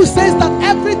 The Bible says that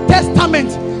every testament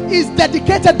is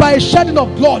dedicated by a shedding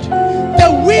of blood.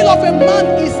 The will of a man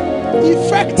is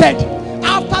effected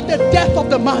after the death of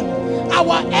the man.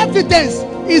 Our evidence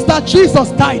is that Jesus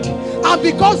died, and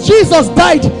because Jesus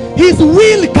died, his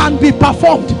will can be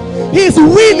performed. His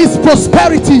will is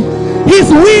prosperity. His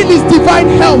will is divine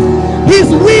health. His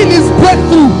will is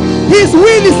breakthrough. His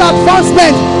will is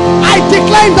advancement. I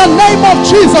declare in the name of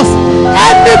Jesus,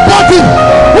 anybody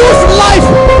whose life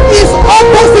is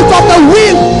opposite of the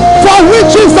will for which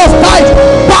Jesus died,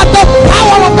 by the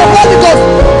power of the Holy Ghost,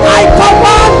 I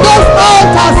command those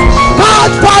altars,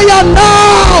 catch fire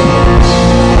now.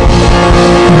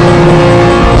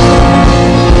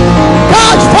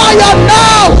 Catch fire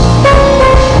now.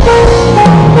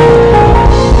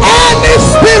 Any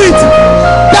spirit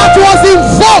that was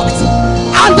invoked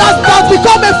and that has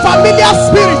become a familiar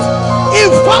spirit in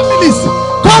families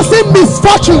causing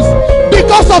misfortunes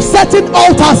because of certain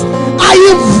altars, I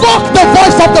invoke the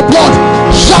voice of the blood.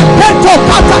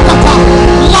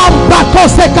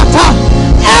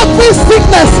 Every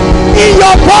sickness in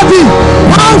your body,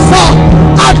 cancer,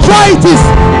 arthritis,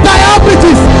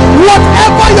 diabetes,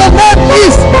 whatever your name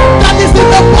is that is in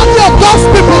the body of those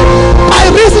people, by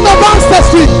reason of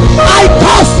ancestry, I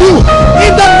curse you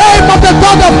in the name of the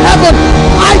God of heaven.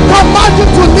 I command you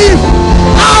to leave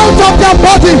out of their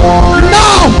body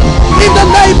now in the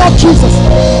name of Jesus.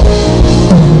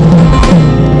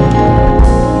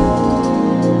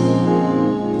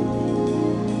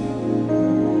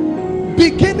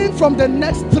 Beginning from the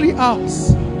next 3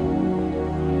 hours,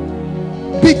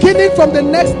 beginning from the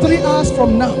next 3 hours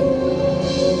from now,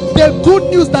 the good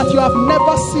news that you have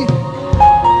never seen.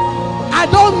 I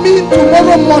don't mean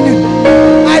tomorrow morning,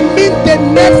 I mean the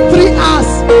next 3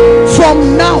 hours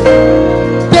from now.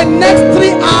 The next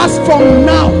 3 hours from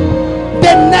now.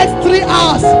 The next 3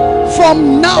 hours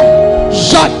from now.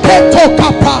 Jaketo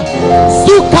kapa,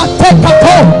 sukate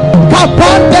kato,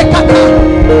 kapande kata.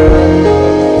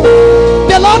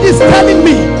 The Lord is telling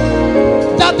me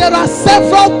that there are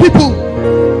several people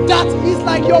that is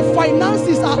like your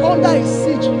finances are under a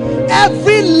siege.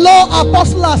 Every law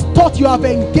apostle has taught you have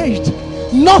engaged,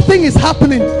 nothing is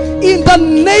happening. In the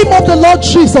name of the Lord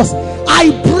Jesus, I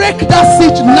break that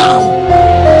siege now.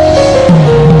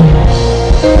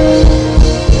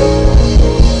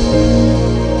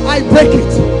 I break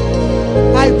it.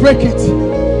 I break it.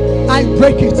 I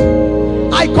break it.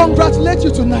 I congratulate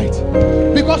you tonight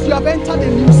because you have entered a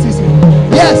new season.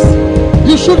 Yes,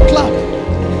 you should clap.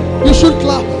 You should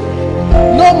clap.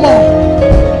 No more.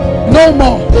 No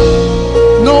more.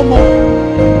 No more.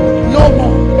 No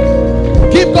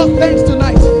more. Give God thanks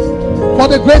tonight for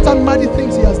the great and mighty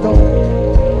things He has done.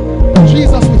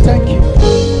 Jesus, we thank you.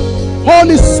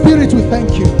 Holy Spirit, we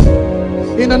thank you.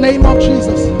 In the name of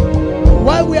Jesus.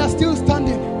 While we are still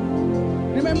standing,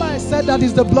 remember I said that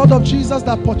it's the blood of Jesus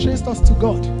that purchased us to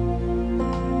God.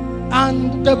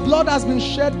 And the blood has been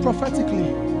shed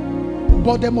prophetically,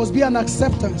 but there must be an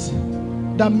acceptance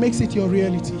that makes it your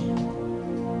reality.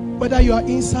 Whether you are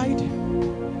inside,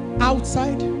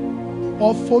 outside,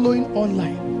 or following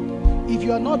online, if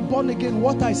you are not born again,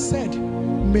 what I said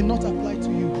may not apply to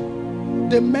you.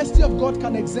 The mercy of God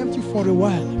can exempt you for a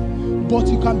while, but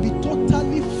you can be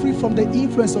totally free from the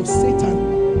influence of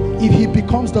Satan if he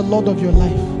becomes the Lord of your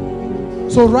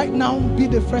life. So right now, be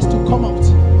the first to come out.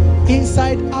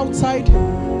 Inside, outside,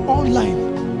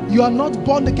 online. You are not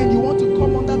born again. You want to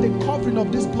come under the covering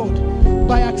of this blood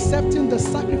by accepting the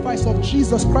sacrifice of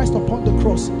Jesus Christ upon the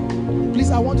cross.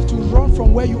 Please, I want you to run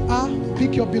from where you are,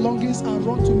 pick your belongings and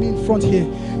run to me in front here.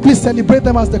 Please celebrate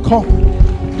them as they come.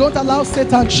 Don't allow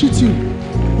Satan cheat you.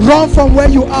 Run from where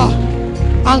you are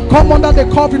and come under the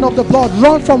covering of the blood.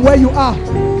 Run from where you are.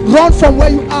 Run from where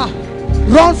you are.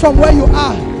 Run from where you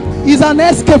are. It's an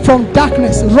escape from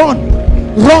darkness. Run.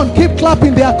 Run. Keep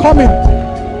clapping. They are coming.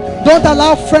 Don't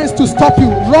allow friends to stop you.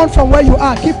 Run from where you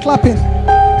are. Keep clapping.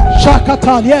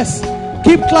 Shakatan. Yes.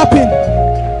 Keep clapping.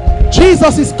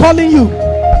 Jesus is calling you.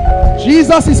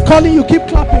 Jesus is calling you. Keep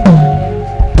clapping.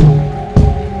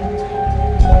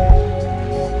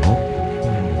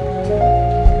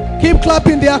 Keep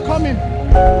clapping. They are coming.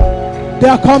 They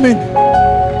are coming.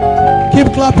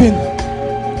 Keep clapping.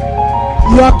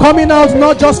 You are coming out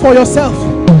not just for yourself.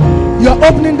 You are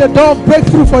opening the door of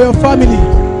breakthrough for your family.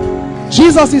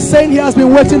 Jesus is saying He has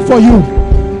been waiting for you.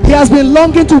 He has been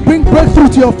longing to bring breakthrough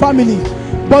to your family,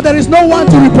 but there is no one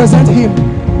to represent Him.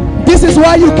 This is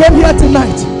why you came here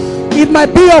tonight. It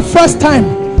might be your first time,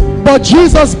 but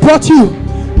Jesus brought you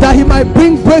that He might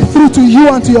bring breakthrough to you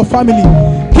and to your family.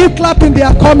 Keep clapping. They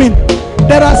are coming.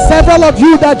 There are several of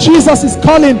you that Jesus is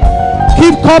calling.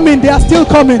 Keep coming. They are still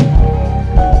coming.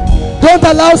 Don't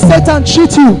allow Satan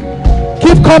cheat you.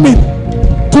 Keep coming.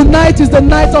 Tonight is the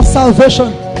night of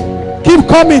salvation. Keep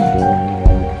coming.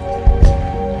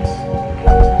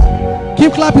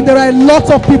 Keep clapping. There are a lot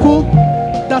of people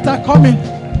that are coming.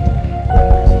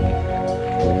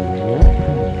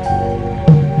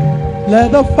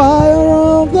 Let the fire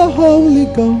of the Holy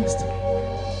Ghost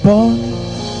burn.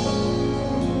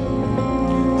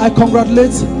 I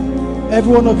congratulate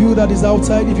every one of you that is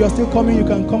outside. If you are still coming, you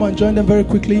can come and join them very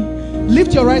quickly.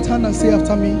 Lift your right hand and say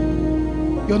after me.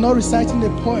 You're not reciting a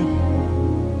poem.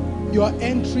 You are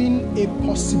entering a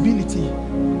possibility.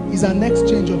 It's an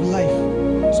exchange of life.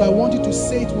 So I want you to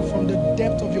say it from the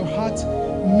depth of your heart.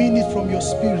 Mean it from your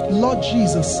spirit. Lord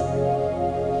Jesus.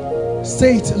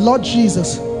 Say it. Lord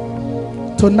Jesus.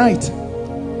 Tonight,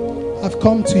 I've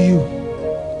come to you.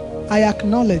 I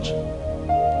acknowledge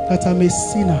that I'm a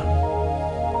sinner.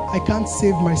 I can't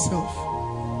save myself.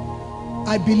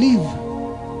 I believe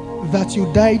that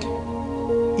you died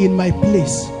in my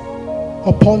place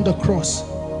upon the cross.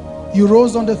 You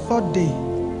rose on the third day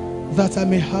that I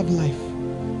may have life.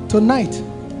 Tonight,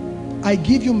 I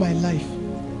give you my life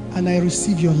and I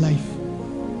receive your life.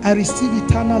 I receive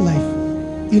eternal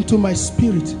life into my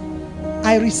spirit.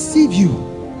 I receive you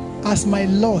as my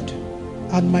Lord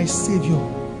and my Savior.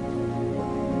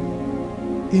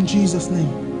 In Jesus' name,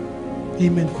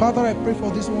 amen. Father, I pray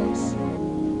for these ones.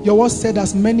 Your word said,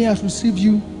 as many as receive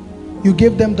you, you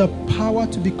gave them the power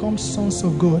to become sons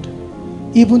of God,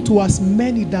 even to as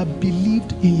many that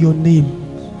believed in your name.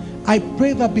 I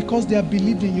pray that because they have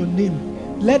believed in your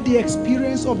name, let the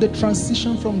experience of the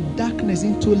transition from darkness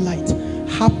into light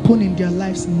happen in their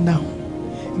lives now.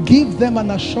 Give them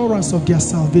an assurance of their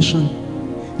salvation.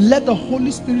 Let the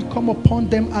Holy Spirit come upon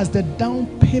them as the down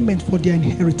payment for their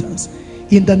inheritance.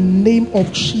 In the name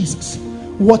of Jesus.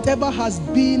 Whatever has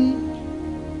been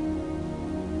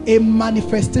a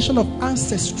manifestation of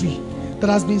ancestry that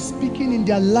has been speaking in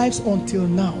their lives until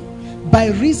now, by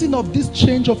reason of this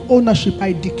change of ownership,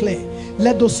 I declare,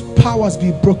 let those powers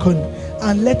be broken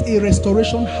and let a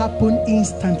restoration happen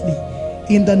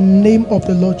instantly in the name of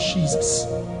the Lord Jesus.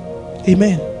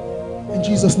 Amen. In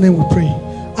Jesus' name we pray.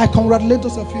 I congratulate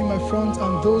those of you in my front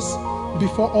and those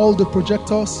before all the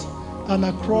projectors and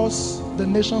across the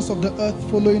nations of the earth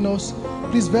following us.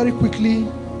 Please, very quickly,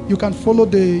 you can follow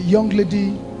the young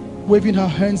lady waving her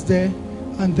hands there,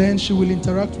 and then she will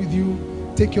interact with you,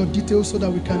 take your details so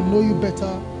that we can know you better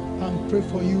and pray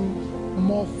for you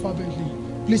more fervently.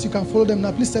 Please, you can follow them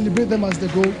now. Please celebrate them as they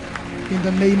go in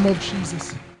the name of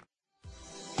Jesus.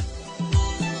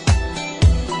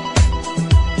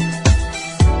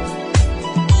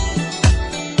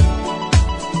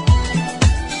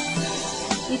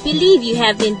 We believe you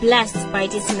have been blessed by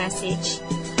this message.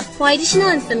 For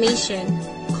additional information,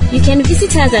 you can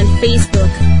visit us on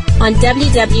Facebook on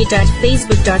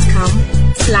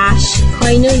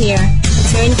www.facebook.com/Koinonia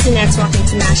Eternity Network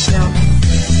International,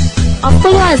 or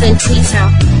follow us on Twitter,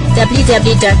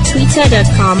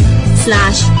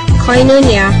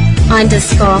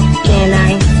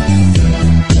 www.twitter.com/Koinonia_ANI.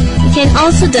 You can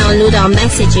also download our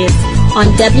messages on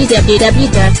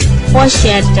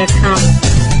www.forshared.com.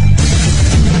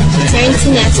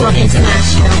 Eternity Network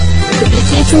International,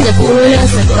 duplicating the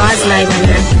fullness of God's life on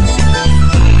earth.